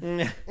 mean it.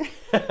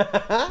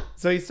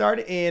 So he starred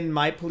in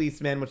My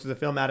Policeman, which is a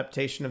film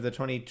adaptation of the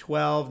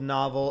 2012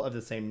 novel of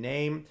the same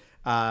name.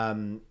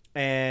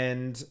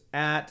 And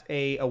at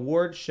a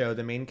award show,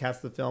 the main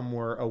cast of the film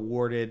were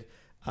awarded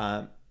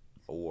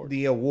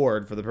the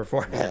award for the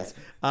performance.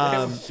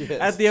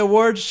 At the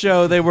award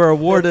show, they were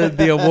awarded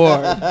the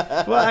award.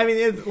 Well, I mean,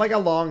 it's like a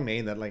long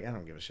name that, like, I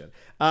don't give a shit.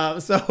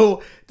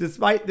 So,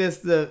 despite this,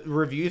 the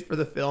reviews for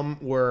the film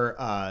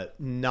were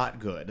not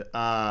good.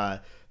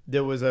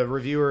 There was a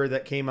reviewer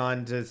that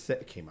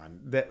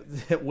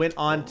went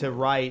on to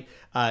write,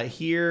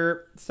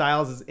 here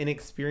Styles'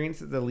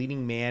 inexperience as a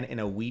leading man in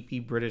a weepy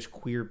British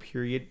queer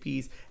period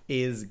piece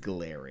is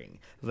glaring.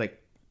 It was like,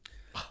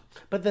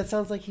 but that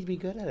sounds like he'd be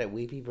good at it.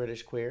 Weepy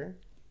British queer.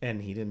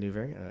 And he didn't do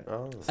very good.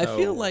 I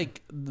feel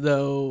like,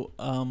 though,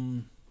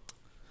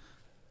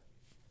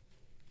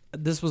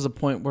 this was a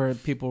point where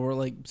people were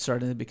like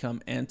starting to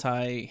become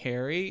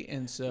anti-Harry,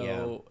 and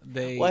so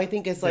they. Well, I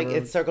think it's like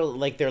it's circled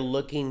like they're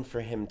looking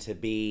for him to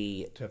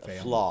be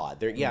flawed.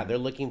 They're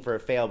looking for a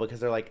fail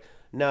because they're like,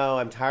 no,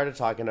 I'm tired of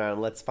talking about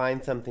him. Let's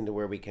find something to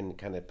where we can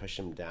kind of push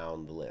him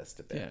down the list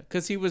a bit. Yeah,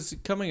 because he was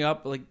coming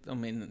up, like, I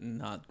mean,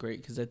 not great,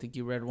 because I think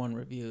you read one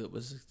review that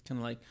was kind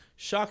of like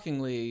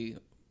shockingly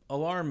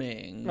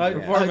alarming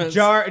performance.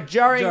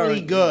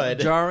 Jarringly good.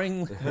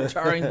 Jarring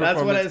performance.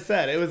 That's what I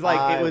said. It was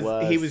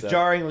like, he was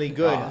jarringly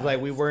good. It was like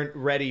we weren't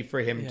ready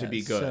for him to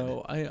be good.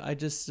 So I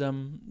just, I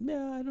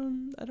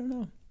don't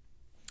know.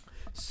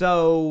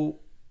 So...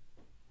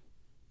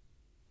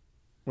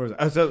 Where was I?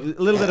 Oh, so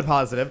a little bit of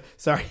positive.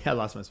 Sorry, I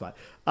lost my spot.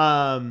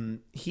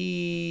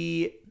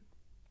 He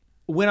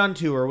went on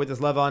tour with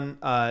his Love On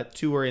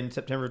tour in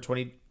September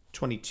 2012.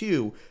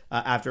 2022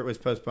 after it was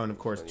postponed, of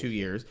course, 2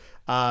 years.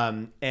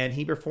 And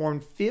he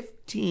performed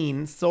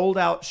 15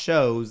 sold-out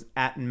shows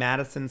at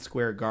Madison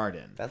Square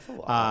Garden. That's a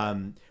lot.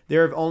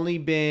 There have only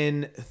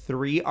been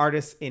 3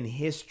 artists in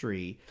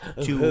history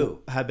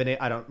to have been.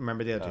 I don't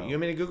remember the other two. You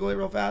want me to Google it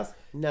real fast?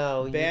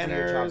 No, Banners you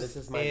do your job. This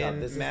is my job. in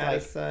This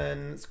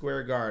Madison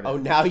Square Garden. Oh,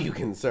 now you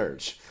can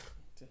search.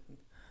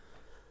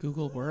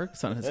 Google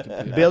works on his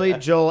computer. Billy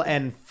Joel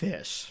and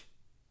Fish.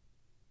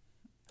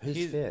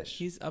 Who's Fish?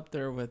 He's up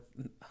there with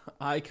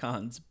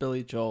icons,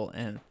 Billy Joel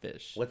and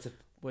Fish.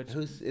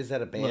 Is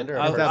that a band or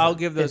a I'll, person? I'll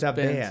give those It's a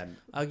bands. band.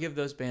 I'll give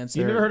those bands.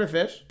 You their- never heard of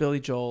Fish? Billy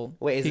Joel?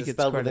 Wait, is he it gets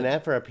spelled with credit. an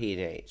F or a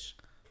PH?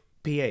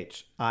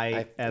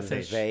 I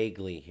PHISH.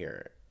 vaguely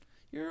hear it.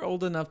 You're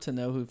old enough to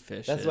know who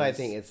Fish is. That's why I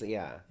think it's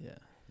Yeah.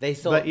 They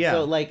sold. But yeah.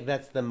 So like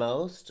that's the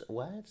most.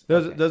 What?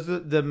 Those are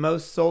the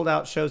most sold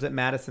out shows at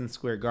Madison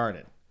Square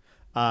Garden.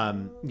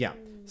 Yeah.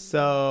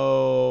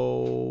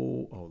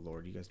 So, oh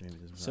Lord, you guys maybe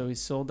this. So he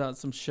sold out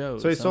some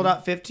shows. So he sold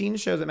out 15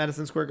 shows at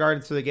Madison Square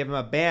Garden. So they gave him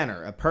a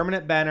banner, a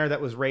permanent banner that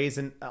was raised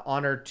in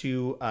honor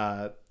to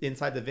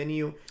inside the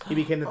venue. He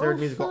became the third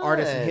musical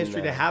artist in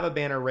history to have a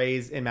banner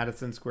raised in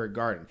Madison Square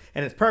Garden,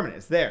 and it's permanent.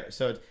 It's there.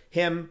 So it's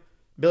him,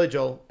 Billy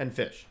Joel, and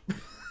Fish.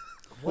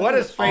 What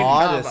a strange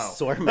odd combo.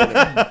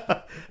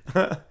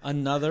 assortment.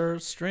 Another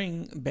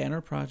string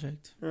banner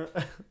project.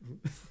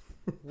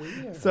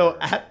 Weird. So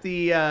at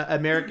the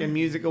American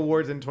Music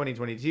Awards in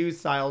 2022,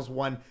 Styles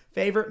won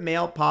Favorite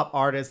Male Pop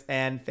Artist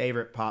and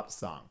Favorite Pop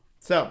Song.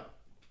 So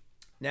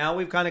now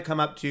we've kind of come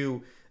up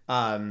to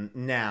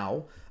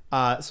now.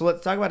 So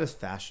let's talk about his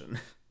fashion,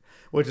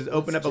 which has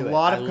opened up a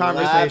lot of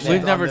conversations.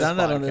 We've never on this done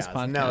that on this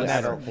podcast. No, I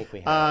never. don't think we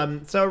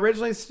have. So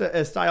originally,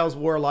 Styles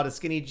wore a lot of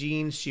skinny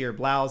jeans, sheer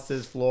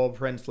blouses, floral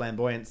print,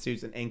 flamboyant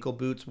suits, and ankle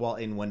boots while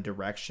in One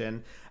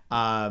Direction.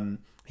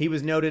 He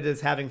was noted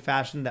as having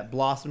fashion that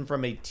blossomed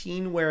from a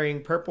teen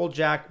wearing purple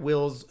Jack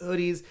Wills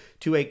hoodies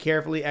to a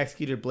carefully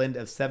executed blend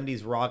of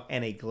 70s rock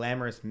and a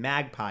glamorous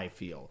magpie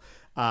feel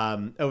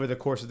over the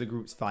course of the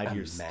group's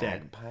 5-year stint.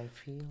 Magpie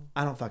feel?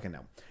 I don't fucking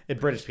know.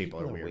 British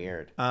people are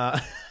weird.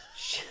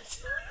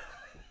 Shit.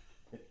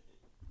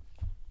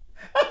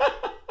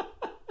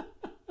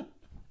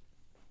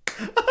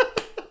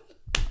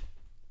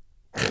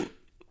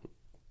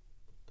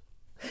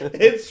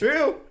 It's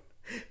true.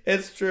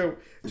 It's true.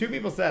 2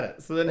 people said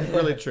it, so then it's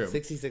really true.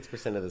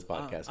 66% of this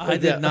podcast. I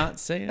did not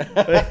say it.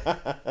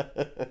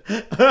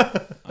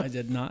 I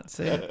did not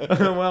say it.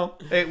 Well,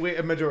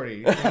 a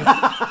majority.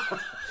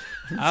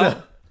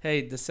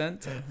 Hey,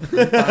 dissent.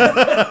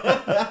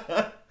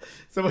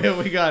 So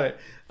we got it.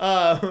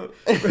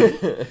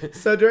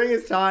 So during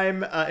his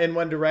time in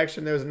One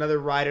Direction, there was another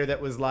writer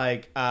that was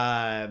like,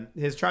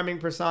 his charming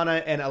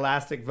persona and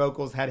elastic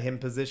vocals had him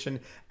positioned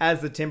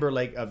as the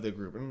Timberlake of the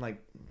group. And I'm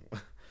like,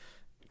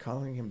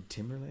 calling him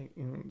Timberlake?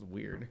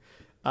 Weird.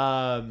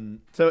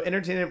 So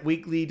Entertainment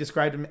Weekly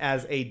described him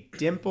as a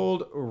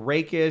dimpled,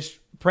 rakish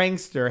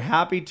prankster,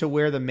 happy to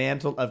wear the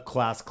mantle of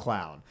class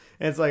clown.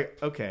 And it's like,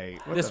 okay.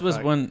 This was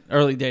one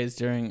early days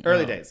during...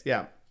 Early days,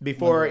 yeah.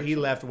 Before he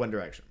left One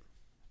Direction.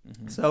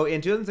 Mm-hmm. So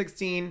in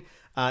 2016,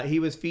 he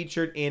was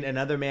featured in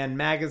Another Man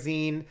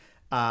magazine,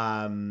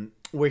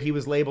 where he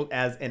was labeled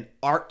as an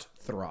art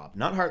throb,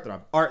 not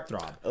heartthrob, art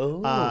throb.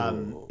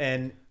 Oh,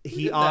 and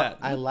he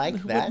I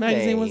like that. What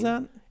magazine name. was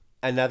that?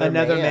 Another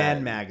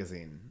Man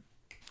magazine.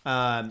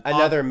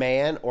 Another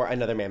Man or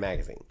Another Man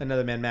magazine.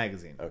 Another Man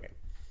magazine. Okay.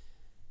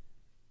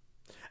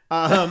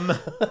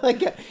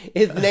 Like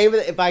his name.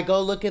 If I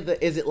go look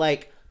at is it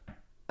like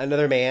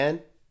Another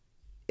Man?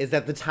 Is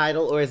that the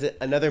title, or is it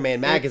Another Man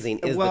magazine?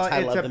 Is the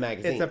title of the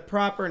magazine? It's a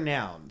proper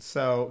noun,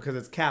 so because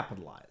it's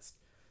capitalized.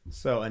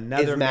 So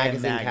Another Man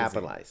magazine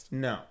capitalized?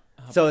 No.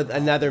 So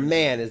Another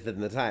Man is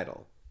the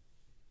title.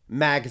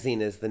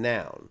 Magazine is the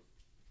noun.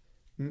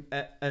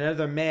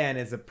 Another Man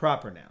is a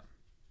proper noun.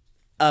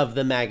 Of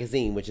the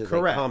magazine, which is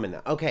correct. A common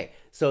noun. Okay,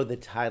 so the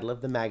title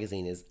of the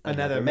magazine is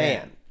Another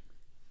Man.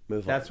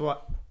 Move on. That's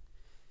what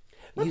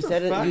you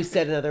said. You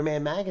said Another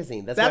Man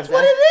magazine. That's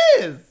what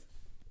it is.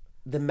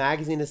 The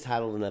magazine is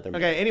titled Another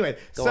Man. Okay. Anyway,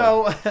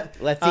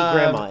 Let's see,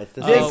 Grandma. It's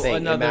the same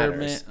thing. It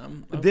matters.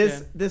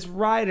 Okay. This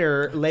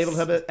writer labeled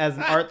him as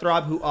an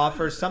heartthrob who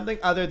offers something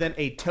other than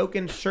a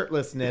token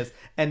shirtlessness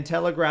and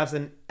telegraphs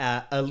an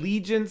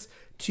allegiance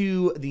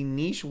to the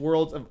niche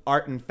worlds of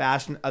art and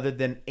fashion other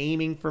than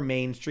aiming for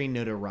mainstream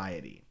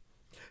notoriety.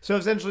 So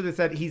essentially they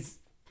said he's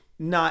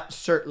not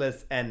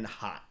shirtless and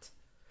hot,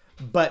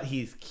 but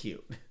he's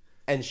cute.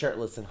 And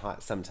shirtless and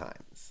hot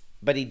sometimes.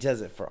 But he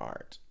does it for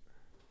art.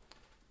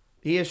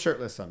 He is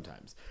shirtless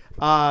sometimes.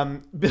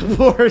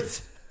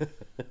 Billboard's...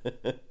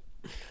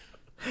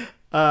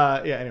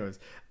 anyways.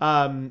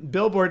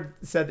 Billboard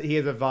said that he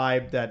has a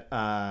vibe that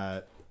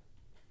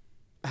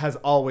has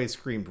always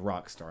screamed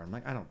rock star. I'm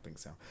like, I don't think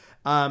so.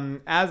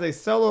 As a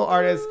solo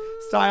artist,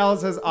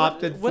 Styles has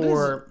opted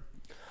for...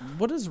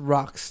 What is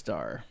rock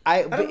star?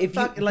 But if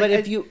you look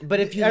at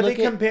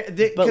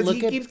because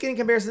he keeps getting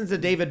comparisons to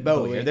David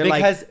Bowie. They're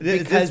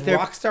because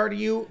rock star to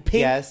you,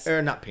 Pink, yes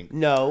or not Pink?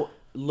 No,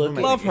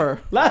 Love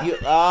her.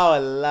 I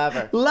love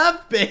her.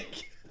 Love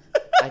Pink.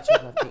 I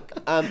just love Pink.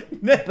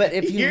 But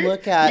if you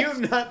look at... You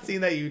have not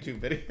seen that YouTube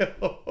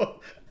video.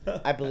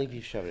 I believe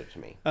you showed it to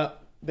me.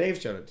 They've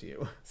shown it to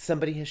you.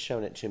 Somebody has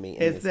shown it to me.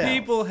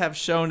 People have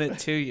shown it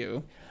to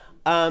you.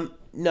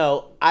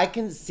 No, I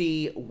can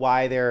see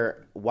why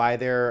they're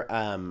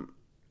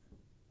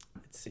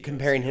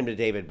comparing him to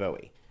David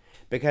Bowie.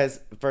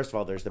 Because first of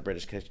all, there's the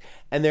British connection,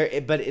 and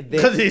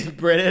because he's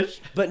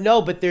British. But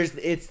no, but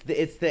it's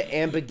the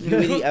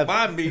ambiguity of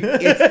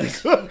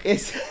because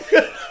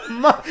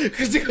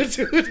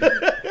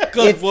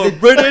we're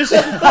British.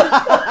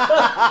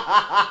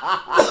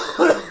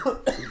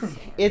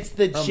 It's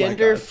the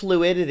gender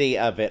fluidity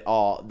of it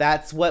all.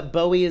 That's what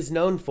Bowie is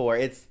known for.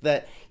 It's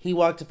that he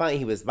walked a line.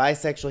 He was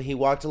bisexual. He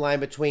walked a line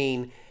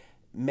between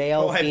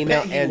male,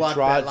 female,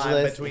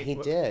 androgynous. He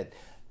did.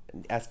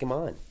 Ask him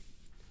on.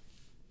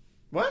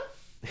 What?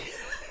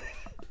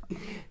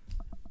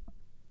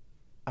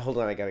 Hold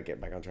on, I gotta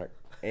get back on track.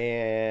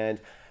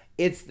 And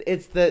it's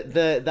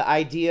the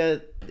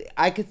idea.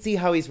 I could see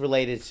how he's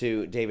related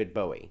to David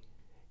Bowie.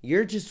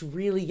 You're just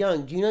really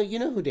young. Do you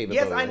know who David Bowie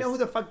is? Yes, I know who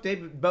the fuck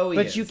David Bowie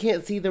is. But you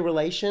can't see the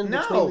relation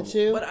between the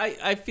two? But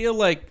I feel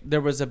like there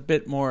was a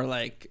bit more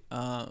like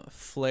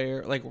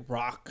flair, like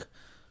rock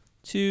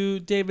to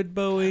David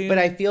Bowie. But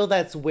I feel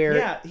that's where...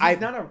 Yeah,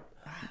 he's not a...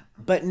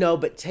 But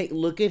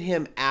look at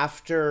him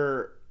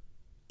after...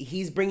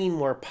 He's bringing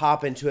more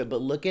pop into it, but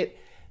look at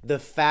the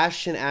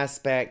fashion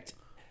aspect,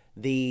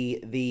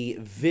 the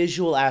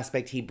visual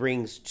aspect he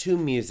brings to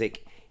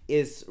music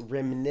is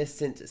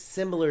reminiscent,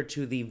 similar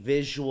to the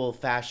visual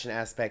fashion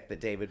aspect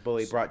that David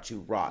Bowie brought to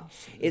rock.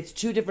 It's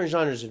two different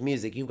genres of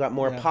music. You've got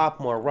more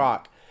pop, more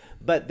rock,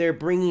 but they're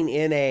bringing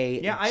in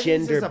a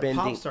gender bending.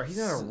 Pop star. He's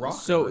not a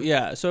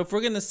rocker. So if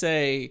we're gonna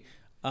say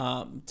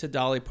to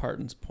Dolly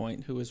Parton's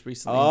point, who was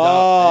recently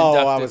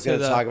inducted I was going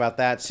to talk about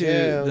that too. To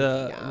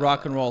the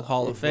Rock and Roll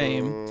Hall of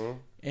Fame.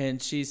 And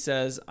she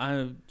says,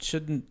 I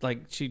shouldn't,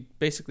 like, she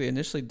basically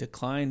initially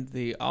declined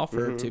the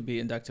offer to be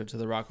inducted to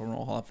the Rock and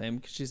Roll Hall of Fame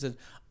because she said,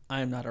 I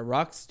am not a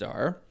rock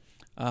star.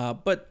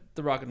 But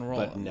the Rock and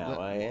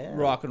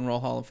Roll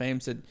Hall of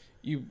Fame said,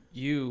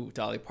 you,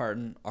 Dolly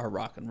Parton, are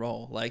rock and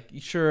roll. Like,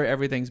 sure,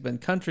 everything's been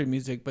country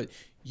music, but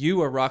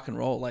you are rock and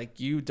roll. Like,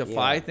 you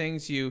defy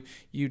things. You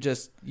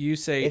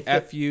say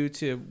F you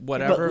to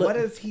whatever. But what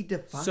does he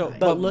defy?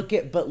 But look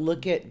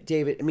at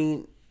David. I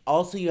mean,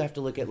 also you have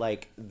to look at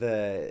like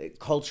the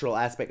cultural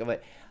aspect of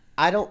it.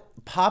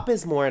 Pop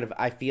is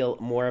I feel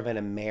more of an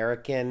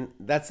American.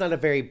 That's not a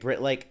very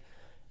like.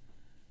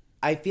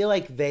 I feel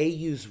like they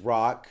use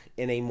rock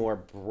in a more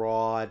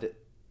broad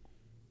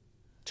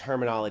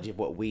terminology of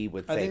what we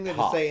would say. I think they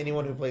just say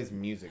anyone who plays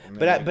music.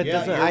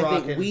 I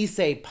think we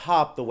say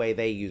pop the way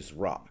they use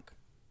rock.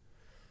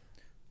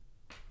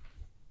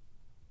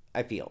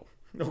 I feel.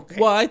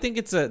 Okay. Well, I think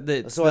it's I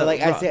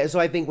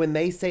think when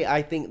they say,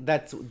 I think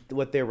that's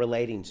what they're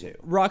relating to.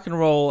 Rock and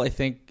roll, I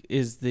think,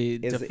 is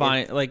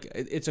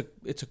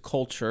it's a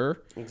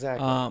culture.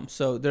 Exactly.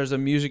 So there's a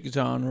music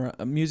genre,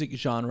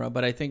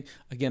 but I think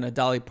again, a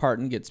Dolly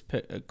Parton gets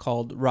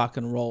called rock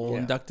and roll,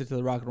 inducted to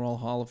the Rock and Roll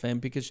Hall of Fame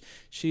because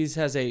she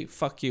has a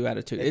fuck you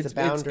attitude. It's a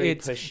boundary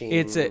pushing.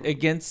 It's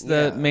against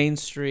the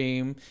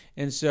mainstream,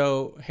 and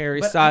so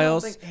Harry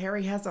Styles. I don't think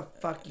Harry has a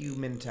fuck you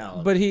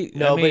mentality. But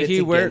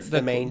he wears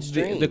the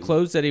mainstream. The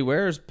clothes that he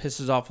wears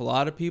pisses off a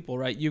lot of people,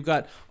 right? You've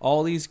got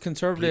all these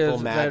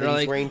conservatives that are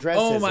like,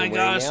 "Oh my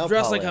gosh,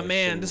 dress like a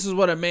man. This is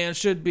what a man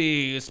should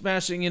be."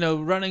 Smashing,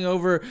 running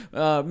over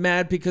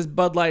mad because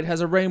Bud Light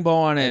has a rainbow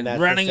on it,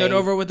 running it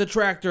over with a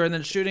tractor, and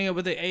then shooting it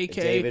with the AK.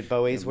 David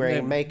Bowie's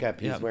wearing makeup.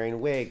 He's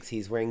wearing wigs.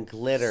 He's wearing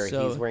glitter.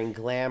 He's wearing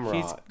glam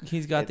rock.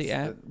 He's got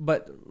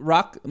but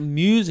rock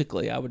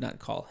musically, I would not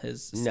call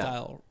his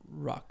style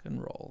rock and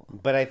roll.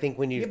 But I think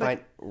when you find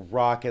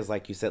rock as,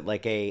 like you said,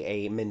 like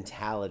a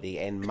mentality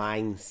and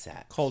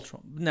mindset.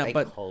 Cultural.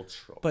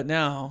 Cultural. But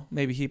now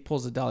maybe he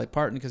pulls a Dolly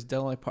Parton because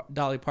Dolly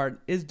Parton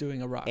is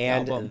doing a rock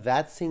album. And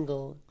that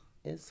single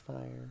is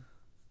fire.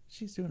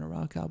 She's doing a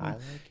rock album. I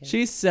like it.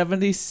 She's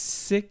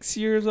 76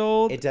 years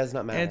old. It does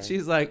not matter. And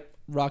she's like,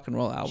 rock and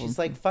roll album. She's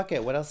like, fuck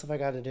it. What else have I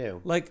got to do?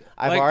 I've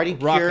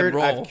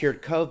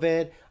cured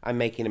COVID. I'm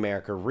making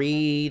America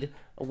read.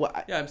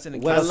 I'm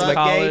sending kids to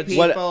college.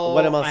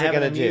 What am I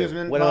going to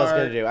do? What am I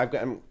going to do? I'm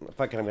going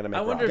to make.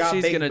 I wonder if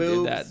she's going to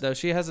do that though.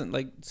 She hasn't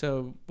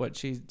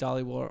she's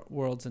Dolly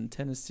World's in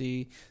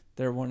Tennessee.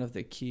 They're one of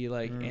the key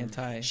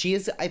anti. She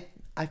is.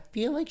 I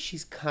feel like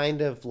she's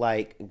kind of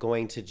like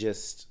going to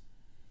just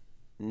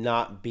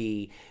not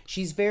be.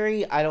 She's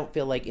very. I don't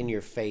feel like in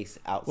your face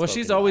outspoken. Well,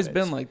 she's always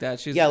been like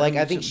that.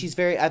 I think she's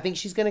very. I think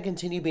she's going to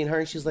continue being her.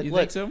 And she's like, you look,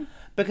 think so?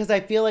 Because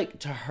I feel like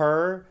to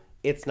her,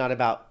 it's not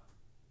about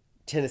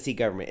Tennessee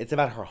government. It's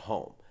about her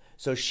home.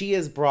 So she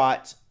has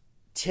brought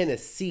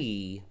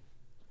Tennessee,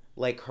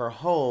 like her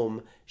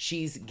home.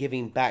 She's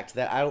giving back to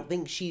that. I don't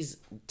think she's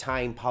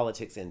tying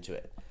politics into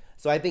it.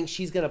 So I think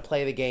she's going to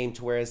play the game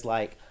to where it's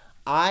like,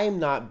 I'm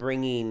not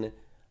bringing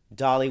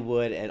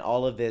Dollywood and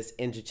all of this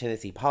into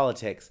Tennessee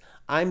politics.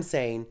 I'm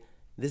saying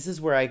this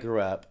is where I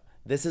grew up.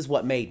 This is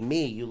what made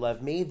me. You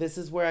love me. This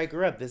is where I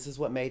grew up. This is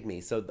what made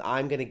me. So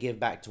I'm going to give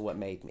back to what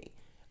made me.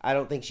 I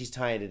don't think she's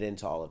tying it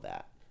into all of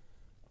that.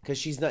 Because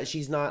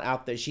she's not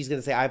out there. She's going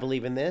to say, I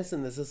believe in this,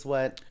 and this is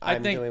what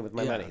I'm doing with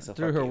my money. So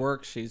through her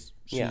work, she's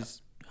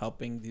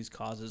helping these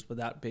causes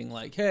without being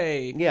like,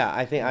 hey. Yeah,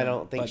 I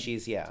don't think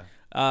she's,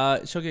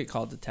 she'll get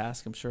called to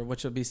task, I'm sure,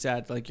 which will be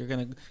sad. Like, you're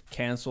going to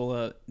cancel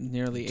a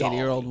nearly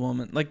 80-year-old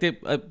woman. Like,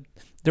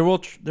 there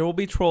will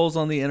be trolls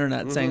on the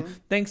internet saying,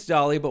 thanks,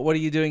 Dolly, but what are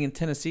you doing in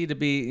Tennessee to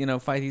be,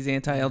 fight these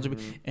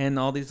anti-LGBT? And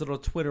all these little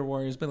Twitter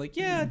warriors be like,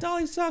 yeah,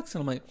 Dolly sucks.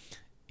 And I'm like,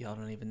 y'all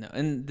don't even know.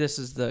 And this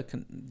is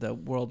the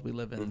world we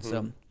live in.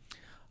 So,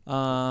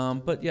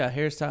 but yeah,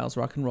 hairstyles,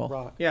 rock and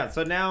roll. Yeah.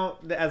 So now,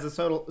 as a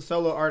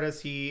solo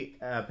artist, he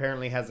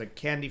apparently has a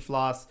candy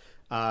floss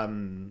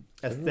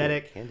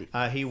aesthetic.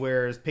 He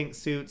wears pink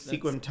suits,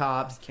 sequin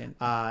tops,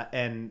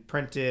 and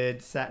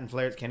printed satin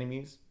flares. Candy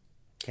Muse.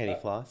 Candy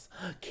floss.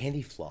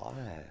 Candy floss.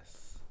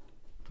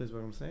 Please,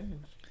 what I'm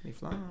saying. Candy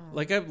floss.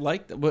 Like, I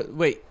like.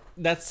 Wait.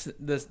 That's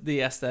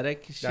the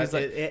aesthetic. She's that's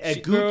like a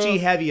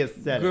Gucci heavy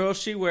aesthetic. Girl,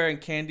 she wearing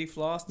candy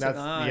floss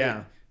tonight.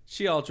 Yeah.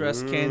 She all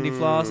dressed candy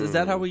floss. Is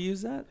that how we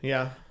use that?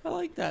 Yeah. I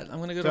like that. I'm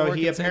gonna go. So to work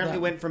he and say apparently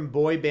that. went from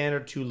boy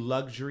bander to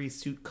luxury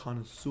suit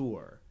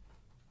connoisseur.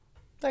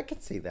 I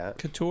could see that.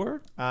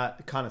 Couture.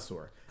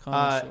 Connoisseur.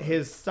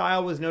 His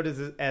style was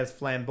noted as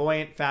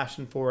flamboyant,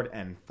 fashion forward,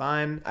 and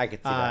fun. I could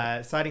see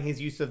that. Citing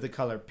his use of the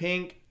color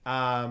pink.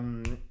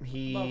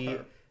 He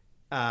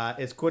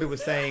is quoted with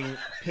saying,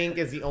 "Pink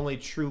is the only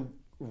true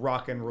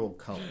rock and roll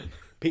color."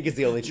 Pink is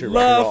the only true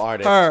rock and roll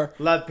artist. Her.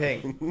 Love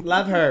Pink.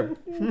 Love her.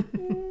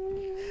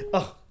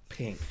 Oh,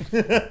 Pink.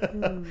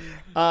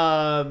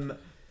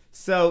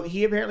 So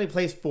he apparently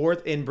placed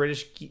fourth in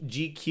British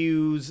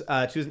GQ's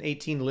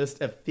 2018 list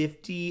of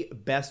 50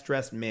 best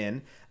dressed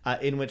men,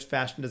 in which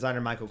fashion designer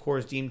Michael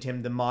Kors deemed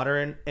him the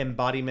modern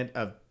embodiment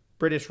of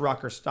British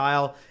rocker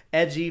style,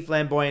 edgy,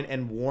 flamboyant,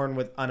 and worn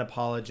with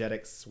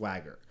unapologetic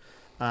swagger.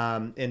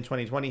 In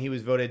 2020, he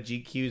was voted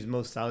GQ's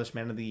most stylish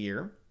man of the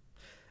year.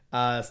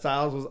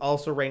 Styles was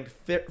also ranked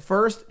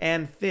first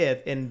and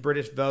fifth in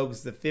British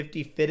Vogue's The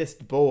 50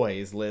 Fittest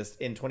Boys list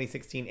in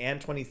 2016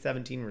 and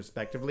 2017,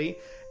 respectively,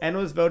 and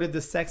was voted the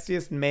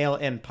sexiest male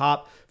in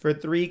pop for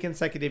 3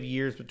 consecutive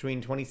years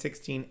between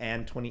 2016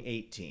 and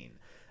 2018.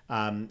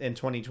 In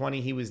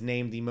 2020, he was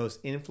named the most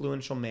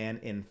influential man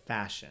in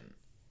fashion.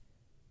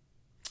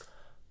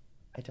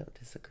 I don't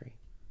disagree.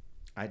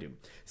 I do.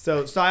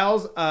 So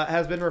Styles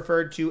has been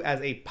referred to as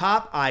a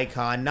pop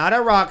icon, not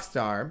a rock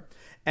star,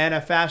 and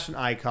a fashion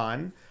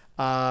icon.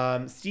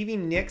 Stevie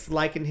Nicks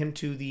likened him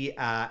to the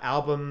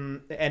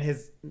album and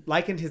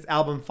likened his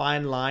album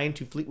Fine Line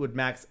to Fleetwood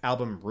Mac's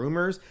album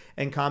Rumors,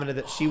 and commented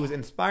that she was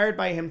inspired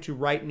by him to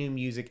write new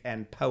music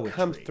and poetry.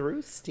 Come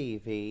through,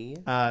 Stevie.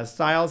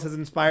 Styles has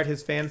inspired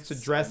his fans to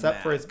dress up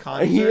for his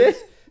concerts,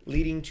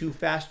 leading to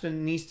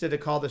Fashionista to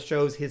call the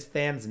shows his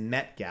fans'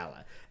 Met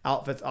Gala.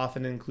 Outfits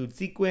often include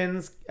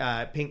sequins,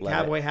 pink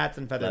cowboy hats,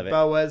 and feathered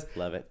boas.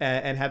 Love it.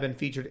 And have been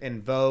featured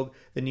in Vogue,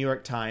 The New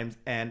York Times,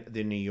 and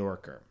The New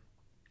Yorker.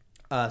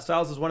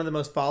 Styles is one of the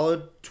most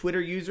followed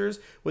Twitter users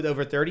with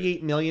over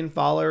 38 million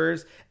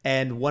followers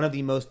and one of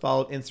the most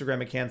followed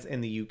Instagram accounts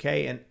in the UK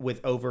and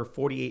with over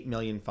 48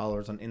 million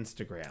followers on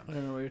Instagram. I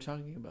don't know what you're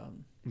talking about.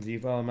 Do you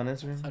follow him on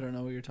Instagram? I don't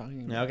know what you're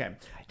talking about. Okay.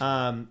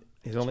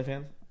 His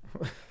OnlyFans?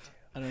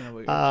 I don't know what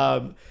you're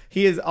talking about.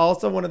 He is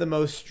also one of the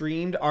most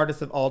streamed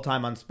artists of all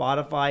time on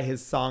Spotify.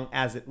 His song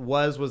As It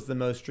Was the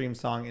most streamed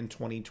song in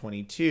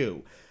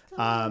 2022.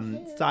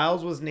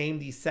 Styles was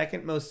named the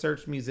second most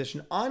searched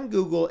musician on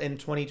Google in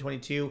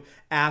 2022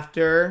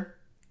 after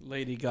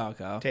Lady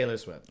Gaga. Taylor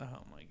Swift.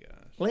 Oh my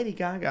gosh. Lady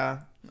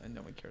Gaga.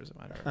 No one cares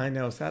about her. I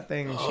know, sad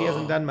thing. She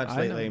hasn't done much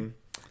lately.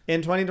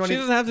 In 2020, she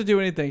doesn't have to do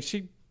anything.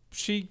 She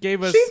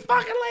gave us. She's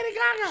fucking Lady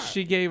Gaga.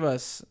 She gave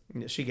us.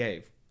 She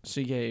gave.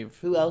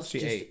 Who else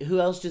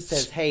just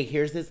says, "Hey,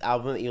 here's this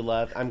album that you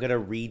loved. I'm gonna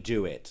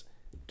redo it,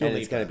 and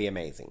it's gonna be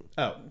amazing."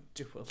 Oh,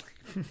 Dua.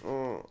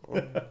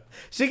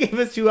 She gave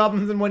us 2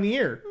 albums in 1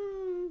 year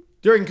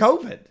during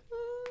COVID.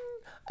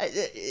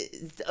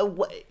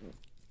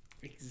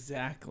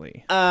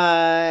 Exactly.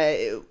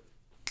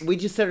 We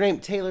just said her name.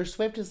 Taylor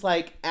Swift is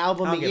like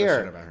album I'll a give a year.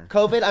 shit about her.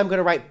 COVID, I'm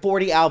gonna write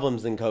 40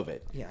 albums in COVID.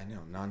 Yeah, I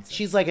know, nonsense.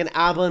 She's like an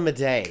album a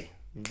day.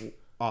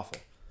 Awful.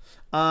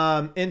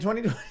 In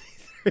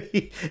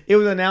 2023, it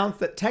was announced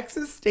that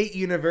Texas State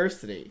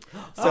University,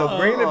 so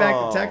bringing it back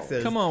to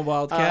Texas. Come on,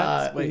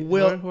 Wildcats. Wait,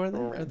 who are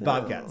they?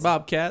 Bobcats.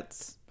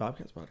 Bobcats. Are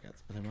they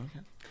Bobcats?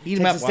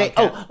 Texas State.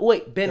 Oh,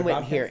 wait, Ben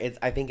went here.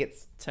 I think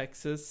it's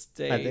Texas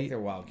State. I think they're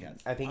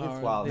Wildcats. I think it's Are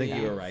Wildcats. I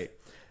think you were right.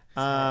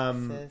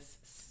 Texas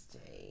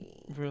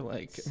State. We're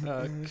like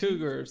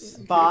Cougars.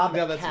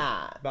 Bobcats.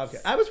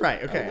 Bobcats. I was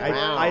right. Okay, Oh,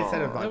 wow. I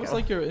said it. Bobcats. That was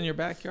like you're in your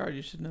backyard.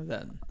 You should know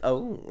that.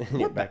 Oh, in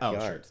your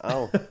backyard.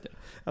 So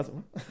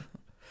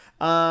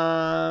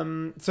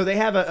they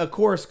have a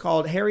course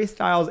called Harry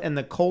Styles and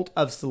the Cult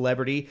of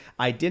Celebrity: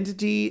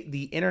 Identity,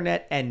 the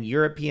Internet, and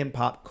European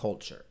Pop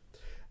Culture.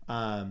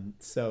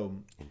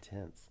 So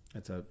intense.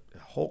 It's a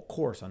whole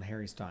course on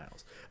Harry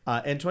Styles.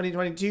 In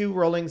 2022,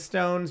 Rolling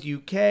Stones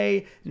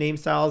UK named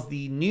Styles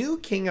the new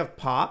king of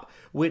pop,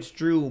 which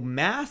drew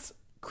mass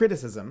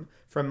criticism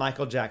from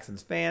Michael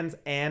Jackson's fans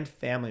and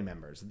family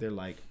members. They're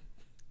like,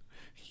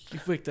 you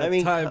picked up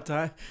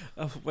time.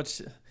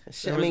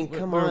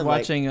 Come we're on.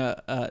 Watching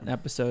an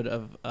episode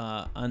of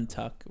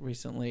Untuck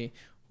recently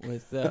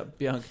with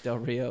Bianca Del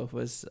Rio, who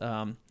was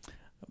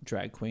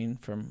drag queen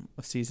from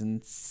season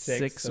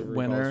 6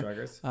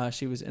 winner.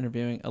 She was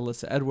interviewing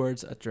Alyssa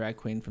Edwards, a drag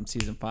queen from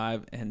season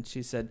 5, and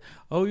she said,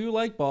 "Oh, you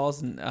like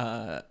balls?" And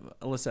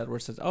Alyssa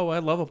Edwards says, "Oh, I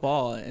love a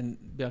ball." And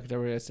Bianca Del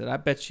Rio said, "I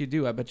bet you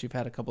do. I bet you've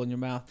had a couple in your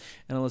mouth."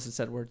 And Alyssa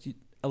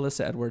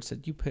Edwards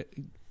said, "You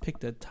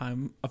picked a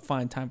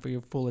fine time for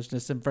your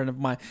foolishness in front of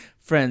my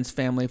friends,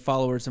 family,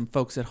 followers, and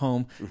folks at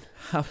home.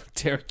 How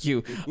dare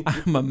you?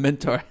 I'm a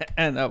mentor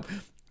and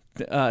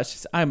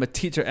I'm a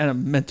teacher and a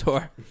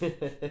mentor."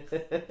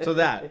 So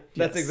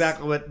that's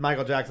exactly what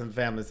Michael Jackson's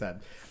family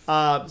said.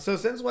 So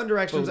since One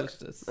Direction's...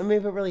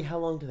 but really, how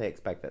long do they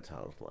expect that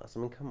title to last?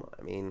 Come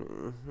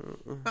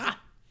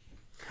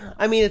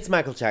on. It's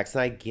Michael Jackson.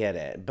 I get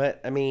it.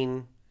 But,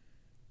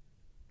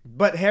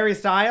 But Harry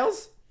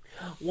Styles?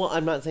 Well,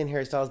 I'm not saying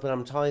Harry Styles, but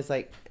I'm always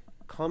like,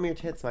 calm your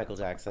tits, Michael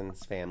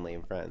Jackson's family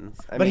and friends.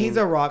 He's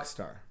a rock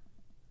star.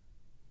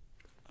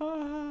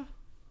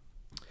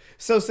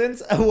 So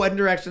since One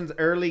Direction's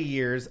early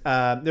years,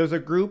 there was a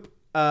group,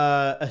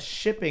 a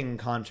shipping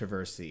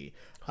controversy.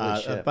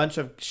 A bunch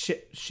of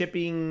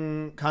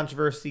shipping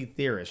controversy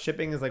theorists.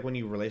 Shipping is like when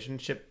you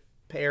relationship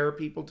pair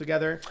people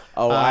together.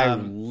 I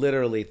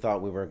literally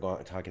thought we were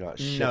talking about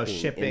shipping. No,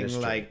 shipping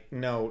industry.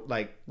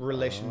 like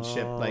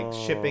relationship. Like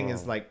shipping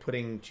is like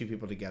putting two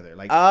people together.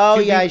 Like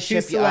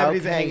two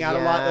celebrities that hang out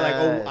a lot.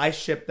 They're like, I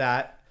ship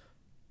that.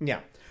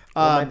 Yeah.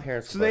 My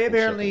parents so they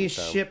apparently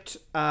shipped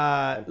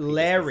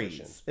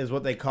Larrys, is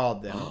what they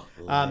called them.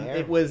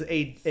 It was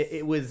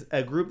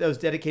a group that was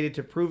dedicated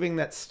to proving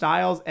that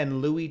Styles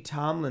and Louis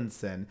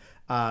Tomlinson,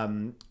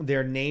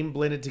 their name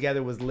blended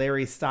together was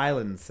Larry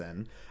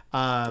Stylinson,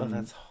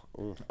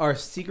 are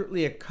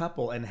secretly a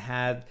couple and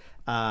had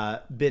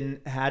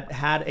been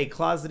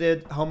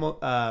closeted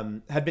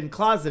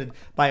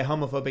by a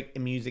homophobic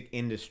music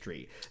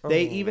industry.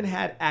 They even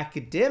had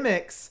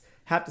academics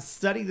have to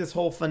study this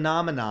whole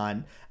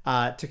phenomenon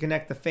to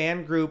connect the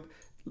fan group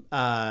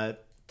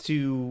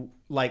to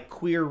like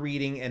queer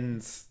reading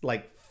and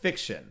like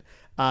fiction.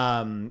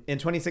 In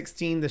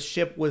 2016, the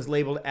ship was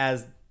labeled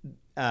as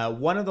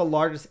one of the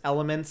largest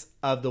elements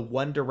of the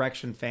One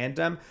Direction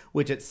fandom,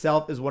 which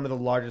itself is one of the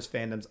largest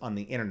fandoms on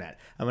the internet.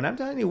 And when I'm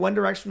telling you, One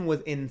Direction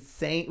was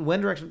insane.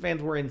 One Direction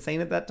fans were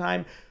insane at that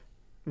time.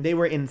 They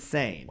were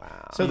insane.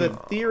 Wow. So the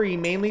theory,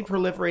 mainly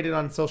proliferated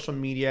on social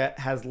media,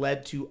 has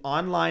led to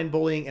online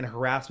bullying and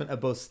harassment of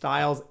both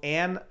Styles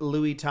and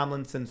Louis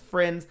Tomlinson's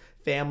friends,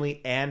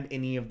 family, and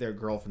any of their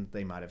girlfriends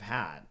they might have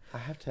had. I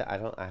have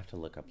to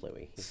look up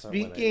Louis.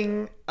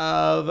 Speaking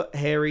of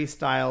Harry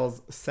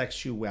Styles'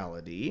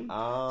 sexuality,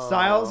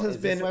 Styles has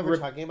been... Is this why we're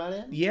talking about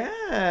him?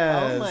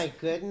 Yes. Oh my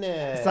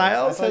goodness.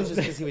 Styles has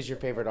just because he was your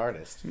favorite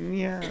artist.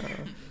 Yeah.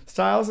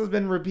 Styles has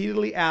been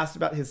repeatedly asked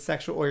about his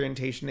sexual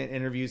orientation in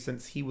interviews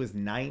since he was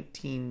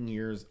 19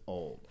 years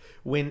old.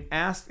 When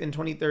asked in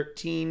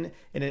 2013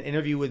 in an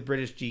interview with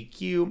British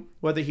GQ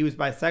whether he was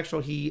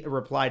bisexual, he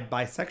replied,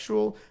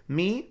 "Bisexual?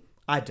 Me?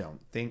 I don't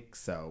think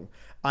so.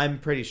 I'm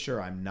pretty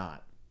sure I'm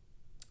not."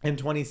 In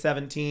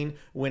 2017,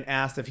 when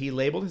asked if he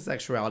labeled his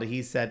sexuality,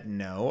 he said,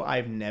 "No,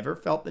 I've never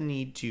felt the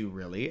need to,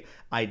 really.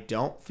 I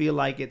don't feel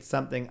like it's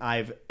something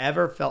I've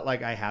ever felt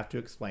like I have to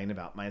explain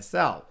about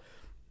myself."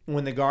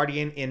 When The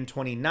Guardian in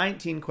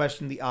 2019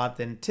 questioned the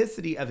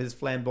authenticity of his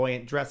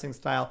flamboyant dressing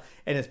style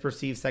and his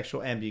perceived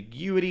sexual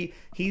ambiguity,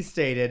 he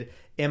stated,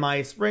 "Am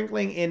I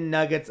sprinkling in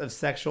nuggets of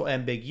sexual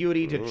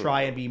ambiguity to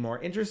try and be more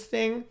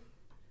interesting?"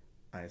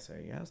 I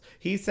say yes.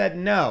 He said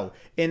no.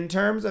 "In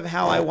terms of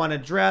how I want to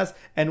dress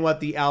and what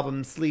the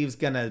album sleeve's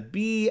gonna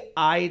be,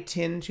 I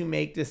tend to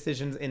make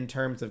decisions in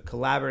terms of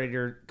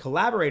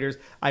collaborators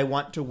I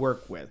want to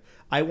work with.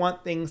 I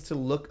want things to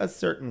look a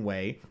certain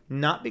way,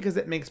 not because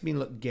it makes me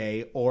look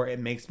gay or it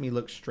makes me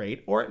look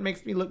straight or it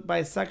makes me look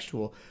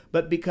bisexual,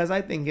 but because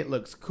I think it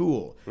looks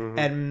cool.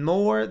 And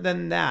more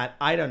than that,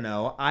 I don't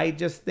know. I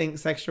just think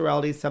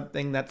sexuality is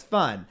something that's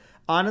fun.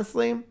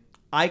 Honestly,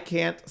 I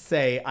can't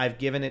say I've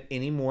given it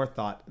any more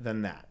thought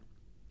than that."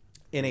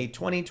 In a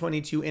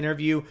 2022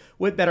 interview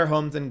with Better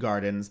Homes and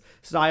Gardens,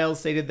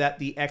 Styles stated that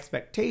the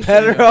expectation...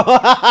 Keep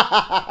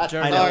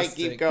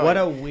going. What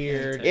a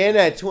weird... In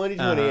a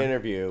 2020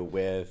 interview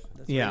with...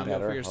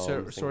 For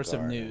your source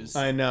of news.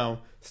 I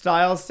know.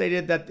 Styles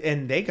stated that...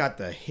 And they got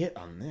the hit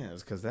on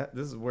this, because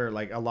this is where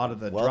like a lot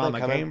of the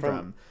drama came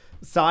from.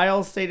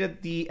 Styles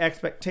stated the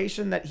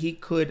expectation that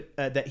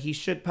he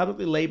should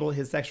publicly label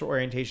his sexual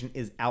orientation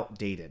is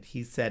outdated.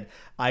 He said,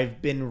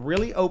 "I've been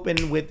really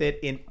open with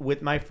it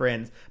with my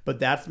friends, but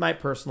that's my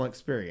personal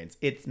experience.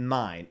 It's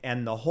mine.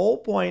 And the whole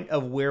point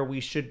of where we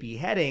should be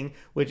heading,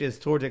 which is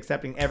towards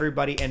accepting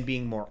everybody and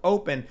being more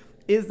open,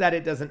 is that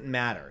it doesn't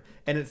matter.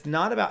 And it's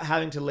not about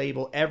having to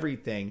label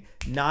everything,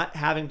 not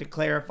having to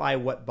clarify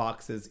what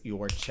boxes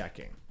you're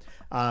checking.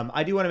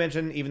 I do want to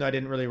mention, even though I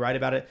didn't really write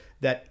about it,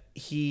 that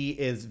he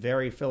is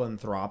very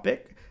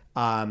philanthropic.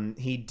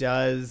 He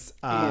does.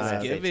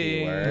 He's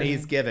giving.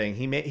 He's giving.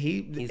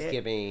 He's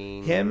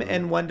giving. Him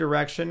and One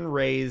Direction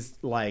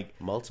raised like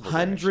multiple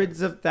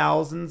hundreds of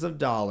thousands of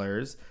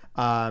dollars.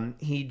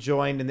 He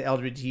joined in the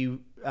LGBT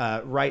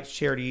rights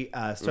charity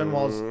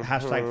Stonewall's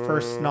hashtag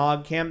First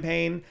Snog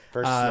campaign.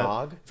 First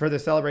Snog? For the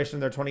celebration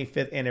of their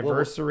 25th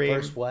anniversary.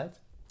 First what?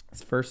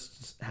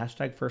 First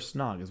hashtag First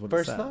Snog is what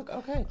First it said. Snog?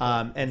 Okay.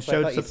 And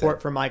showed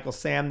support for Michael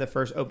Sam, the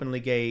first openly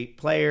gay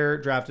player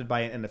drafted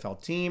by an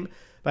NFL team,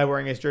 by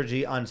wearing his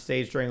jersey on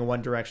stage during a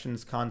One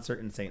Direction's concert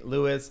in St.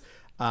 Louis.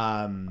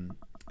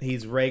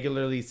 He's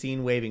regularly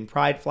seen waving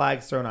pride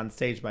flags thrown on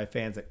stage by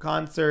fans at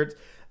concerts.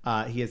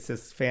 He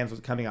assists fans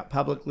with coming out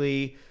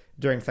publicly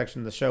during section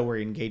of the show where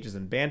he engages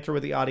in banter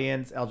with the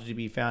audience.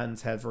 LGBT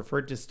fans have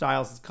referred to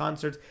Styles'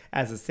 concerts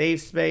as a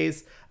safe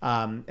space,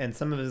 and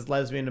some of his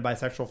lesbian and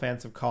bisexual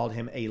fans have called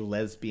him a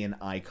lesbian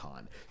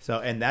icon.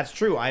 So, and that's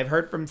true. I've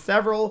heard from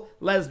several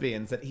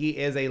lesbians that he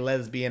is a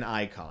lesbian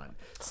icon.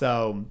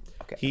 So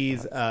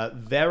he's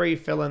very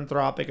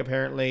philanthropic,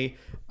 apparently.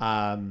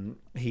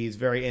 He's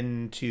very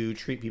into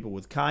treat people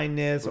with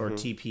kindness, or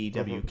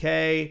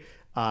TPWK.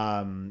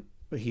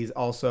 He's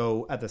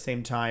also, at the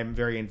same time,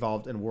 very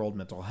involved in World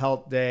Mental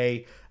Health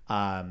Day.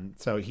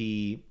 So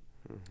he's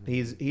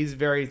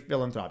very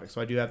philanthropic.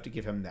 So I do have to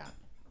give him that.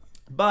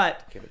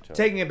 But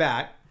taking it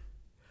back,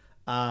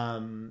 how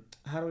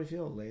do we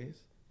feel,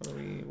 ladies?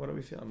 What are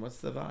we feeling? What's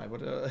the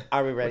vibe?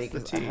 Are we ready?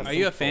 Are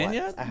you a fan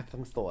yet? I have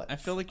some thoughts. I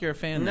feel like you're a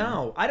fan.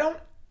 No, I don't.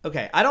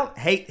 Okay, I don't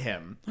hate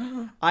him.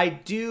 I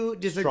do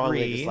disagree.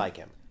 Strongly dislike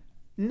him.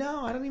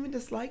 No, I don't even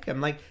dislike him.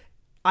 Like,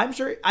 I'm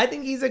sure. I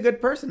think he's a good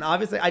person.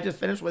 Obviously, I just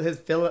finished with his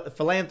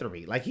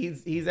philanthropy. Like,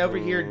 he's over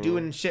here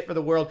doing shit for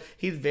the world.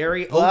 He's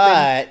very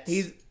open.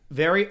 He's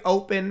very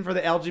open for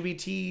the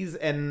LGBTs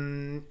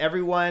and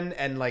everyone,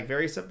 and like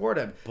very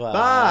supportive.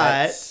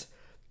 But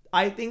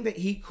I think that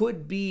he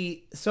could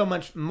be so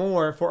much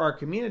more for our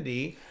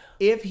community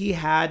if he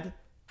had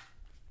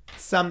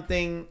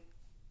something.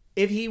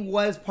 If he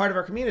was part of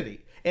our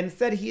community.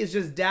 Instead, he is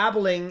just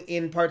dabbling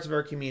in parts of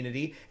our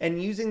community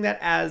and using that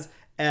as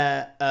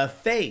a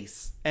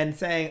face and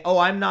saying, "Oh,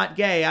 I'm not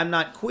gay, I'm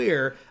not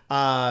queer."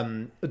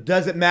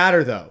 Does it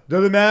matter though?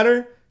 Does it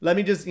matter? Let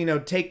me just,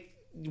 take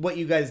what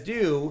you guys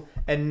do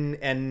and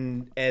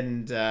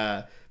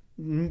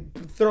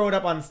throw it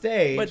up on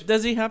stage. But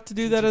does he have to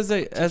do that as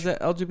a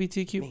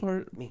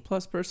LGBTQ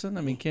plus person?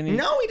 I mean, can he?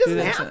 No, he doesn't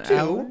have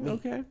to.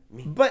 Okay.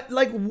 But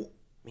like,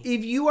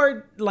 if you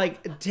are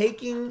like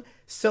taking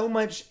so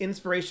much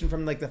inspiration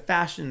from like the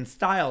fashion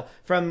style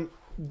from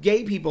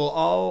gay people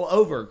all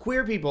over,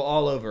 queer people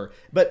all over,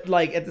 but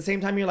like at the same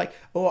time you're like,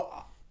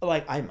 oh,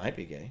 like I might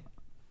be gay,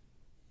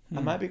 I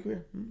might be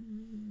queer.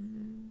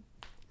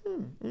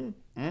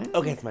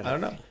 Okay, it's my turn. I don't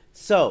know.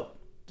 So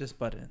just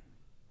butt in.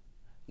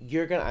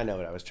 You're gonna. I know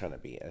what I was trying to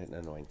be an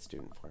annoying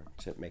student for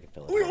to make it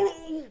feel.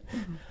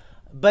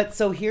 But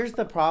so here's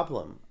the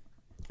problem.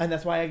 And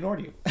that's why I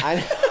ignored you. Oh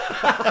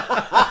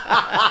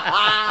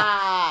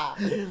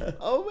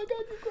my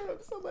God, you grown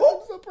up so much. I'm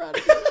so proud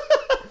of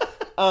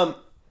you.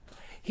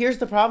 Here's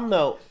the problem,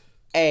 though.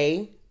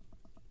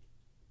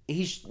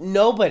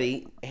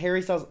 Nobody,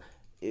 Harry Styles,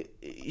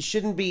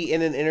 shouldn't be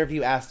in an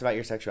interview asked about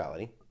your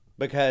sexuality,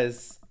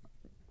 because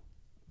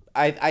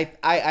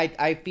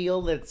I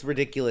feel that it's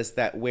ridiculous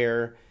that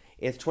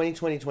it's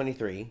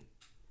 2023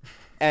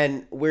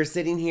 and we're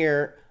sitting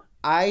here.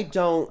 I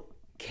don't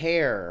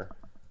care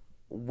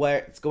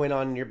what's going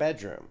on in your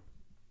bedroom.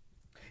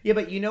 Yeah,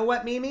 but you know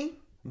what, Mimi?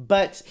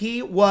 But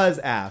he was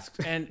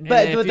asked. And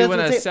if you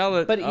want to sell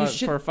it for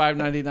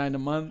 $5.99 a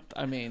month,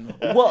 I mean,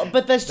 well,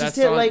 but that's just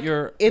it. Like,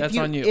 that's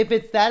on you. If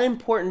it's that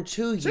important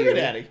to you, Sugar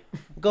daddy,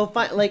 go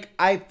find. Like,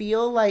 I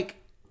feel like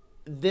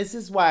this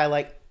is why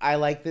I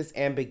like this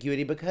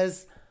ambiguity,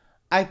 because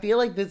I feel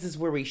like this is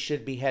where we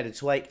should be headed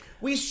to. Like,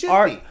 we should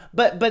be.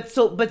 But then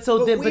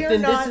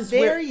not this is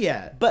there where,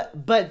 yet. But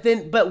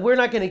we're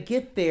not going to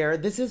get there.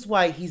 This is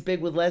why he's big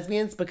with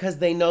lesbians, because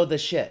they know the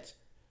shit.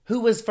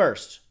 Who was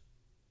first?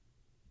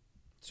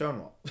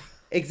 Stonewall.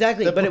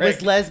 Exactly, but it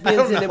was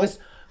lesbians, and it was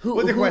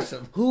What's the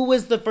question? Who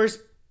was the first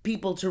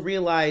people to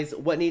realize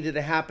what needed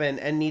to happen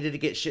and needed to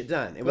get shit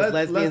done? It was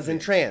lesbians and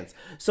trans.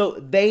 So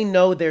they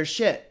know their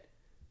shit.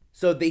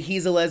 So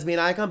he's a lesbian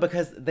icon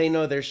because they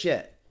know their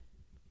shit.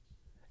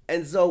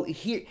 And so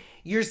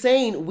you're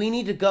saying we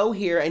need to go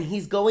here, and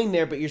he's going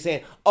there, but you're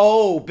saying,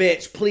 "Oh,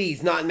 bitch,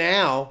 please, not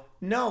now."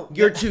 No,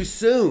 you're too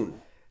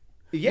soon.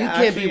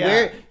 Yeah, you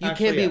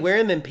can't be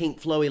wearing them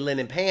pink flowy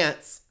linen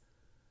pants.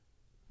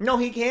 No,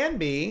 he can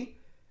be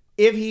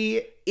if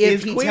he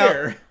is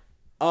queer.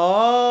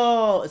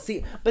 But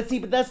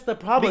that's the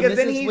problem. Because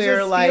then he's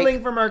just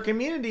stealing from our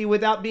community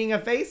without being a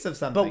face of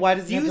something. But why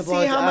does he have to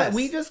belong to us?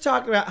 We just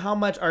talked about how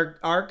much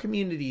our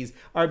communities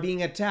are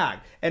being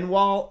attacked, and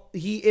while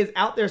he is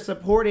out there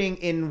supporting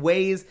in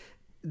ways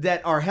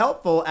that are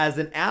helpful as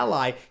an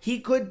ally. He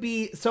could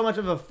be so much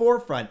of a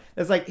forefront.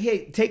 It's like,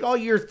 hey, take all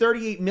your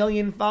 38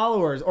 million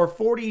followers or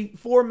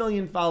 44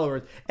 million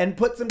followers and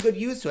put some good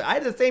use to it. I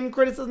had the same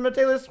criticism of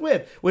Taylor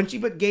Swift when she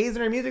put gays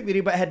in her music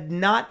video, but had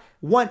not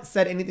once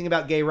said anything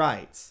about gay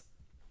rights.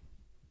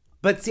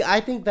 But see, I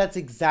think that's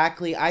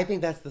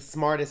the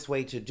smartest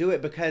way to do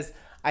it, because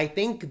I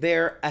think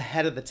they're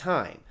ahead of the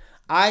time.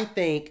 I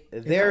think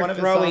they're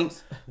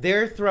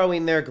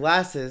throwing their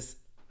glasses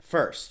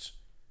first.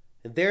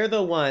 They're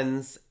the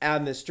ones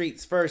on the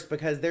streets first,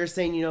 because they're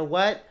saying, you know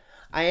what?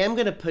 I am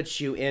going to put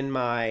you in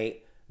my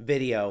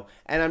video,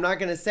 and I'm not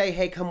going to say,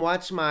 hey, come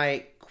watch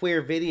my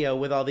queer video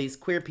with all these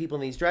queer people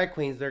and these drag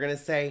queens. They're going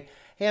to say,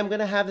 hey, I'm going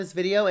to have this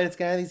video, and it's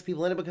going to have these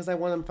people in it because I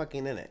want them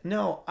fucking in it.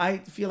 No, I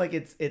feel like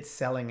it's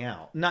selling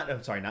out.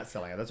 Not selling out.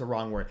 That's a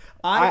wrong word.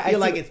 I feel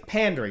like it's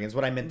pandering is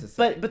what I meant to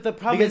say. But the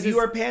problem is you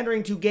are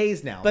pandering to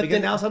gays now. But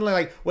because now suddenly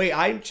like, wait,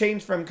 I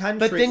changed from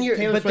country. But then you're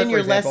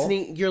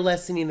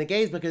lessening the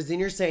gays, because then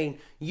you're saying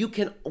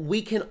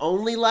we can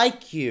only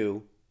like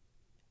you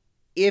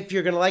if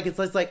you're going to like it.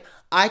 So it's like,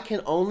 I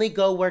can only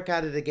go work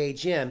out at a gay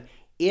gym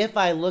if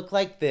I look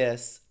like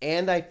this,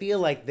 and I feel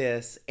like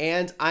this,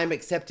 and I'm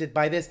accepted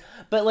by this.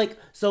 But like,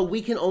 so we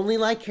can only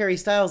like Harry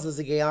Styles as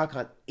a gay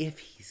icon if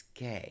he's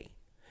gay.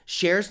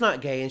 Cher's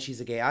not gay, and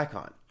she's a gay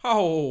icon.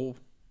 Oh,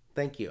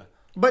 thank you.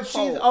 But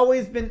she's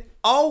always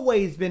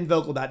been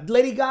vocal about it.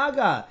 Lady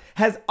Gaga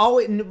has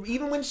always,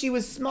 even when she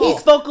was small.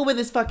 He's vocal with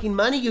his fucking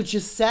money, you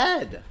just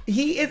said.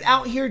 He is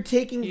out here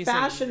taking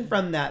fashion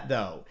from that,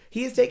 though.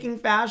 He is taking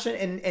fashion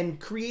and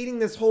creating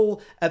this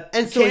whole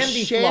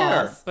candy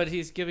floss. But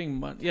he's giving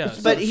money. Yeah,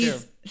 but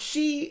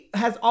she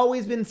has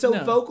always been so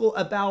vocal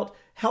about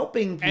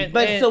helping people.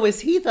 But so is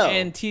he, though.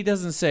 And he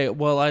doesn't say,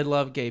 well, I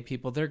love gay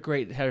people. They're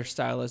great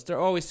hairstylists. They're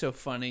always so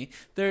funny.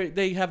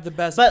 They have the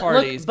best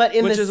parties. But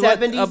in the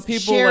 70s,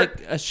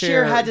 people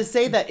Cher had to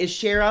say that. Is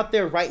Cher out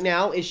there right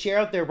now?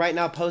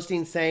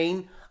 Posting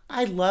saying,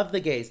 I love the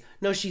gays?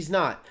 No, she's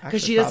not.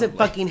 Because she doesn't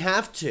fucking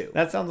have to.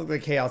 That sounds like the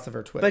chaos of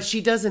her Twitter. But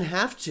she doesn't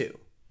have to.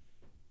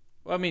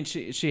 Well, I mean,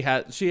 she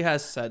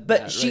has said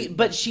but that.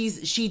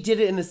 She did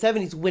it in the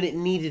 70s when it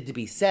needed to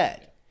be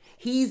said.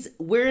 It's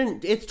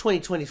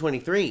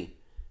 2023.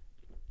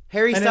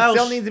 Harry Styles it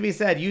still needs to be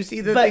said. You see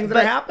the things that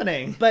are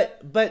happening.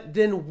 But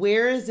then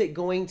where is it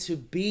going to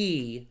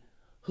be?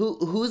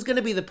 Who's going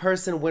to be the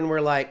person when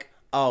we're like,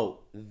 oh,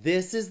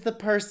 this is the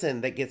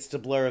person that gets to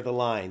blur the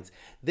lines.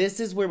 This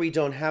is where we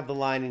don't have the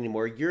line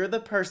anymore. You're the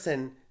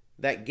person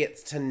that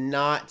gets to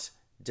not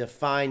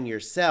define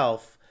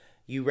yourself.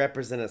 You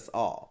represent us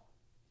all.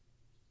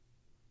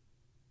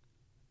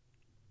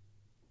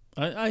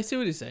 I see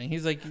what he's saying.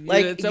 He's like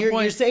at some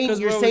point,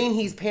 you're saying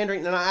he's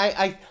pandering, and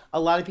I a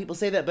lot of people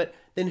say that, but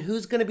then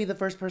who's going to be the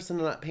first person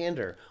to not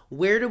pander?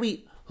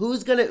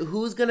 Who's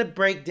gonna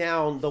break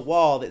down the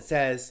wall that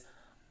says,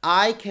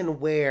 I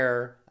can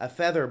wear a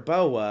feather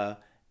boa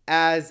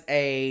as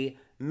a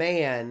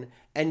man,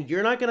 and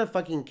you're not going to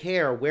fucking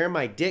care where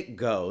my dick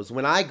goes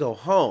when I go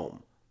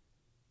home?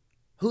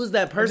 Who's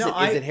that person?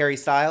 Is it Harry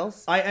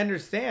Styles? I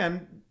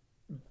understand.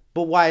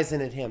 But why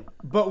isn't it him?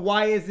 But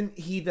why isn't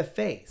he the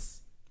face?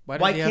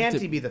 Why can't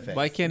he be the face?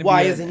 Why can't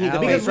why isn't he the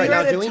face right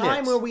now doing it? Because we're at a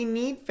time where we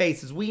need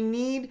faces. We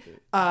need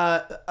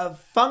a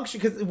function,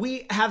 because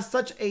we have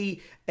such a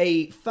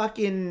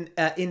fucking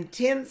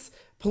intense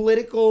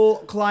political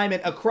climate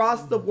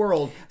across the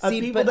world of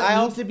people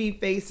that need to be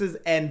faces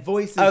and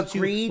voices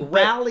to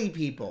rally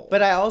people.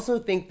 But I also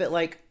think that,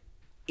 like,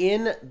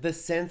 in the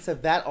sense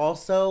of that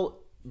also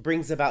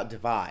brings about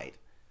divide.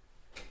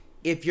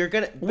 If you're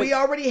gonna, we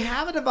already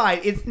have a divide.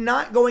 It's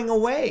not going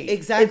away.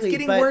 Exactly, it's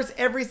getting worse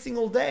every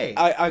single day.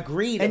 I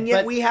agreed, and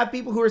yet we have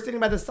people who are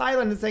sitting by the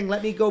sideline and saying,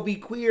 "Let me go be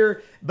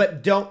queer,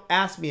 but don't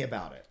ask me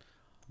about it."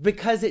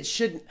 Because it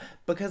shouldn't.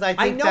 Because I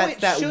think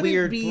that's that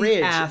weird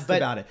bridge. Asked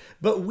about it,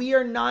 but we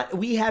are not.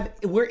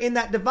 We're in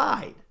that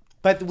divide.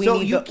 But we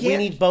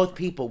need both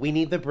people. We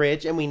need the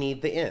bridge and we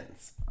need the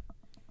ends.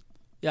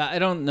 Yeah, I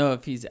don't know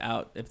if he's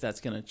out, if that's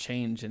going to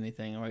change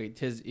anything. Right?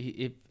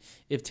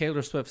 If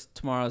Taylor Swift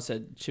tomorrow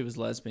said she was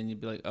lesbian,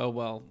 you'd be like, oh,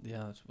 well,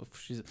 yeah,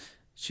 she's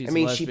I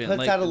mean, lesbian. She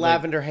puts out a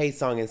Lavender Haze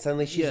song and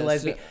suddenly she's a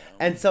lesbian.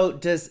 And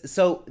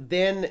so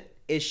then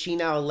is she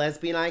now a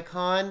lesbian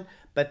icon?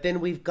 But then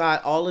we've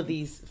got all of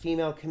these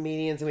female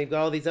comedians and we've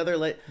got all these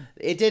other...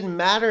 It didn't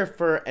matter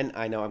for... And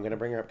I know I'm going to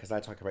bring her up because I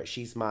talk about...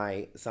 She's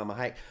my Salma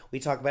Hayek. We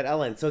talk about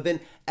Ellen. So then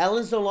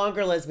Ellen's no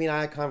longer a lesbian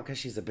icon because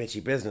she's a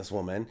bitchy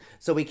businesswoman.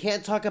 So we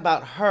can't talk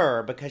about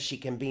her because she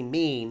can be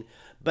mean.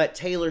 But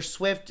Taylor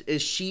Swift,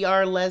 is she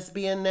our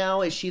lesbian now?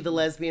 Is she the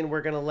lesbian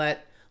we're going to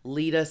let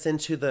lead us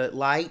into the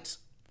light?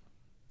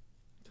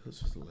 Taylor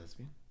Swift's a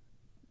lesbian?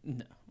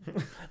 No.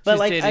 But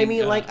like, dating, I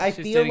mean, like, I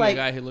feel like a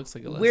guy who looks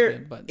like a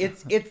lesbian, but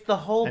it's the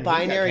whole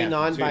binary,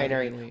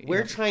 non-binary.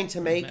 We're trying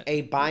to make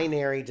a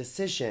binary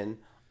decision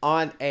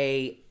on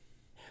a.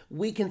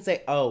 We can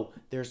say, oh,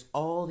 there's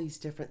all these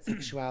different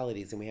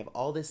sexualities, and we have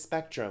all this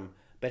spectrum.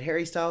 But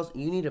Harry Styles,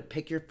 you need to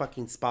pick your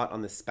fucking spot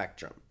on the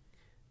spectrum.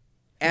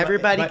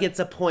 Everybody gets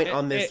a point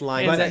on this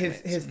line. But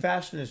his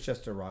fashion is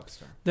just a rock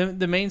star.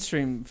 The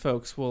mainstream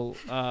folks will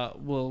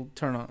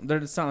turn on.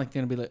 It's not like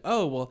they're gonna be like,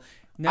 oh well.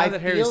 Now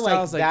that Harry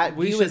Styles, like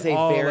we should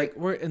all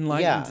we're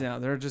enlightened now.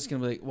 They're just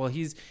gonna be like, well,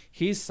 he's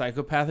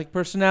psychopathic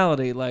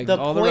personality. Like the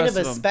all point the rest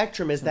of a them.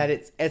 spectrum is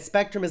that a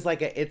spectrum is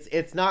like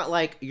it's not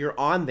like you're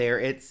on there.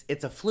 It's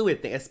a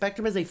fluid thing. A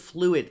spectrum is a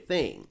fluid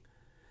thing.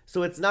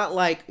 So it's not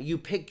like you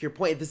pick your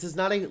point. This is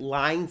not a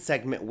line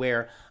segment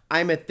where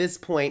I'm at this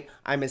point.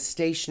 I'm a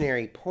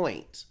stationary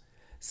point.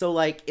 So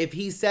like if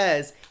he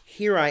says,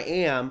 here I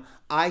am.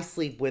 I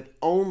sleep with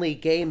only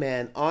gay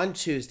men on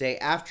Tuesday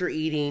after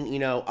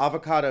eating,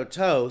 avocado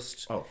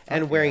toast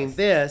and wearing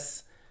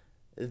this.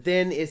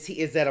 Then is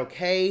that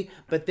okay?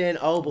 But then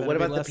but what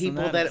about the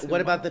people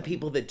the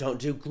people that don't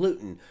do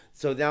gluten?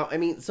 So now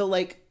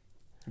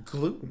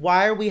gluten.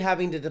 Why are we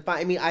having to define?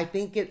 I mean, I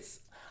think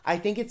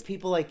it's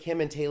people like him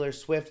and Taylor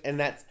Swift,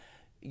 and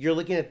you're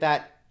looking at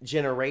that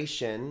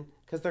generation.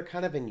 Because they're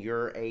kind of in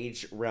your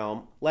age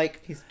realm.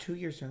 Like he's 2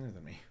 years younger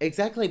than me.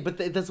 Exactly. But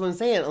that's what I'm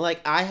saying.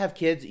 Like, I have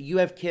kids. You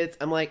have kids.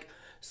 I'm like,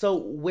 so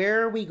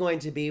where are we going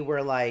to be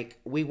where,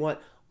 like, we want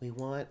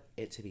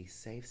it to be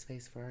safe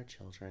space for our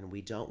children.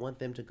 We don't want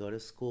them to go to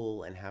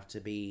school and have to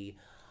be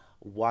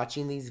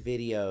watching these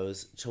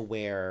videos to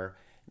where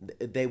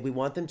we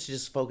want them to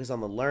just focus on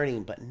the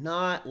learning, but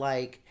not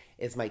like,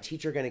 is my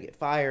teacher going to get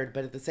fired?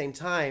 But at the same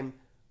time,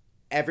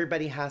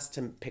 everybody has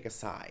to pick a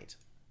side.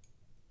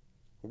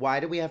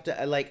 Why do we have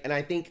to and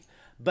I think,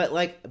 but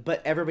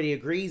everybody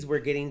agrees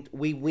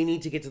we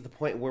need to get to the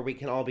point where we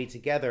can all be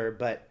together,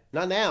 but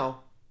not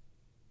now.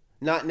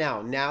 Not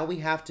now. Now we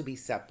have to be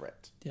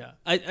separate. Yeah.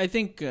 I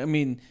think,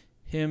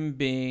 him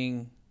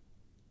being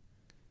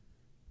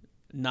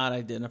not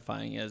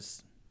identifying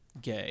as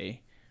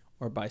gay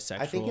or bisexual.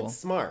 I think it's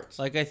smart.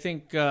 Like, I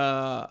think,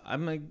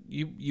 I'm like,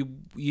 you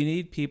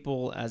need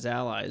people as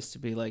allies to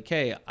be like,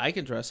 hey, I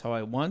can dress how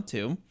I want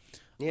to.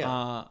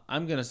 Yeah.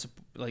 I'm going to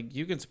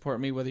you can support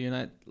me whether you're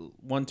not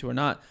want to or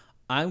not.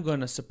 I'm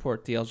going to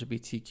support the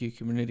LGBTQ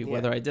community,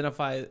 whether I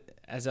identify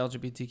as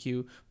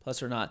LGBTQ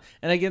plus or not.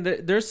 And again,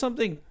 there's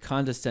something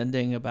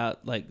condescending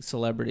about like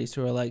celebrities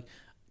who are like,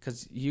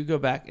 because you go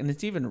back and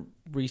it's even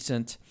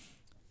recent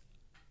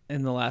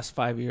in the last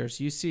 5 years,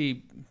 you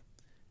see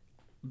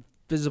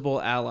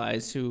visible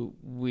allies who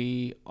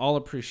we all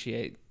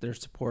appreciate their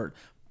support,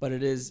 but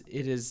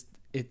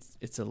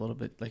it's a little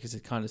bit like, is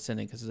it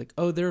condescending? Because it's like,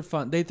 oh, they're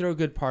fun. They throw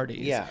good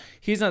parties. Yeah.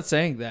 He's not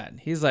saying that.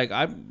 He's like,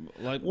 I'm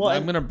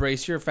going to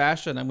embrace your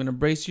fashion. I'm going to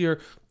embrace your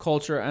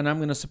culture, and I'm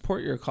going to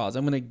support your cause.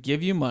 I'm going to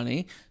give you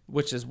money,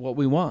 which is what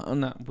we want.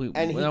 He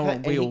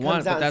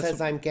comes out and says,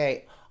 I'm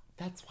gay.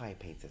 That's why he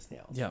paints his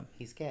nails. Yeah.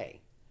 He's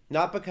gay.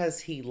 Not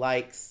because he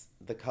likes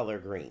the color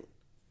green.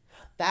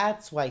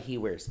 That's why he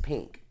wears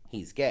pink.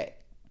 He's gay.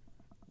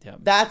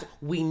 Yeah.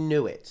 We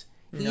knew it.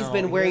 He's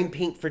been wearing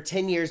pink for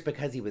 10 years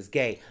because he was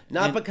gay,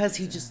 not because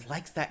he just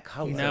likes that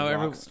color. He's a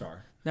rock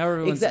star. Now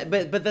everyone's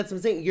but that's what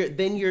I'm saying.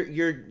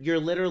 You're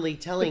literally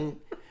telling,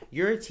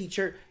 you're a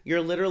teacher. You're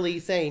literally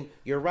saying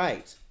you're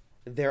right.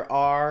 There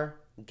are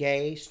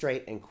gay,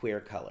 straight, and queer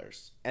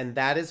colors, and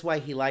that is why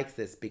he likes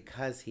this,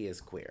 because he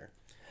is queer.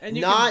 And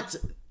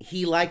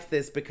he likes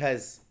this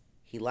because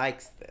he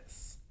likes this.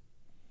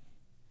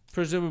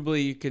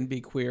 Presumably, you can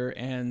be queer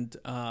and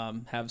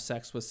have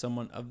sex with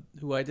someone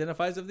who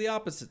identifies of the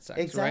opposite sex.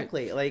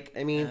 Exactly. Right?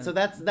 So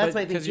that's my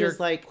thing. Because you're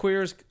like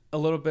queer is a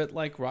little bit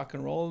like rock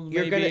and roll.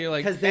 You're maybe gonna,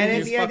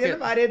 and if he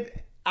identified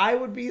it, I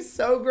would be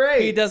so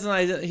great. He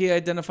doesn't. He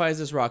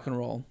identifies as rock and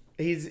roll.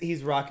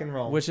 He's rock and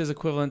roll, which is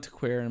equivalent to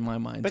queer in my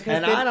mind. I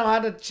don't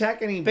have to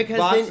check any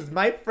boxes.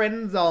 My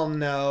friends all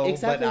know,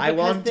 exactly, but I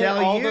won't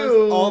tell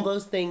you. All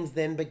those things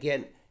then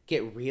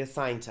get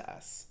reassigned to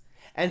us.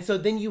 And so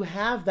then you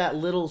have that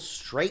little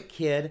straight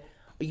kid,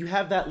 you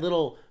have that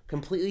little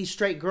completely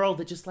straight girl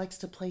that just likes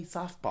to play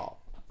softball.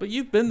 But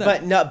you've been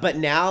that. But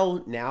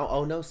now,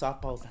 oh no,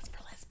 softballs, that's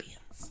for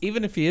lesbians.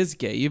 Even if he is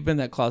gay, you've been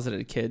that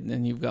closeted kid,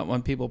 and you've got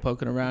one people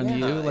poking around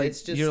you. Like,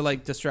 it's just, you're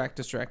like, distract,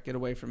 get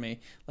away from me.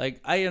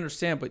 Like, I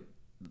understand, but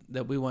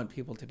that we want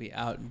people to be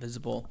out and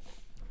visible.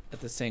 At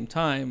the same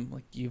time,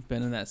 like, you've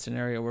been in that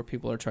scenario where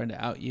people are trying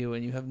to out you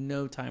and you have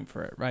no time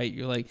for it, right?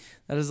 You're like,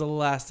 that is the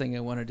last thing I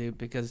want to do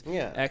because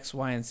X,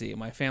 Y, and Z.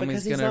 My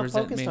family's going to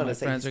resent me. My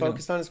friends are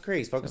focused on his career.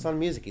 He's focused on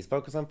music. He's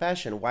focused on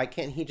fashion. Why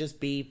can't he just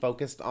be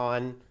focused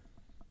on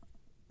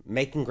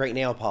making great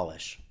nail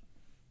polish?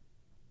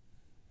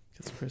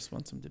 Because Chris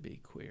wants him to be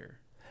queer.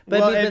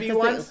 But if he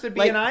wants to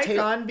be an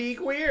icon, be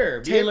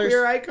queer. Be a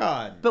queer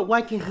icon. But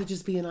why can't he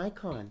just be an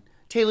icon?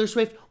 Taylor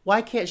Swift,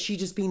 why can't she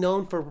just be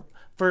known for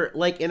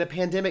like in a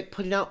pandemic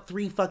putting out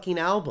 3 fucking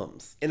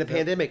albums in a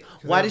pandemic?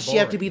 Why does she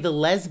have to be the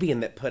lesbian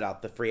that put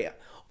out the free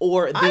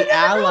or the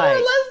ally?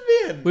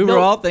 Lesbian. We were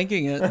all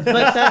thinking it.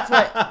 But that's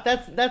why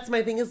that's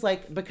my thing is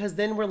like, because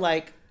then we're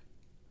like,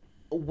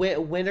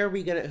 when are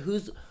we gonna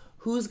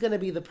who's gonna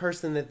be the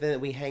person that then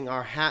we hang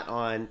our hat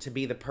on to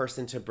be the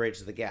person to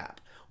bridge the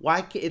gap?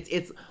 Why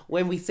it's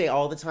when we say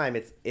all the time,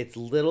 it's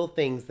little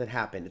things that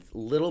happen. It's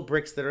little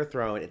bricks that are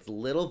thrown. It's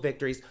little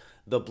victories.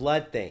 The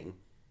blood thing.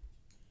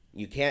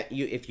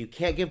 If you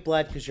can't give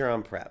blood because you're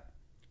on PrEP,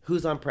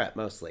 who's on PrEP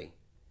mostly?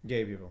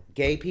 Gay people.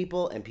 Gay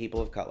people and people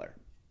of color.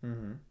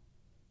 Mm-hmm.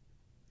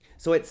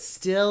 So it's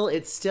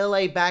still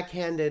a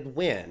backhanded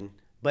win,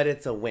 but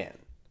it's a win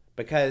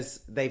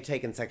because they've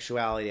taken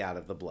sexuality out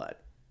of the blood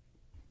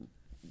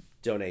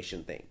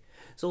donation thing.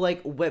 So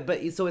like,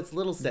 so it's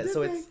little steps.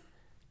 So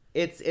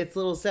it's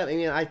little step. I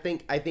mean, I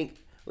think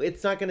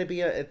it's not going to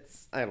be I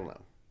don't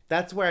know.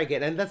 That's where I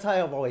get, and that's how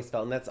I've always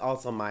felt, and that's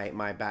also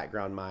my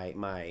background,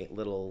 my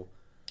little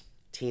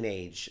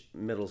teenage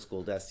middle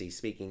school Dusty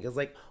speaking. Because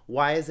like,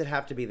 why does it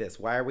have to be this?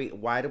 Why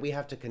do we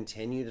have to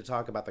continue to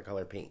talk about the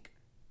color pink?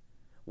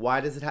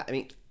 Why does it have? I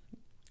mean,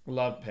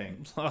 love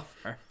pink. Love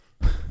her.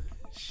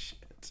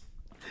 Shit.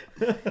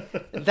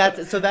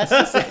 That's just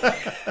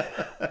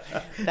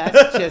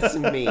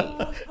me.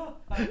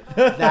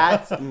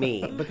 That's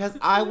me. Because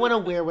I want to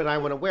wear what I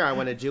want to wear. I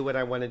want to do what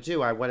I want to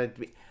do. I want to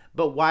be.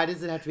 But why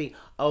does it have to be,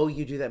 oh,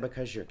 you do that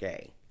because you're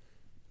gay?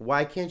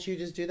 Why can't you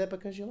just do that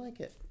because you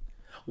like it?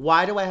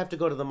 Why do I have to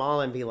go to the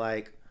mall and be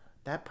like,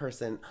 that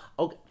person,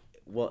 oh,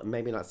 well,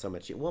 maybe not so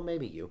much you. Well,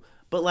 maybe you.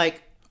 But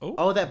like,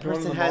 that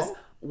person has,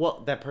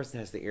 that person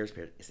has the ears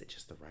pierced. Is it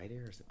just the right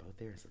ear? Is it both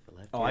ears? Is it the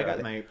left ear? Oh, I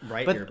got my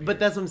right ear pierced. But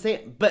that's what I'm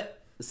saying.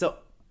 But, so,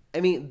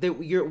 I mean,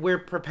 we're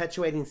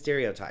perpetuating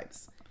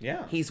stereotypes.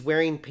 Yeah. He's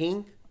wearing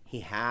pink.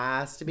 He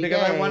has to be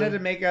because gay. I wanted to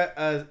make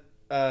a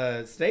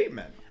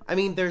statement. I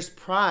mean, there's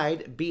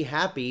pride. Be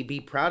happy. Be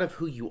proud of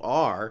who you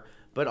are.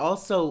 But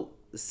also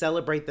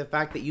celebrate the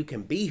fact that you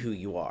can be who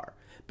you are.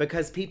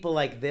 Because people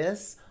like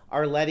this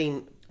are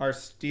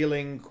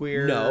stealing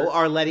queer... No,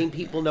 are letting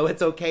people know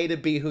it's okay to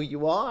be who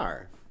you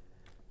are.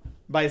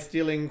 By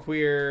stealing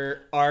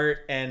queer art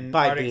and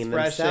by art being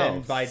expression.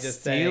 Themselves. By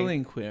just stealing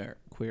saying... queer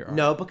art.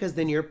 No, because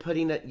then you're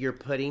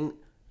putting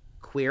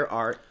queer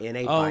art in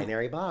a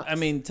binary box. I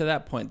mean, to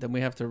that point, then we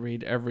have to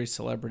read every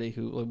celebrity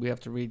we have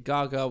to read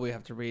Gaga, we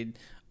have to read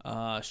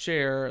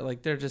Cher.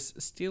 Like, they're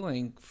just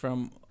stealing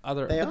from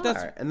other. They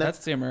are, and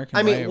that's the American.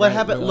 I mean, way, what right?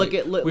 happened? Look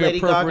at Lady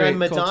Gaga and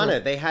Madonna. Culture.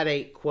 They had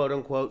a quote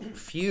unquote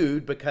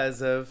feud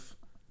because of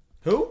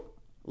who?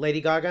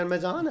 Lady Gaga and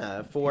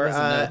Madonna for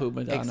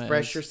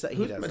express yourself.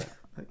 He doesn't.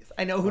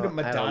 I know who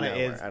Madonna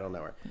is. I don't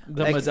know her.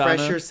 The Express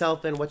Madonna.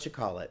 yourself in what you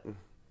call it.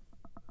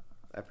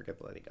 I forget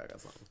the Lady Gaga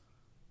song.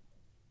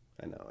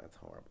 I know, it's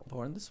horrible.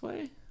 Born This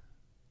Way?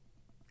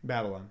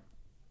 Babylon.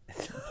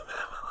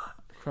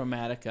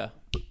 Chromatica.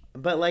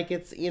 But like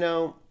it's, I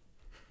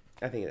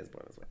think it is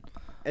Born This Way.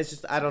 It's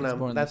just I don't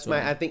know. That's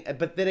I think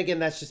but then again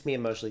that's just me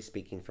emotionally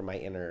speaking from my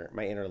inner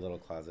little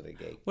closeted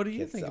gay. What do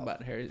you think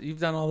about Harry? You've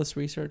done all this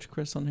research,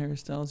 Chris, on Harry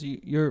Styles.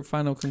 Your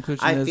final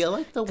conclusion is I feel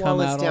like the wall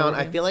is down.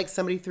 I feel like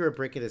somebody threw a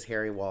brick at his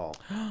hairy wall.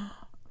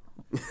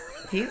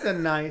 He's a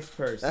nice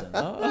person.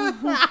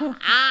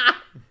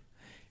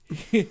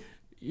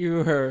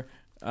 You were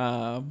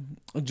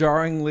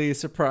jarringly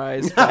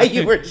surprised.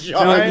 You were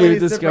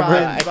jarringly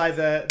surprised by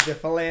the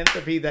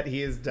philanthropy that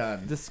he has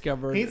done.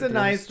 Discovered. He's a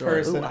nice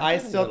person. Ooh, I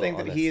still think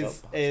that he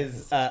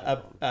is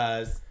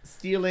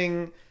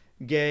stealing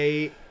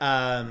gay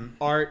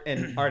art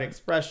and art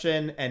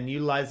expression and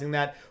utilizing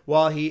that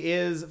while he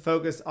is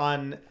focused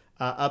on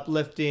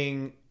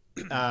uplifting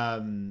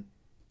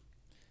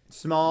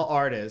small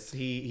artists.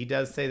 He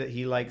does say that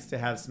he likes to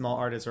have small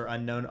artists or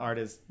unknown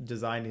artists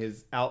design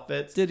his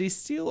outfits. Did he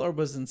steal or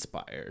was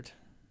inspired?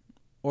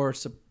 Or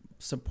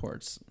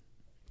supports?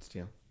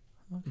 Steal.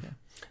 Okay.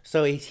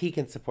 So he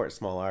can support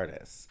small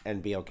artists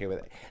and be okay with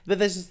it. But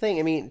there's this thing.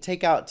 I mean, take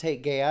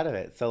gay out of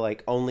it. So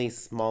like only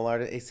small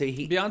artists. So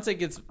Beyonce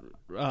gets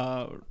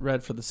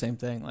read for the same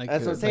thing. Like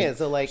that's what I'm saying.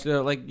 So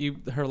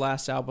her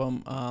last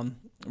album,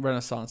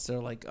 Renaissance. They're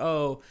like,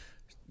 oh,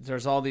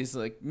 there's all these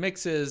like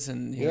mixes,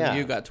 and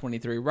you got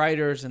 23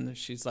 writers, and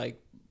she's like,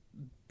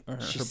 her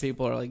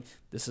people are like,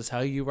 this is how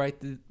you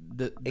write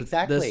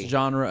exactly this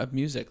genre of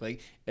music.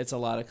 Like, it's a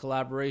lot of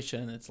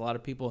collaboration, it's a lot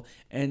of people,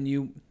 and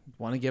you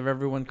want to give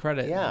everyone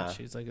credit. Yeah. And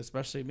she's like,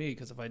 especially me,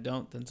 because if I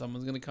don't, then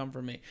someone's gonna come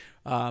for me.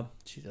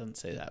 She doesn't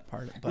say that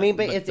part. But,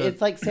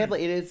 it's like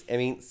sampling. It is. I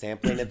mean,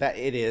 sampling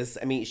it is.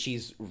 I mean,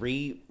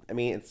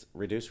 it's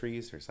reduce,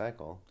 reuse,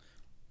 recycle.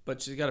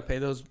 But she's got to pay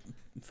those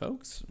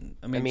folks.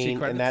 But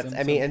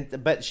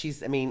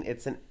she's. I mean,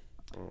 it's an.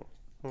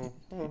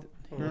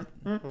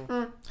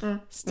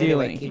 Stealing.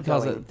 Anyway, he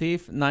calls it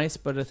thief. Nice,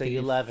 but a so thief.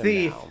 You love him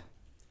thief. Now.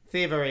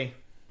 Thievery.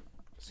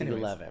 So you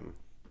love him.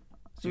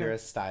 So you're a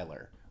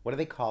styler. What do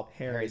they call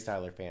Harry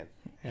Styler fan?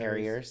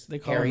 Harriers. They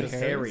call them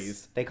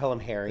Harrys. They call them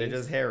Harrys. They're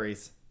just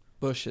Harrys.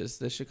 Bushes.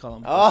 They should call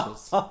them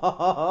bushes.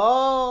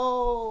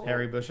 Oh.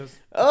 Harry Bushes.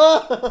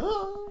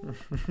 Oh.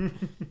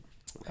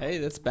 Hey,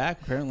 that's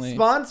back apparently.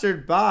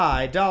 Sponsored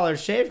by Dollar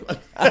Shave Club.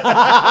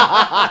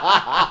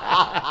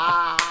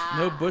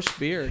 No Bush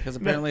beer because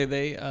apparently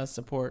they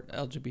support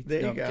LGBT. There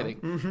you no, go. I'm kidding.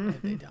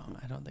 Mm-hmm. They don't.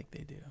 I don't think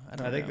they do.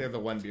 I think they're the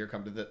one beer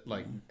company that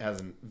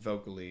hasn't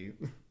vocally.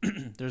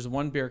 There's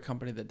one beer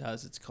company that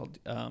does. It's called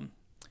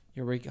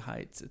Eureka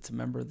Heights. It's a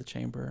member of the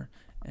chamber,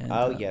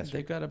 And, yes,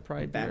 they've got a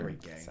pride Battery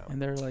beer, gang.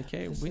 and they're like,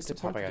 "Hey, This we is a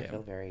support topic the I feel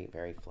game." very,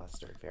 very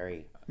flustered.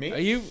 Very. Me? Are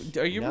you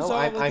No,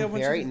 resolved? I'm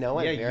very. No,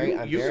 I'm Yeah, very.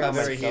 I'm you very got on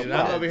my very heated.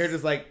 soapbox. I'm over here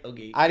just like,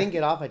 okay. I didn't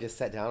get off. I just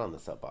sat down on the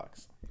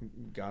soapbox.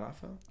 Got off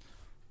though?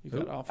 You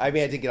got off. I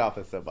mean, I did get off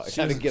the soapbox.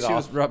 I didn't get She off.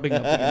 was rubbing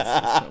up against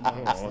the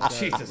soapbox, Oh, like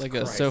Jesus like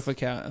Christ. a sofa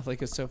count,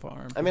 like a sofa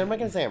arm. I mean, I'm not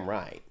gonna say I'm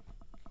right.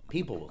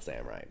 People will say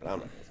I'm right, but I'm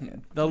not gonna say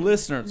it. The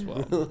listeners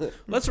will.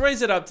 Let's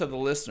raise it up to the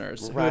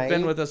listeners who have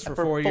been with us for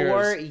 4 years.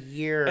 4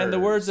 years. And the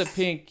words of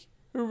Pink,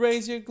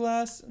 raise your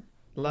glass.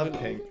 Love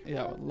Pink.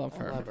 Yeah, love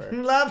her. Love her.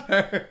 Love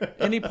her.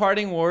 Any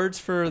parting words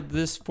for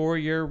this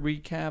 4-year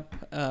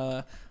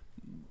recap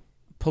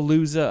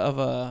palooza of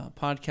a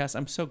podcast?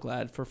 I'm so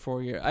glad for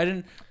 4 years. I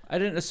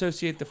didn't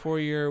associate the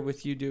 4-year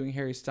with you doing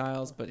Harry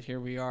Styles, but here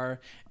we are,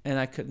 and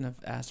I couldn't have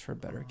asked for a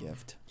better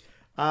gift.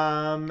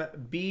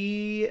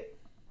 Be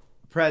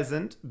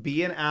present.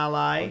 Be an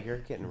ally. Oh, you're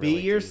getting be really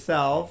deep.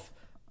 yourself.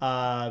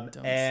 Don't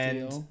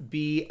And steal.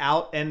 be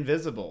out and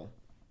visible.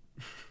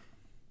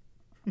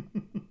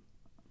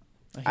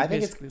 I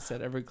think basically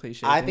said every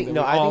cliche. I thing think that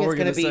no. we I all think were it's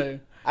gonna be. say.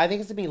 I think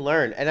it's to be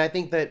learned, and I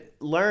think that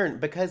learn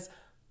because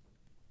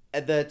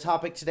the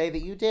topic today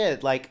that you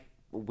did, like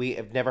we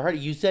have never heard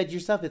it. You said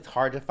yourself, it's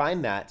hard to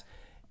find that,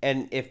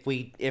 and if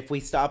we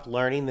stop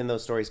learning, then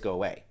those stories go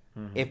away.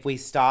 Mm-hmm. If we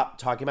stop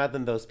talking about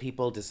them, those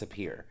people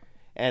disappear,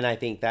 and I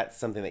think that's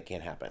something that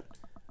can't happen.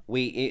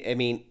 I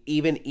mean,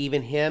 even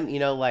him,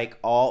 like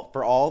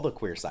all the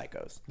queer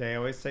psychos. They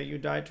always say you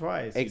die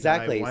twice.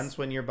 Exactly. You die once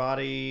when your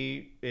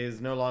body is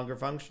no longer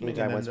functioning, You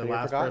die and then once the when you're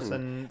last forgotten.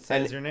 person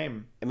says And- your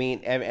name. I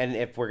mean, and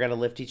if we're gonna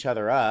lift each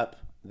other up,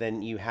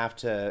 then you have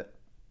to,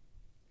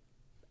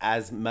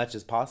 as much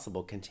as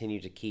possible, continue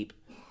to keep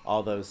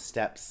all those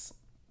steps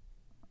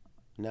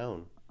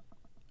known.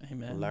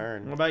 Amen. What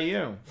Learn. about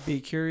you? Be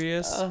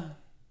curious. Oh.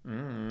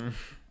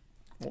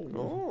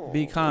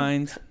 Be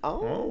kind.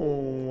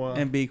 Oh.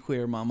 And be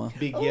queer, mama.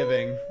 Be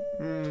giving.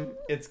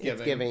 It's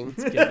giving.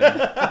 It's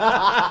giving.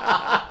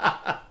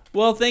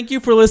 Well, thank you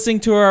for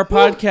listening to our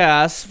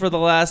podcast for the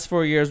last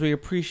 4 years. We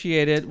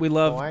appreciate it. We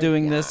love 4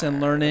 doing this and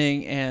years.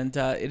 learning, and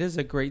it is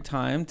a great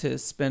time to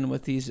spend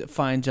with these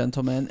fine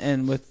gentlemen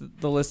and with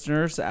the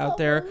listeners out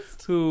there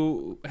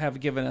who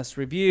have given us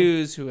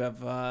reviews, who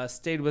have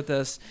stayed with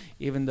us,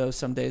 even though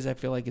some days I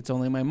feel like it's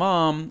only my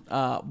mom.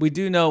 We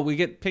do know we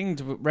get pinged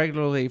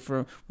regularly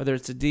for whether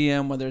it's a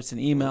DM, whether it's an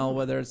email,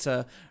 whether it's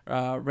a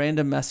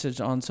random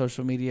message on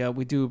social media.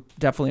 We do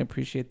definitely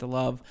appreciate the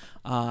love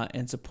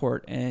and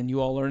support, and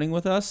you all learning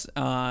with us.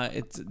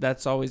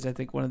 That's always, I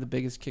think, one of the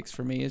biggest kicks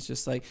for me is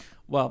just like,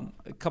 well,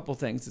 a couple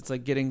things. It's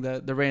like getting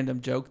the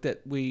random joke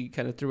that we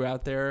kind of threw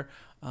out there,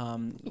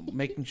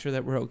 making sure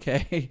that we're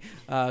okay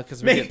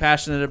because we get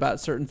passionate about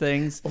certain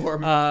things, Or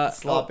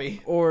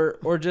sloppy.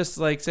 or just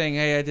like saying,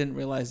 hey, I didn't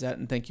realize that,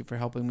 and thank you for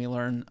helping me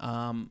learn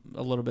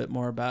a little bit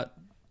more about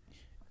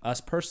us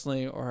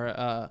personally or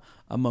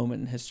a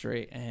moment in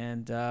history.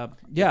 And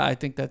I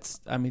think it's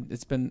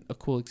been a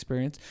cool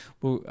experience.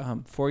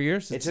 4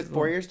 years. It took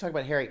 4 years to talk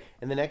about Harry.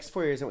 In the next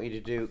 4 years, I want you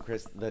to do,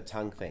 Chris, the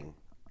tongue thing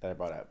that I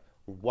brought up.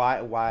 Why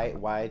do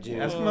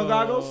Eskimo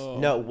goggles?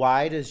 No,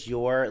 why does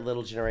your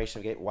little generation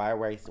of gay, why are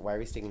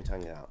we sticking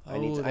tongue out? I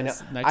need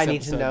that's next to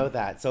episode. know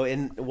that. So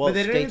But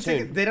they don't stay even stick.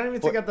 tuned. They don't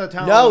even stick out the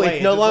tongue. No, all the way.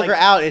 it's no just longer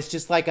like, out. It's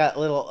just like a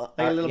little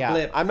a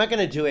blip. I'm not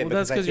going to do it Well,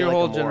 that's because because your I feel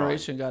whole like a moron.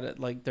 generation got it,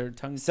 like their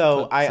tongue. So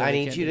clipped, I they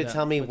need can't you do to that,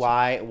 tell me which-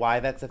 why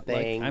that's a like,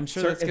 thing. I'm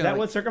sure that's is gonna, that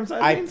what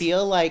circumcised I means?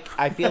 feel like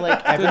the new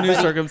everybody,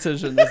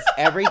 circumcision is.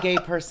 every gay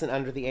person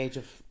under the age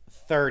of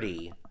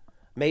 30,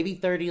 maybe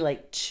 30,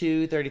 like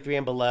 33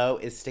 and below,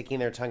 is sticking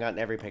their tongue out in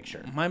every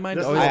picture. My mind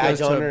This- always I goes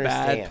to don't a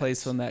bad understand.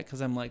 place on that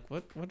because I'm like,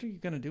 what are you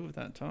gonna do with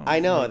that tongue? I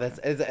know Like,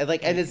 it's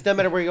like, and it's no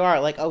matter where you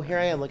are. Like, oh, here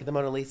I am. Look at the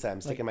Mona Lisa.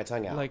 I'm sticking my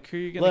tongue out. Like, who are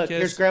you gonna Look, kiss?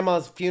 here's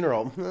Grandma's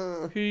funeral.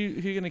 Who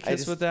you gonna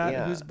kiss just- with that?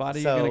 yeah. Whose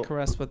body So, you gonna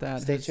caress with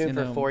that? Stay Who's, tuned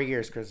for know, 4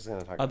 years. Chris is going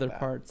to talk other about that.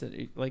 parts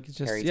that like it's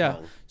just Hairy yeah.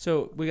 tongue.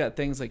 So we got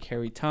things like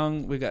hairy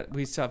tongue.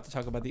 We still have to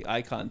talk about the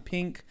icon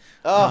Pink.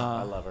 Oh,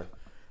 I love her.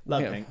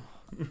 Love Yeah. Pink.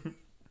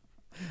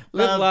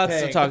 We have Love lots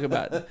to Pink. talk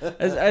about.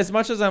 As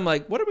much as I'm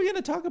like, what are we going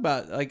to talk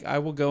about? Like, I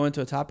will go into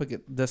a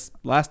topic. This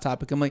last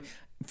topic, I'm like,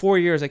 4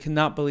 years. I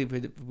cannot believe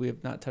we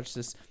have not touched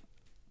this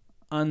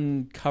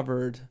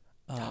uncovered.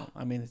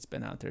 I mean, it's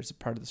been out there. It's a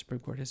part of the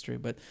Supreme Court history,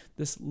 but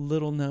this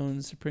little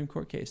known Supreme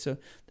Court case. So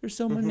there's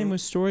so many more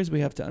stories we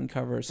have to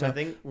uncover. So I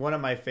think one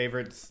of my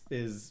favorites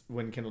is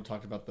when Kendall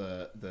talked about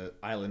the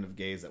island of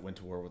gays that went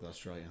to war with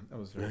Australia. That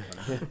was very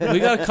funny. we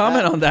got a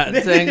comment on that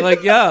saying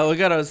like, yeah, we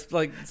got a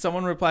like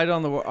someone replied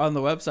on the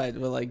website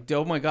with like,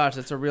 oh my gosh,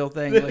 that's a real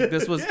thing. Like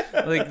this was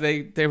like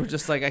they were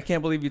just like, I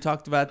can't believe you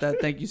talked about that.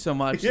 Thank you so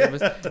much. Yeah.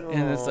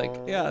 And it's like,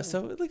 yeah,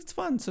 so like, it's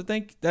fun. So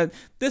thank that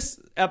this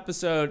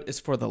episode is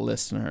for the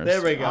listeners. It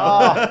There we go.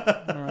 All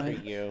right.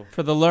 Thank you.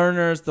 For the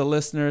learners, the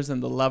listeners,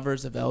 and the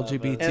lovers of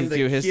LGBTQ and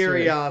the history.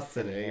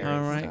 curiosity.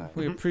 All right.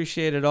 We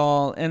appreciate it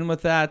all. And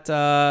with that,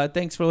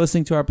 thanks for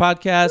listening to our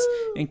podcast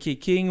and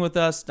keep keying with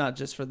us, not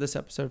just for this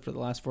episode, for the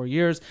last 4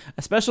 years.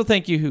 A special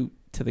thank you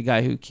to the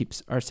guy who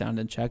keeps our sound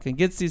in check and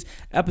gets these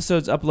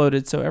episodes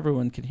uploaded so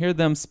everyone can hear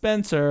them,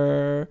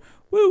 Spencer.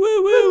 Woo,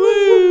 woo, woo,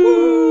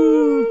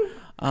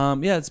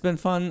 woo. Yeah, it's been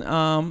fun.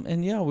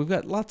 And yeah, we've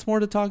got lots more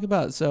to talk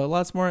about. So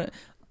lots more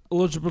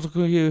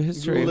LGBTQ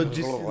history.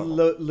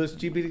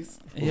 LGBTs.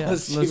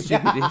 Yes,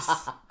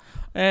 LGBTs.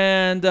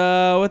 And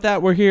with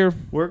that, we're here.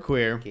 We're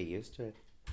queer. Get used to it.